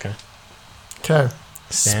 okay. Okay. Okay.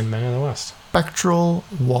 Stand Men of the West. Spectral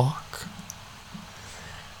Walk.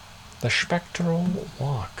 The Spectral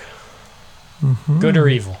Walk. Mm-hmm. Good or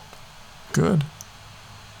evil? Good.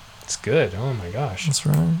 It's good. Oh my gosh. That's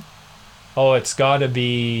right. Oh, it's got to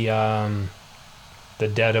be the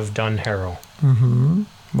Dead of Dunharrow. Mm-hmm.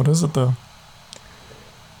 What is it, though?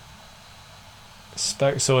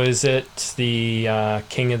 So is it the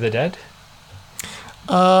King of the Dead?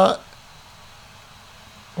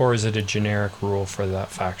 Or is it a generic rule for that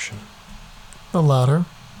faction? The latter.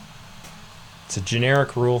 It's a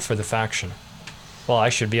generic rule for the faction. Well, I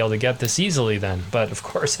should be able to get this easily then, but of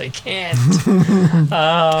course I can't.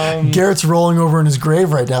 Garrett's rolling over in his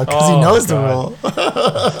grave right now because he knows the rule.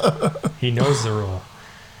 He knows the rule.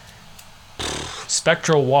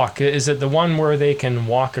 Spectral Walk. Is it the one where they can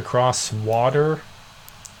walk across water?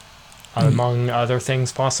 Among other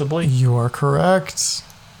things, possibly? You are correct.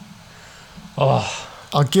 Oh,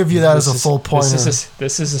 I'll give you that as a full pointer.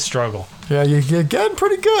 This is a struggle. Yeah, you're getting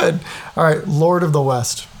pretty good. All right, Lord of the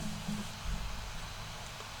West.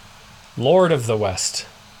 Lord of the West.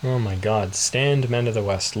 Oh my God. Stand Men of the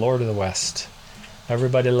West. Lord of the West.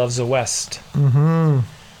 Everybody loves the West. Mm-hmm.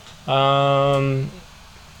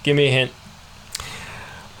 Give me a hint.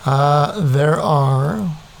 There are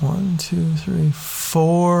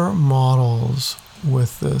 4 models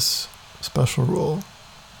with this special rule.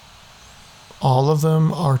 All of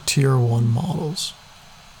them are tier 1 models.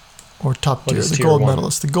 Or top tier. The gold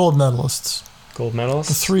medalists. The gold medalists. Gold medalists?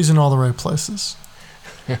 The 3's in all the right places.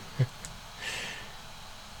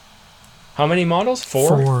 How many models?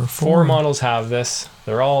 4? 4. 4 models have this.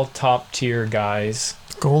 They're all top tier guys.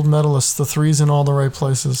 Gold medalists. The 3's in all the right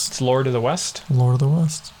places. It's Lord of the West? Lord of the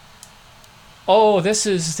West. Oh, this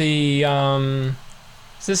is the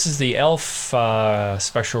elf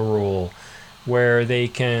special rule where they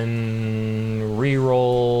can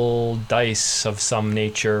re-roll dice of some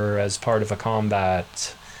nature as part of a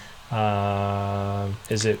combat.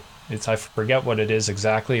 Is it It's I forget what it is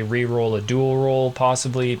exactly. Reroll a dual roll,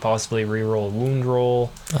 possibly reroll a wound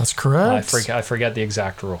roll. That's correct. I forget the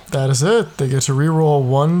exact rule. That is it. They get to reroll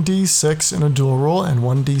 1d6 in a dual roll and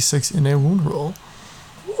 1d6 in a wound roll.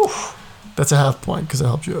 Whew. That's a half point because I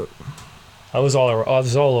helped you out. I was all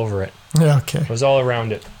over it. Yeah, okay. I was all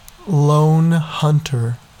around it. Lone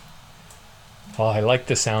hunter. Oh, I like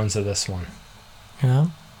the sounds of this one. Yeah.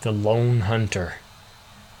 The lone hunter.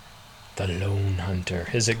 The lone hunter.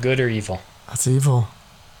 Is it good or evil? That's evil.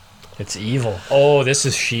 It's evil. Oh, this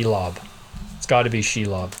is Shelob. It's got to be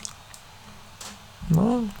Shelob.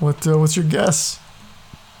 Well, what's your guess?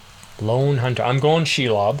 Lone hunter. I'm going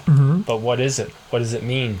Shelob, Mm-hmm. but what is it? What does it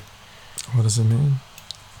mean? What does it mean?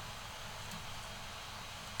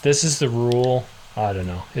 This is the rule. I don't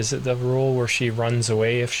know. Is it the rule where she runs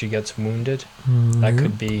away if she gets wounded? That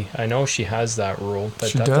could be. I know she has that rule,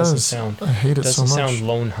 but that doesn't sound. I hate it so much. Doesn't sound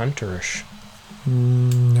lone hunterish.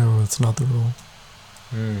 No, it's not the rule.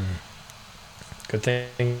 Good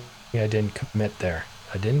thing I didn't commit there.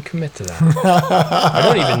 I didn't commit to that. I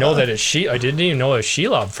don't even know that it's I didn't even know it's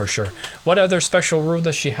Shelob for sure. What other special rule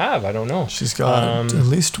does she have? I don't know. She's got at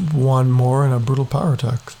least one more in a brutal power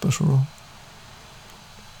attack special rule.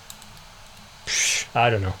 I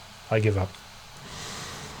don't know. I give up.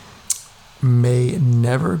 May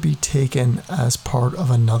never be taken as part of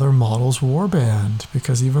another model's warband,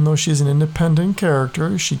 because even though she's an independent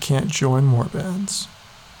character, she can't join warbands.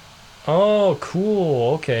 Oh,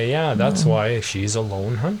 cool. Okay, yeah, that's why she's a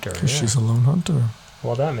lone hunter. Because she's a lone hunter.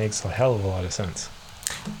 Well, that makes a hell of a lot of sense.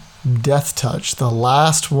 Death Touch, the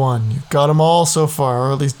last one. You've got them all so far,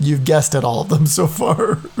 or at least you've guessed at all of them so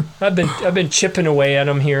far. I've been chipping away at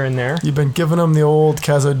them here and there. You've been giving them the old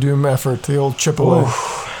Khazad-dûm effort, the old chip away.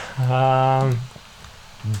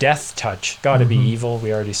 Death Touch, gotta be evil.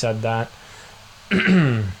 We already said that.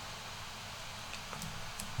 The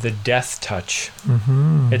Death Touch.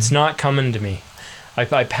 It's not coming to me.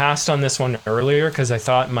 I passed on this one earlier because I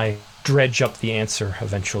thought my dredge up the answer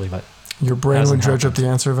eventually, but your brain would dredge up the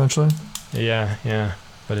answer eventually? Yeah,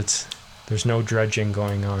 but there's no dredging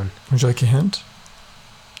going on. Would you like a hint?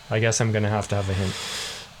 I guess I'm gonna have to have a hint.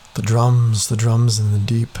 The drums in the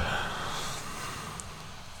deep.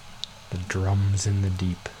 The drums in the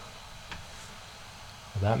deep.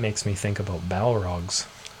 Well, that makes me think about Balrogs.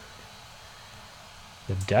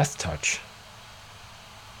 The Death Touch.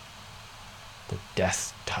 The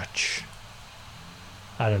Death Touch.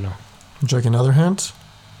 I don't know. Would you like another hint?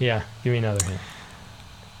 Yeah, give me another hint.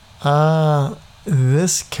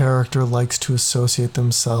 This character likes to associate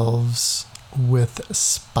themselves with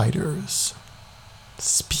spiders.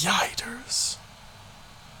 Spiders.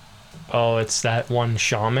 Oh, it's that one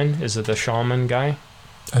shaman? Is it the shaman guy?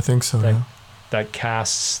 I think so, yeah. That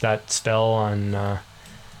casts that spell on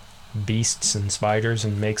beasts and spiders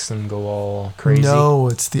and makes them go all crazy? No,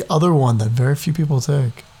 it's the other one that very few people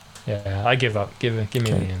take. Yeah, I give up. Give me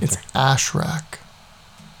the answer. It's Ashrak.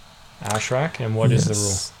 Ashrak? And what is the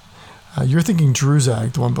rule? You're thinking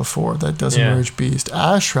Druzag, the one before, that doesn't rage beast.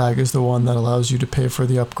 Ashrak is the one that allows you to pay for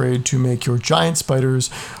the upgrade to make your giant spiders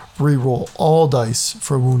reroll all dice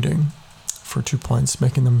for wounding for 2 points,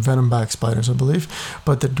 making them venom-back spiders, I believe.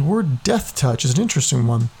 But the word Death Touch is an interesting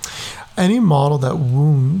one. Any model that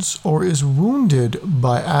wounds or is wounded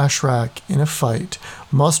by Ashrak in a fight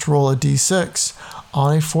must roll a d6.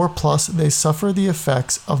 On a 4+, they suffer the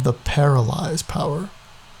effects of the Paralyze power.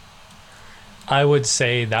 I would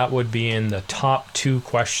say that would be in the top 2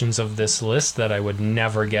 questions of this list that I would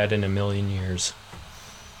never get in a million years.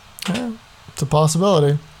 Yeah, it's a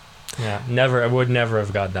possibility. Yeah, never. I would never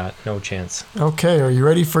have got that. No chance. Okay, are you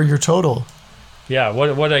ready for your total? Yeah,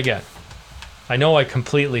 what did I get? I know I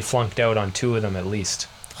completely flunked out on 2 of them at least.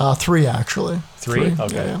 3, actually. 3?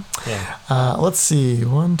 Okay. Yeah. Let's see.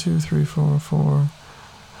 1, 2, 3, 4, 4.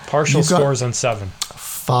 Partial scores on 7.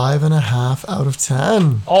 5.5 out of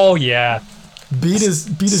 10. Oh yeah. Beat his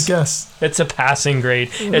guess. It's a passing grade.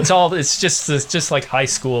 It's just like high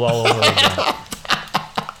school all over again.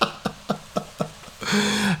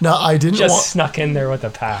 Now, I didn't snuck in there with a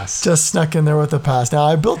pass. Just snuck in there with a pass. Now,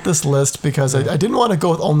 I built this list because I didn't want to go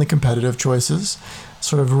with only competitive choices.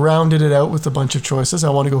 Sort of rounded it out with a bunch of choices. I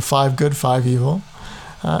want to go 5 good, 5 evil.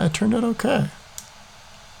 It turned out okay.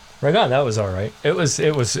 Right on, that was all right. It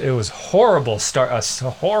was horrible start. A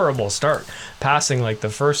horrible start. Passing like the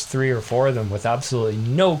first 3 or 4 of them with absolutely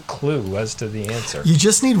no clue as to the answer. You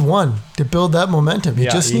just need one to build that momentum. You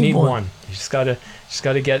need one. You just gotta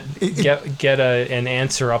get an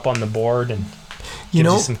answer up on the board and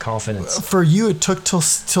gives you some confidence. For you, it took till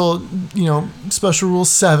Special Rule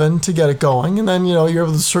 7 to get it going, and then you're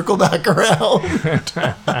able to circle back around.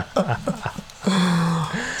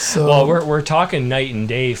 So, Well, we're talking night and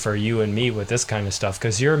day for you and me with this kind of stuff,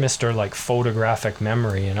 because you're Mr. like photographic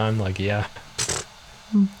memory, and I'm like, yeah,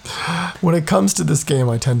 when it comes to this game,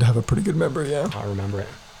 I tend to have a pretty good memory, yeah. I'll remember it.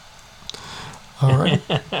 All right.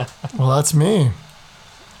 Well, that's me.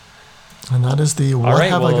 And that is the what right,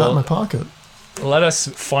 have I got in well, my pocket? Let us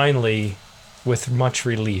finally, with much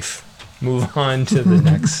relief, move on to the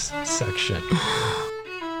next section.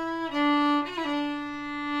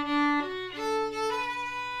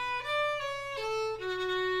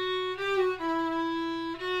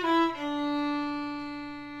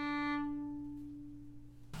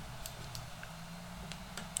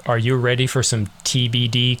 Are you ready for some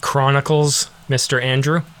TBD Chronicles, Mr.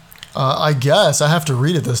 Andrew? I guess I have to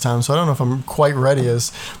read it this time, so I don't know if I'm quite ready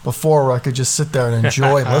as before, where I could just sit there and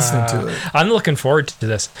enjoy listening to it. I'm looking forward to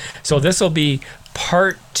this. So this will be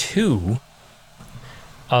part 2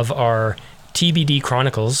 of our TBD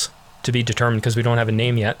Chronicles, to be determined because we don't have a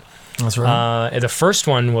name yet. That's right. The first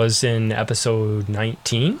one was in episode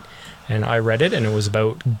 19, and I read it, and it was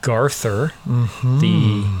about Garthur,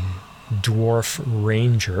 the dwarf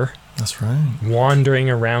ranger. That's right. Wandering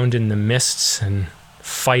around in the mists and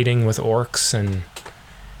fighting with orcs. And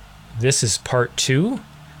this is part 2,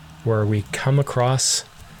 where we come across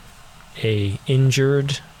a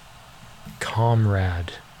injured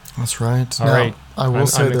comrade. That's right. All Now, right. I will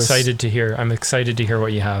say I'm this. excited to hear. I'm excited to hear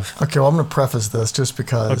what you have. Okay, well, I'm going to preface this just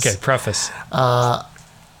because. Okay, preface. While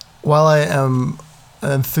I am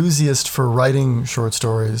an enthusiast for writing short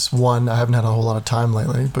stories, one, I haven't had a whole lot of time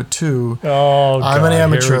lately, but two, Oh, I'm an God, here we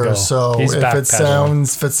amateur, go. so He's if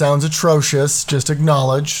backpedaling. it sounds atrocious, just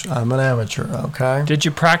acknowledge I'm an amateur, okay? Did you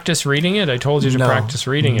practice reading it? I told you to No, practice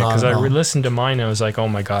reading it not because at I all. listened to mine and I was like, oh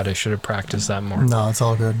my God, I should have practiced that more. No, it's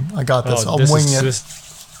all good. I got this. I'll this wing is, it.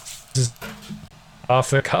 This is off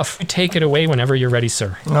the cuff. Take it away whenever you're ready,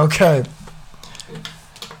 sir. Okay.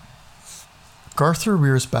 Garthur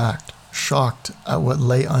rears back, shocked at what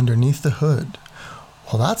lay underneath the hood.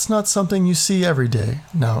 Well, that's not something you see every day,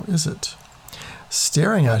 now is it?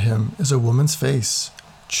 Staring at him is a woman's face,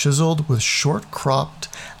 chiseled with short-cropped,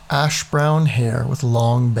 ash-brown hair with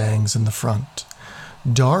long bangs in the front.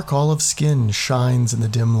 Dark olive skin shines in the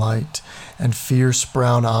dim light, and fierce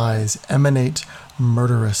brown eyes emanate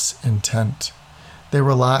murderous intent. They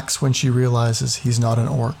relax when she realizes he's not an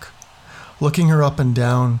orc. Looking her up and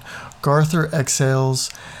down, Garthur exhales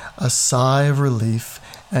a sigh of relief,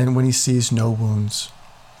 and when he sees no wounds.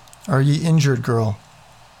 Are ye injured, girl?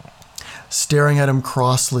 Staring at him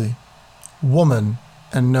crossly. Woman,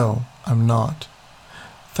 and no, I'm not.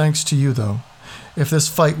 Thanks to you, though. If this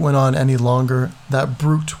fight went on any longer, that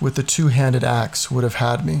brute with the two-handed axe would have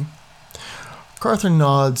had me. Garthur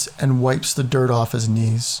nods and wipes the dirt off his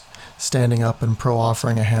knees, standing up and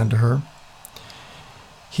offering a hand to her.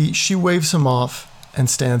 She waves him off and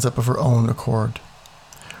stands up of her own accord,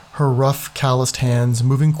 her rough, calloused hands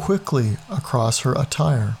moving quickly across her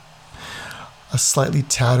attire. A slightly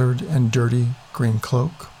tattered and dirty green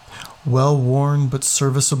cloak, well-worn but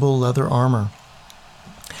serviceable leather armor,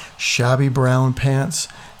 shabby brown pants,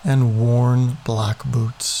 and worn black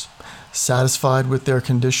boots. Satisfied with their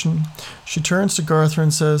condition, she turns to Garthur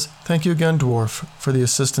and says, "Thank you again, dwarf, for the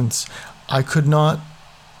assistance. I could not..."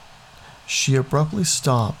 She abruptly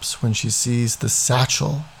stops when she sees the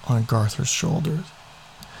satchel on Garthur's shoulders.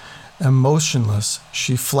 Emotionless,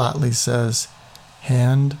 she flatly says,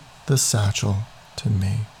 "Hand the satchel to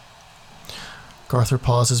me." Garthur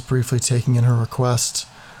pauses briefly, taking in her request.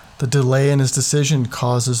 The delay in his decision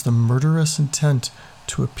causes the murderous intent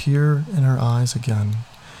to appear in her eyes again.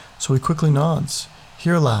 So he quickly nods.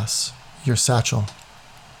 "Here, lass, your satchel."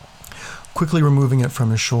 Quickly removing it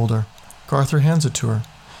from his shoulder, Garthur hands it to her.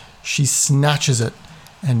 She snatches it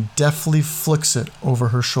and deftly flicks it over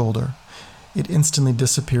her shoulder. It instantly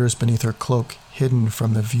disappears beneath her cloak, hidden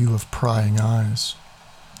from the view of prying eyes.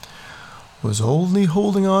 "Was only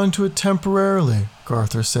holding on to it temporarily,"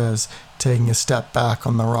 Garthur says, taking a step back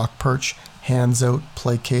on the rock perch, hands out,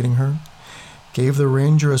 placating her. "Gave the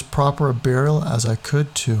ranger as proper a burial as I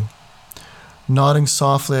could, too." Nodding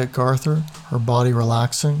softly at Garthur, her body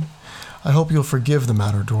relaxing, "I hope you'll forgive the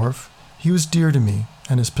matter, dwarf. He was dear to me,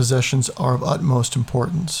 and his possessions are of utmost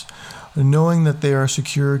importance. Knowing that they are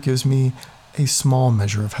secure gives me a small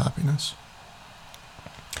measure of happiness."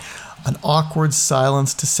 An awkward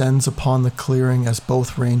silence descends upon the clearing as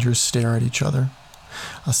both rangers stare at each other.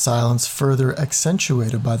 A silence further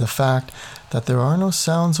accentuated by the fact that there are no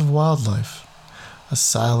sounds of wildlife. A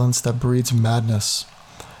silence that breeds madness,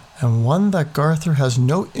 and one that Garthur has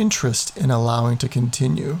no interest in allowing to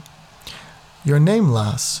continue. "Your name,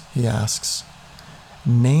 lass?" he asks.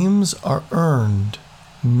 "Names are earned,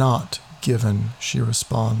 not given, she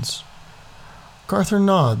responds. Garthur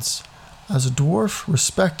nods. As a dwarf,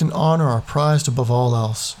 respect and honor are prized above all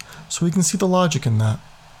else, so we can see the logic in that.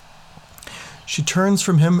 She turns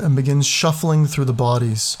from him and begins shuffling through the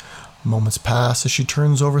bodies. Moments pass as she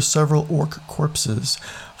turns over several orc corpses.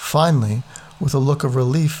 Finally, with a look of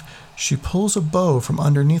relief, she pulls a bow from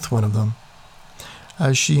underneath one of them.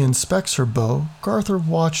 As she inspects her bow, Garthur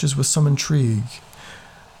watches with some intrigue.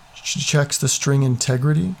 She checks the string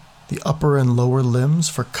integrity, the upper and lower limbs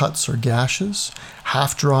for cuts or gashes,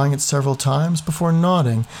 half drawing it several times before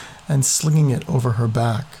nodding and slinging it over her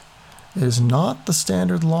back. It is not the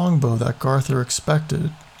standard longbow that Garthur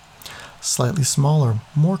expected. Slightly smaller,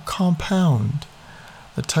 more compound.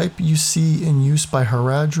 The type you see in use by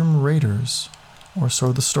Haradrim raiders, or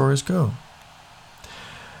so the stories go.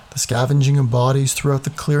 The scavenging of bodies throughout the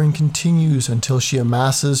clearing continues until she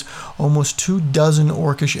amasses almost 24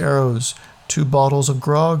 orcish arrows, 2 bottles of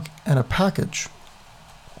grog, and a package.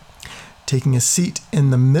 Taking a seat in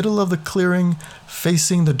the middle of the clearing,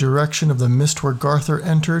 facing the direction of the mist where Garthur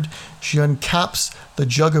entered, she uncaps the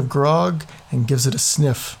jug of grog and gives it a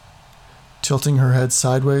sniff. Tilting her head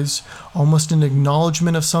sideways, almost in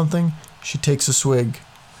acknowledgement of something, she takes a swig.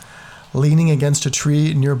 Leaning against a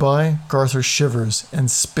tree nearby, Garthur shivers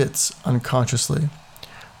and spits unconsciously.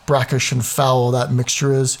 Brackish and foul that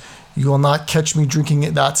mixture is. You will not catch me drinking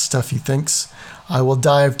that stuff, he thinks. I will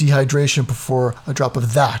die of dehydration before a drop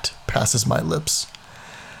of that passes my lips.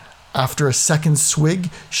 After a second swig,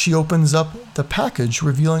 she opens up the package,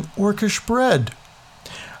 revealing orcish bread.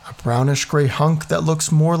 A brownish-gray hunk that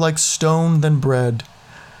looks more like stone than bread.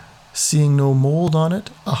 Seeing no mold on it,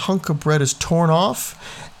 a hunk of bread is torn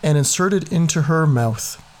off and inserted into her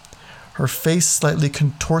mouth. Her face slightly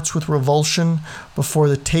contorts with revulsion before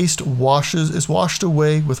the taste is washed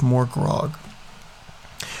away with more grog.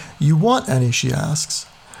 You want any? She asks,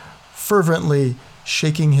 fervently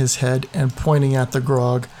shaking his head and pointing at the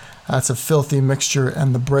grog. That's a filthy mixture,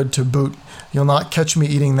 and the bread to boot. You'll not catch me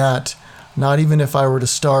eating that, not even if I were to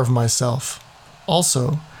starve myself.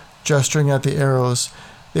 Also, gesturing at the arrows,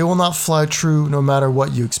 they will not fly true no matter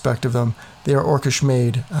what you expect of them. They are orcish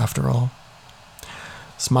made, after all.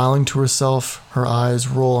 Smiling to herself, her eyes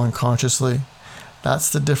roll unconsciously. That's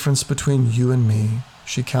the difference between you and me,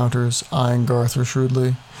 she counters, eyeing Garthur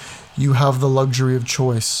shrewdly. You have the luxury of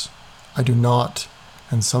choice. I do not,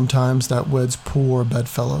 and sometimes that weds poor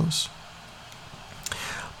bedfellows.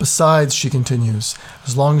 Besides, she continues,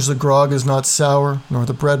 as long as the grog is not sour, nor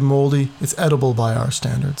the bread moldy, it's edible by our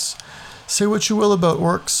standards. Say what you will about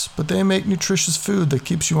orcs, but they make nutritious food that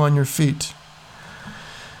keeps you on your feet.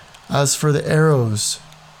 As for the arrows,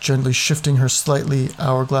 gently shifting her slightly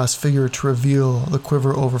hourglass figure to reveal the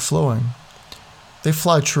quiver overflowing, they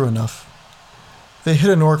fly true enough. They hit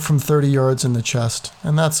an orc from 30 yards in the chest,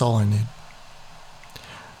 and that's all I need.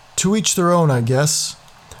 To each their own, I guess.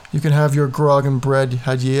 You can have your grog and bread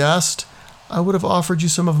had ye asked. I would have offered you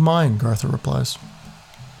some of mine, Garthur replies.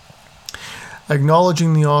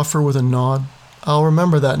 Acknowledging the offer with a nod, I'll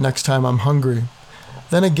remember that next time I'm hungry.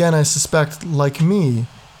 Then again, I suspect, like me,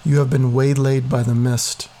 you have been waylaid by the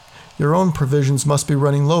mist. Your own provisions must be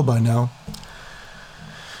running low by now.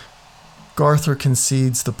 Garthur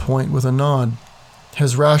concedes the point with a nod.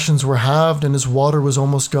 His rations were halved and his water was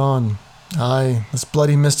almost gone. Aye, this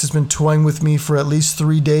bloody mist has been toying with me for at least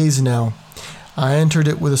 3 days now. I entered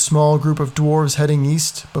it with a small group of dwarves heading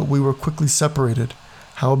east, but we were quickly separated.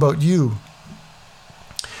 How about you?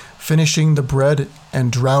 Finishing the bread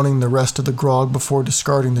and drowning the rest of the grog before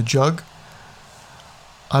discarding the jug?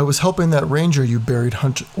 I was helping that ranger you buried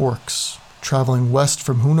hunt orcs, traveling west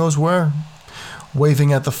from who knows where,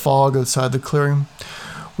 waving at the fog outside the clearing.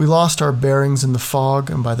 We lost our bearings in the fog,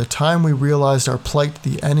 and by the time we realized our plight,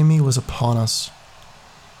 the enemy was upon us.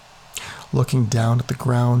 Looking down at the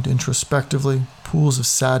ground introspectively, pools of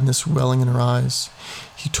sadness welling in her eyes,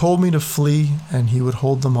 he told me to flee and he would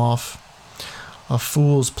hold them off. A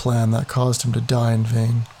fool's plan that caused him to die in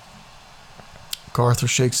vain. Garthur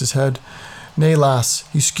shakes his head. Nay, lass,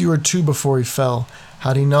 he skewered 2 before he fell.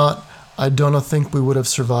 Had he not, I don't think we would have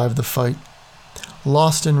survived the fight.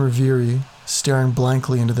 Lost in reverie, staring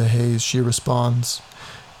blankly into the haze, she responds,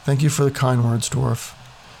 Thank you for the kind words, dwarf.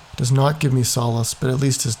 It does not give me solace, but at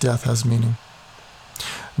least his death has meaning.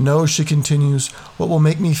 No, she continues, what will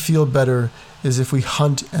make me feel better is if we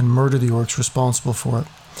hunt and murder the orcs responsible for it.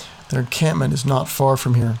 Their encampment is not far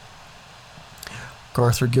from here.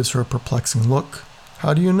 Garthur gives her a perplexing look.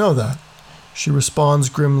 How do you know that? She responds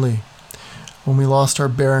grimly. When we lost our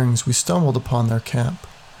bearings, we stumbled upon their camp.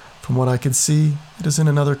 From what I could see, it is in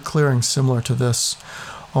another clearing similar to this.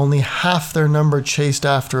 Only half their number chased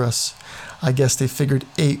after us. I guess they figured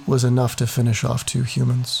 8 was enough to finish off 2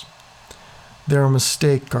 humans. They're a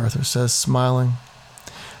mistake, Arthur says, smiling.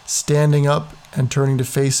 Standing up and turning to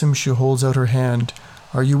face him, she holds out her hand.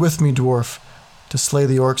 Are you with me, dwarf, to slay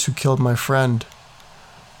the orcs who killed my friend?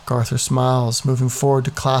 Garther smiles, moving forward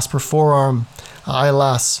to clasp her forearm. Aye,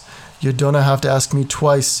 lass, you don't have to ask me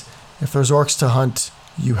twice. If there's orcs to hunt,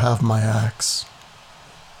 you have my axe.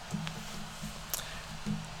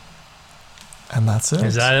 And that's it.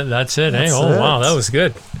 Is that it? That's it, That's eh? Oh, it. wow, that was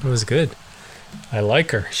good. It was good. I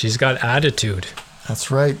like her. She's got attitude. That's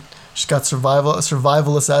right. She's got a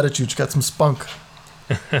survivalist attitude. She's got some spunk.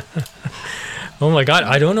 Oh my God,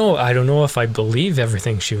 I don't know if I believe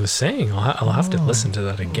everything she was saying. I'll have to listen to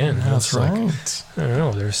that again. That's right. I don't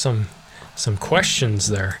know. There's some questions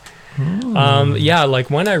there. Yeah, like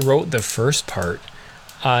when I wrote the first part,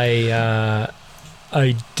 I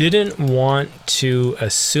didn't want to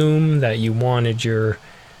assume that you wanted your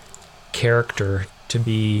character to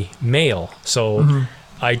be male. So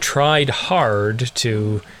I tried hard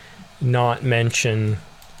to not mention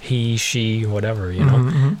he, she, whatever, you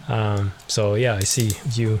know. So yeah, I see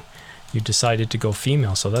you decided to go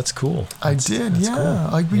female, so that's cool. That's yeah.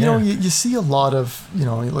 Cool. You know, you see a lot of, you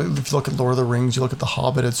know, if you look at Lord of the Rings, you look at The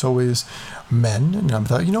Hobbit, it's always men. And I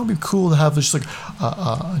thought, you know, it'd be cool to have just like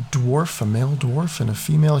a dwarf, a male dwarf, and a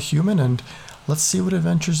female human, and let's see what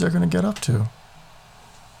adventures they're going to get up to.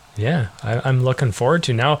 Yeah, I'm looking forward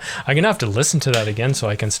to. Now I'm gonna have to listen to that again so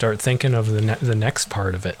I can start thinking of the next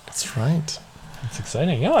part of it. That's right. It's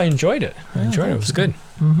exciting. Yeah, I enjoyed it. It was good.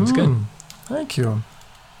 Mm-hmm. It was good. Thank you.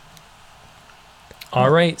 All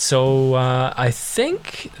right, so I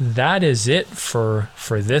think that is it for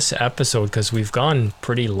this episode because we've gone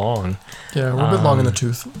pretty long. Yeah, we're a bit long in the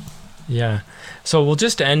tooth. Yeah, so we'll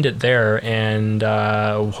just end it there, and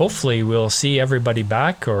hopefully we'll see everybody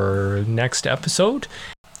back or next episode.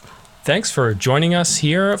 Thanks for joining us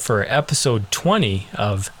here for episode 20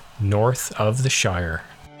 of North of the Shire.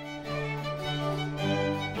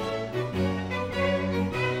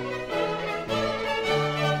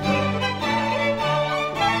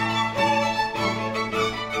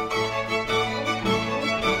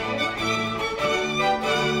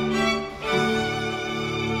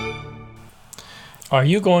 Are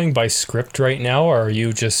you going by script right now, or are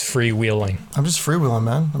you just freewheeling? I'm just freewheeling,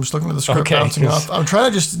 man. I'm just looking at the script, Okay, bouncing off. I'm trying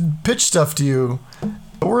to just pitch stuff to you.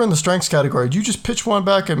 We're in the strengths category. You just pitch one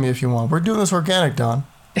back at me if you want. We're doing this organic, Don.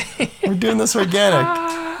 We're doing this organic.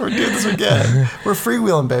 We're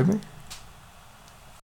freewheeling, baby.